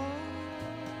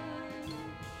life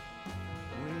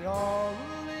we all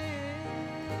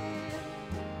live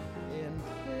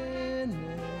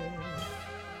infinite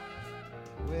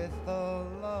with a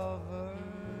lover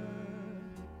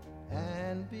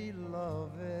and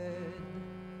beloved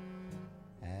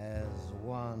as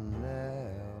one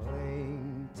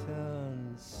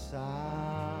Ellington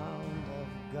sound of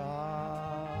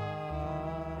God.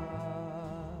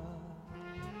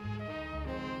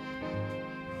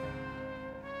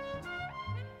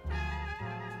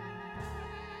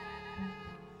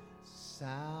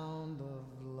 Sound of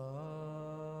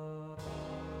love.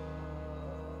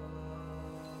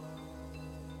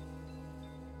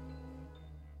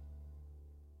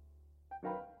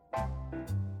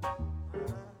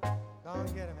 Go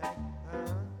and get him, hey.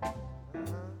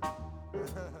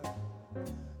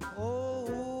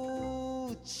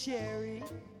 Oh, cherry,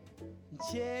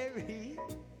 cherry.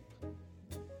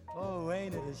 Oh,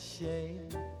 ain't it a shame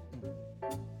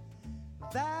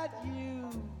that you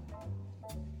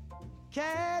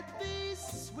can't be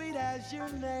sweet as your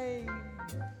name.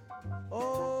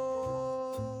 Always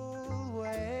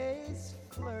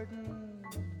flirting,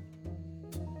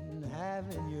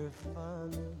 having your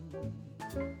fun.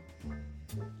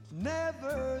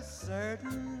 Never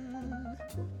certain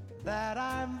that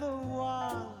I'm the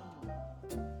one.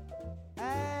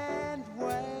 And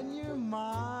when you're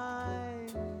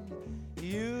mine,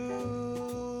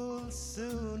 you'll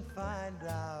soon find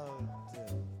out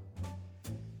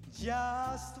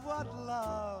just what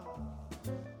love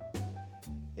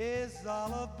is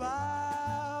all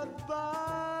about.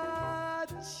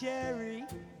 But cherry,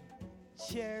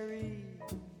 cherry,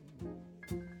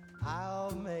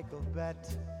 I'll make a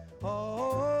bet.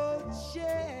 Oh,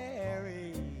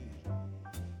 cherry,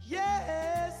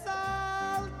 yes,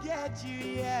 I'll get you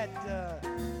yet.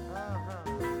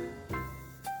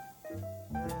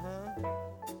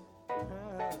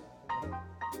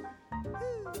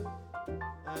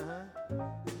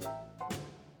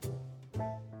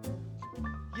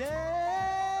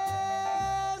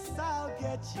 Yes, I'll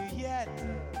get you yet.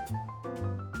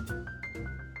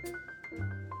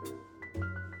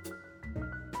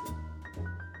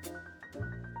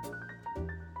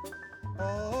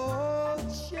 Oh,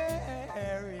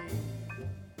 cherry,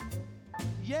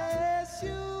 yes,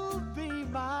 you'll be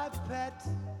my pet.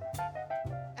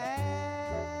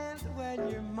 And when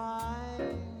you're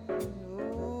mine,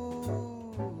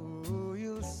 oh,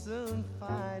 you'll soon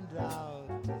find out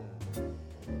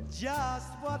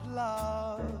just what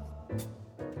love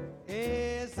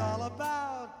is all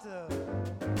about.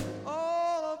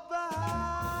 All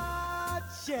about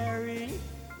cherry,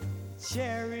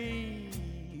 cherry,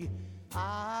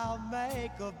 I'll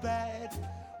make a bet.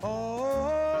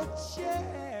 Oh,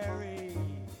 cherry,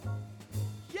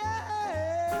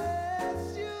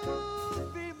 yes,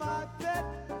 you'll be my pet.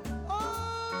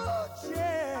 Oh,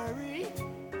 cherry,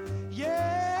 yes,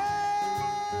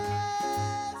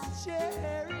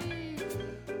 cherry.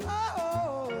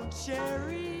 Oh,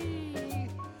 cherry,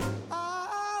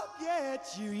 I'll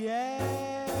get you yet.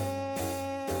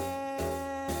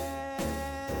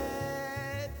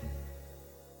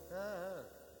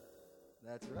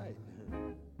 That's right.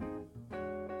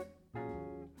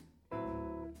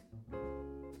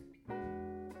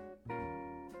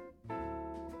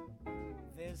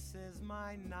 This is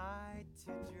my night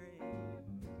to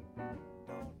dream.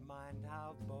 Don't mind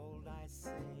how bold I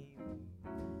seem.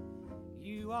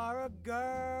 You are a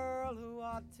girl who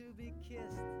ought to be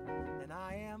kissed, and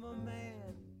I am a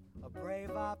man, a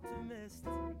brave optimist.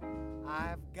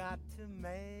 I've got to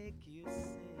make you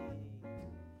see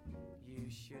you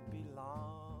should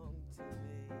belong to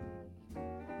me.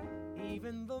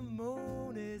 Even the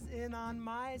moon is in on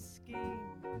my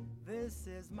scheme. This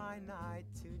is my night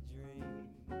to dream.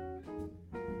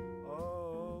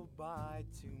 Oh, by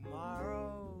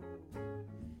tomorrow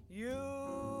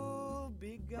you'll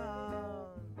be gone.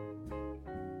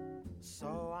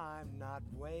 So I'm not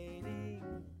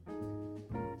waiting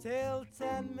till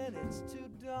 10 minutes to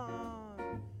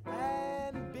dawn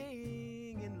and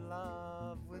being in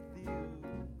love with you.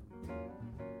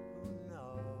 Who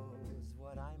knows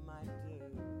what I might do?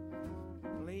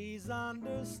 Please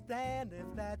understand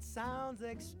if that sounds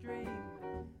extreme.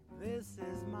 This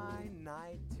is my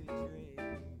night to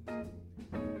dream.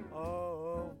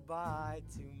 Oh, by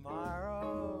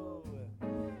tomorrow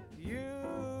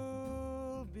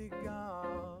you'll be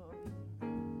gone.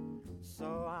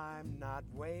 So I'm not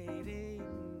waiting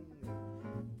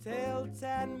till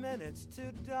 10 minutes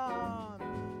to dawn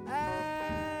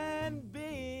and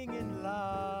being in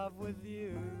love with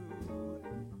you.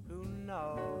 Who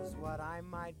knows what I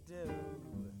might do?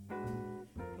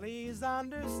 Please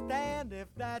understand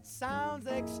if that sounds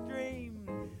extreme.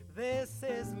 This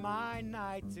is my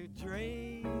night to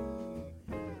dream.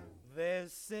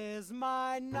 This is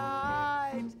my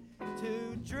night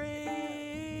to dream.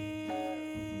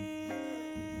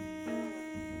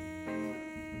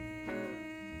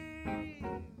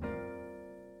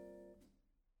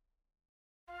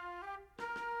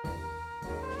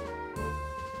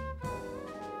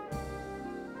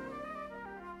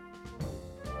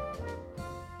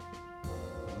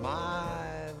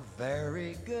 My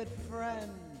very good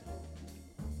friend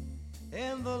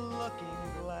in the looking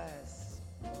glass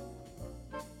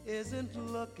isn't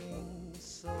looking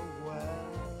so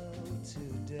well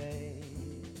today.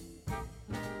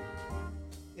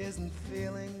 Isn't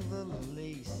feeling the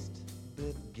least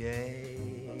bit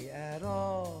gay at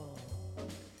all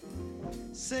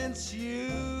since you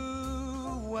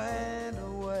went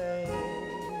away.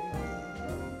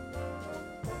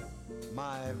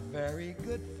 My very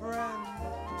good friend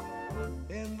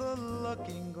in the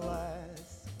looking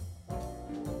glass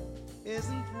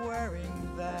isn't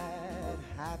wearing that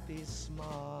happy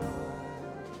smile,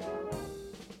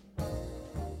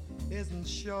 isn't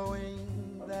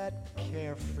showing that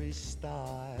carefree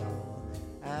style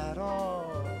at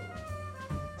all.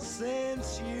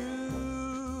 Since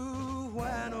you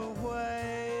went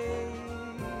away,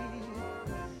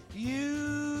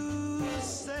 you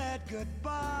said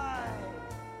goodbye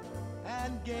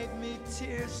and gave me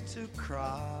tears to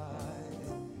cry.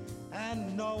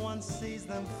 And no one sees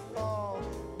them fall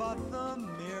but the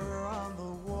mirror on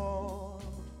the wall.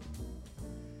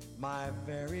 My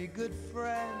very good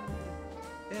friend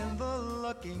in the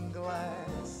looking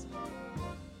glass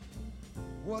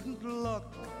wouldn't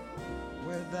look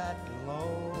with that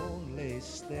lonely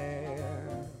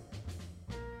stare,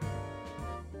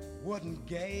 wouldn't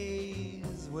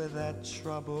gaze with that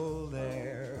troubled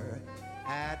air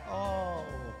at all.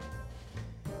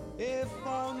 If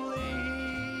only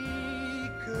he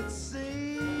could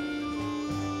see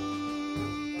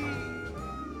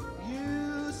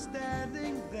you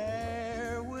standing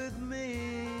there with me.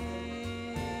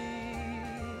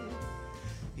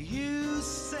 You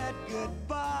said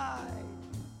goodbye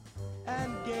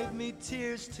and gave me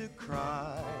tears to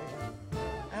cry,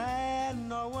 and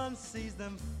no one sees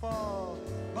them fall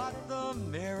but the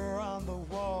mirror on the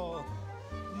wall.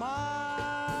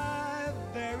 My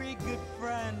very good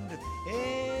friend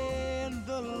in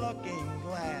the looking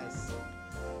glass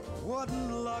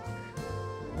wouldn't look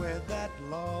with that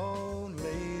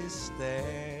lonely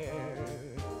stare,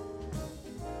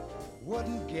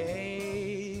 wouldn't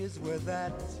gaze with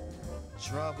that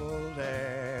troubled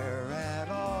air at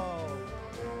all.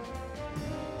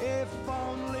 If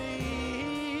only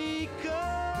he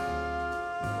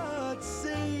could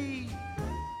see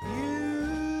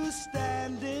you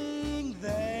standing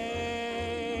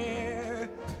there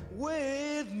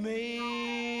with me.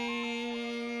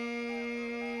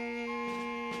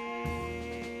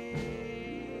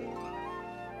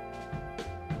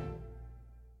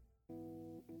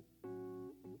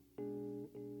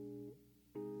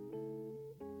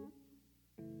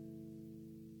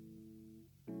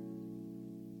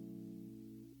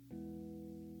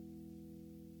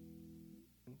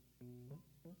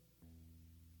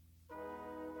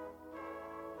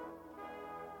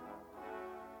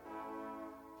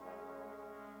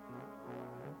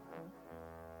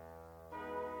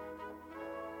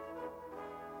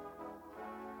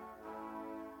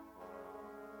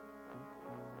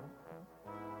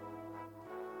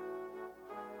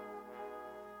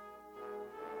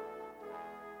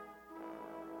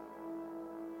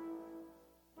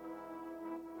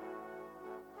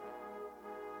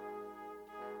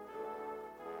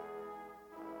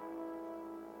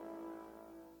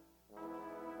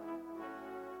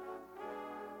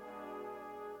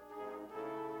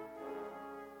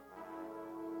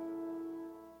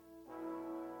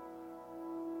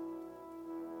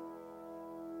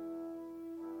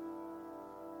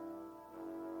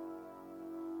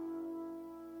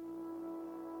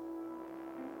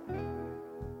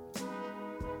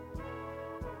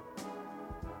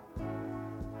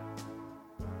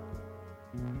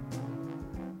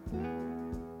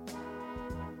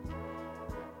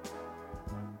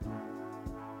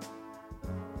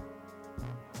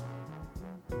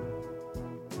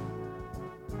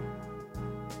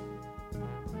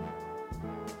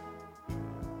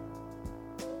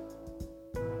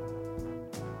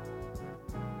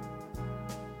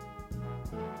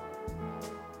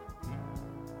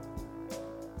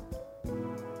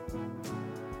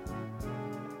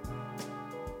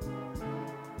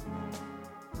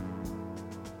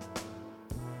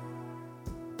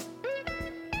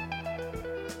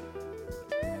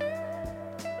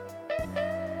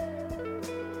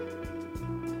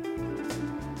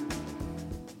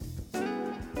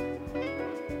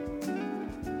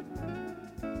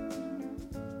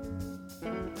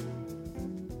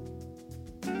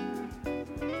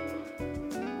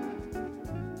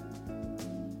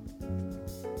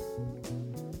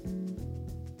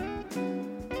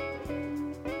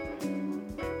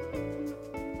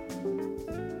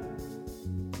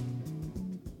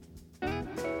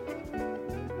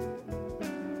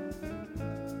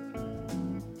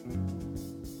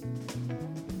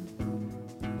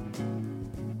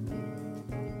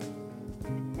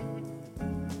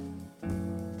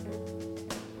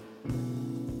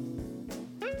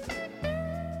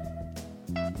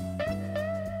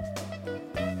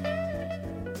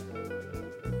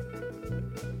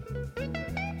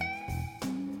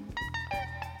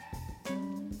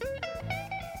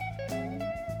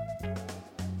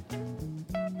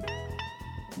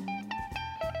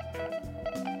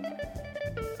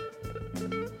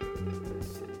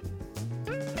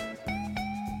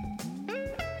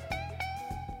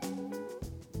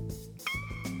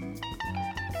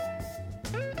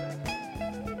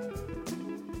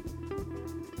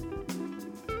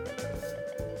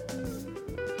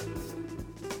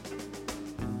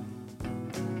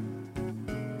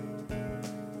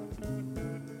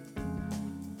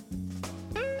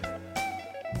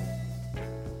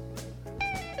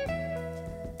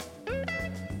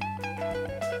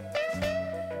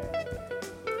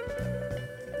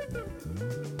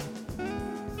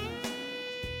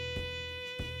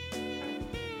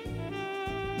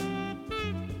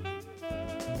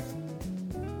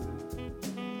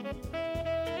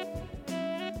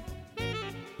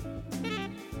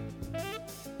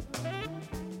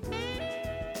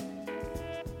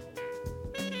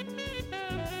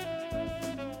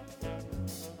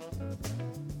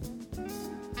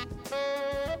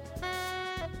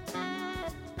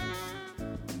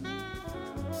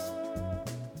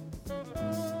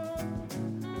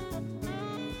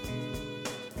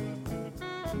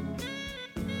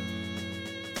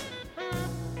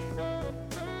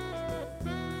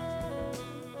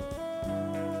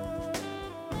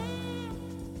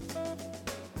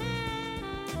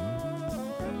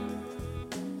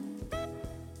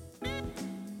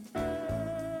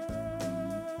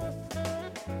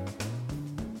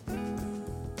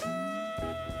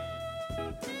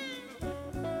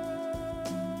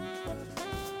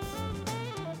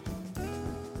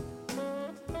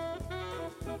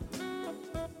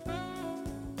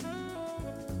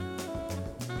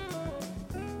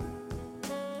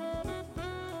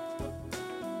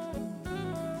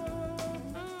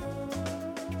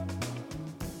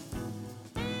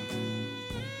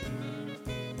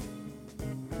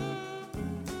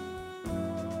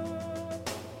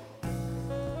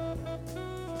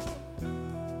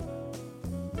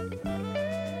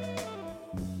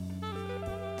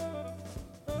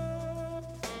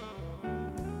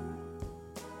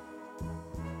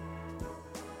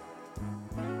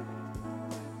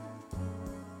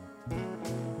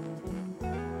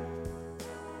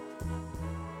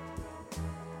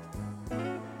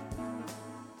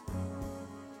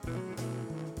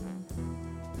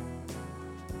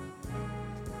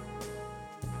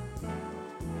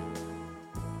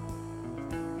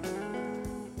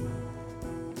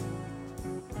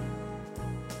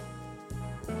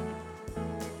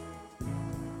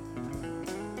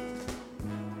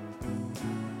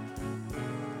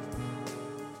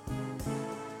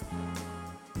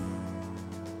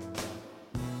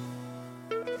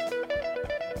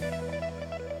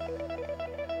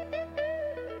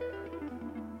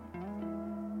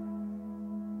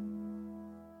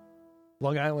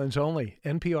 Long Island's only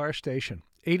NPR station.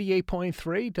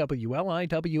 88.3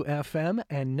 WLIW-FM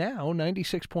and now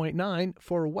 96.9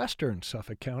 for Western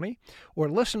Suffolk County, or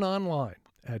listen online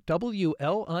at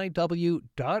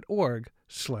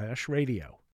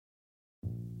WLIW.org/radio.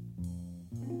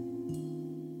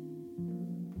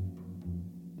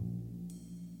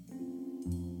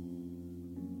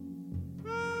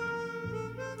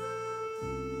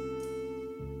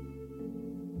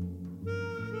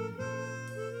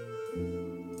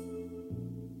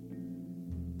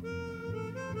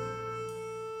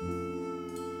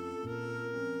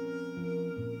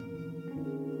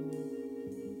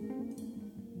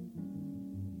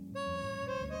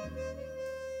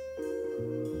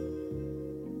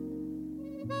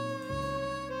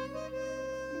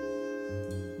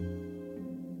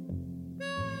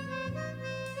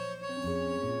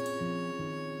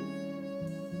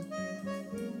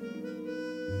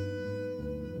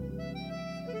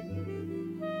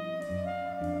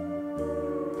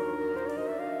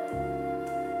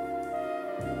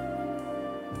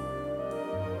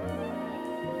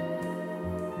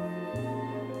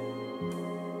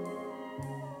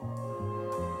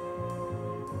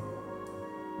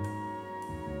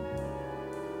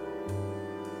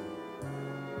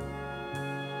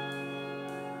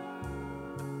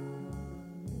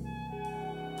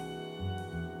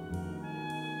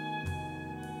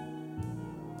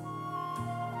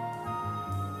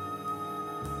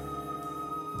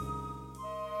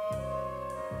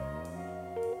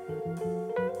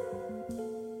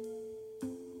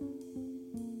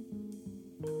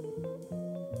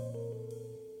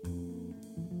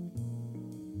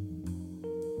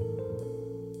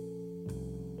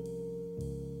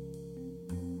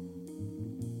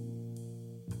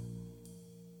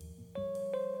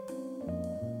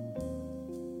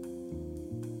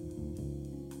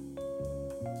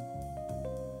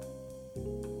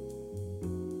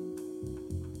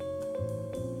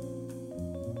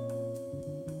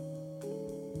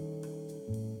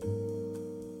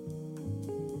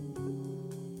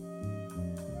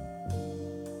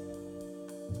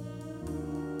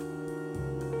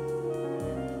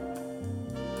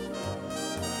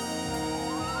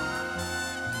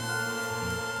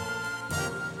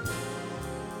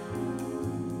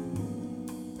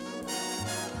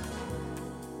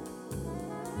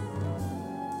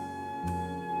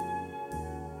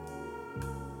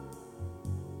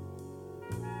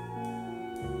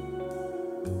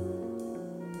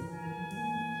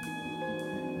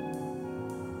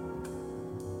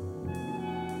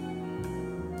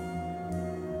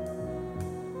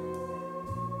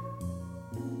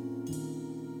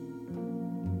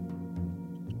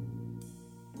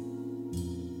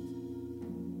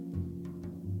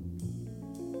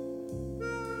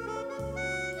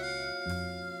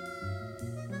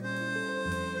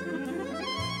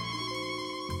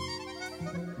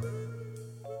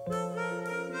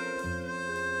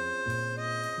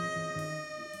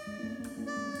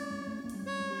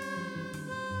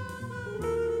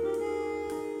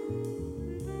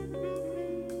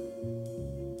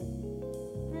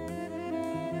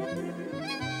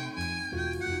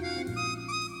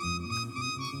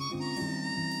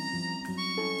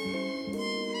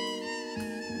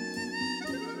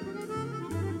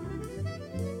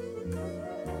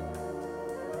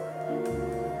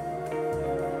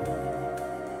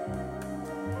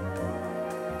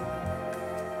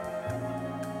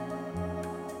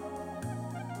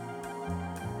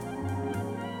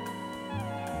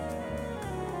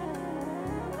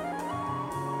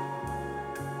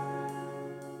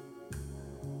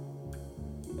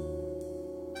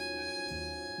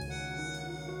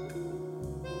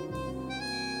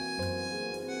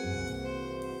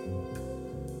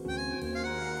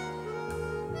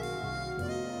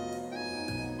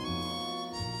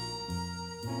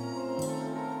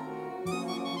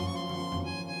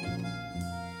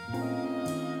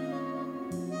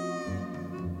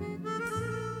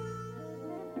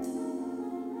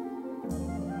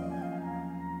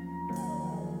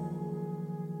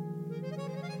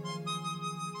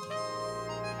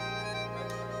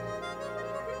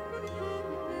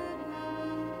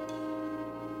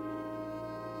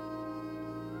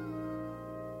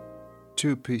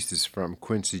 two pieces from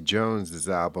Quincy Jones'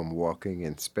 album Walking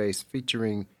in Space,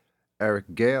 featuring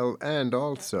Eric Gale, and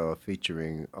also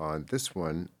featuring on this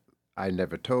one, I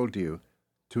Never Told You,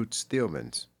 Toots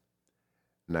Thielemans,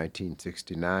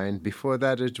 1969. Before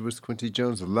that, it was Quincy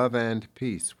Jones' Love and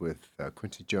Peace with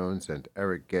Quincy Jones and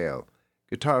Eric Gale.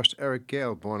 Guitarist Eric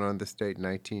Gale, born on this date,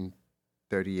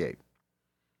 1938.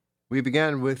 We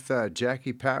began with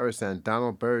Jackie Paris and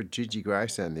Donald Byrd, Gigi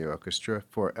Grice and the orchestra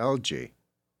for LG.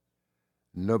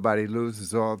 Nobody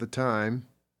Loses All the Time.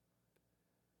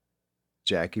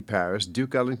 Jackie Paris,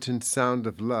 Duke Ellington's Sound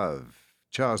of Love.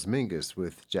 Charles Mingus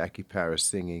with Jackie Paris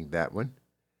singing that one.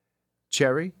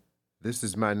 Cherry, This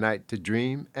Is My Night to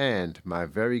Dream, and My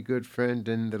Very Good Friend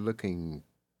in the Looking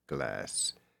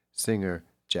Glass. Singer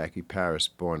Jackie Paris,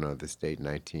 born on this date,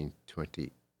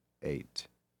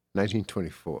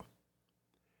 1924.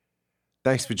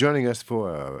 Thanks for joining us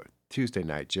for Tuesday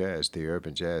Night Jazz, the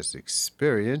Urban Jazz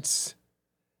Experience.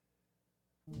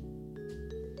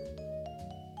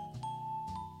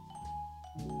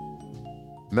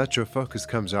 Metro Focus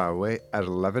comes our way at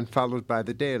 11, followed by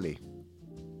The Daily.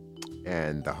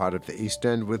 And The Heart of the East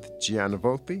End with Gianna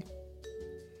Volpe.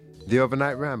 The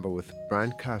Overnight Ramble with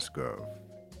Brian Cosgrove.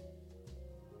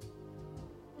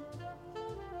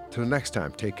 Till next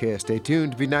time, take care, stay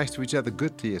tuned, be nice to each other,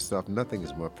 good to yourself. Nothing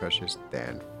is more precious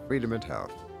than freedom and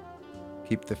health.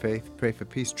 Keep the faith, pray for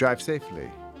peace, drive safely.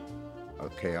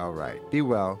 Okay, all right. Be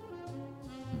well,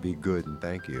 be good, and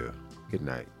thank you. Good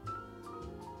night.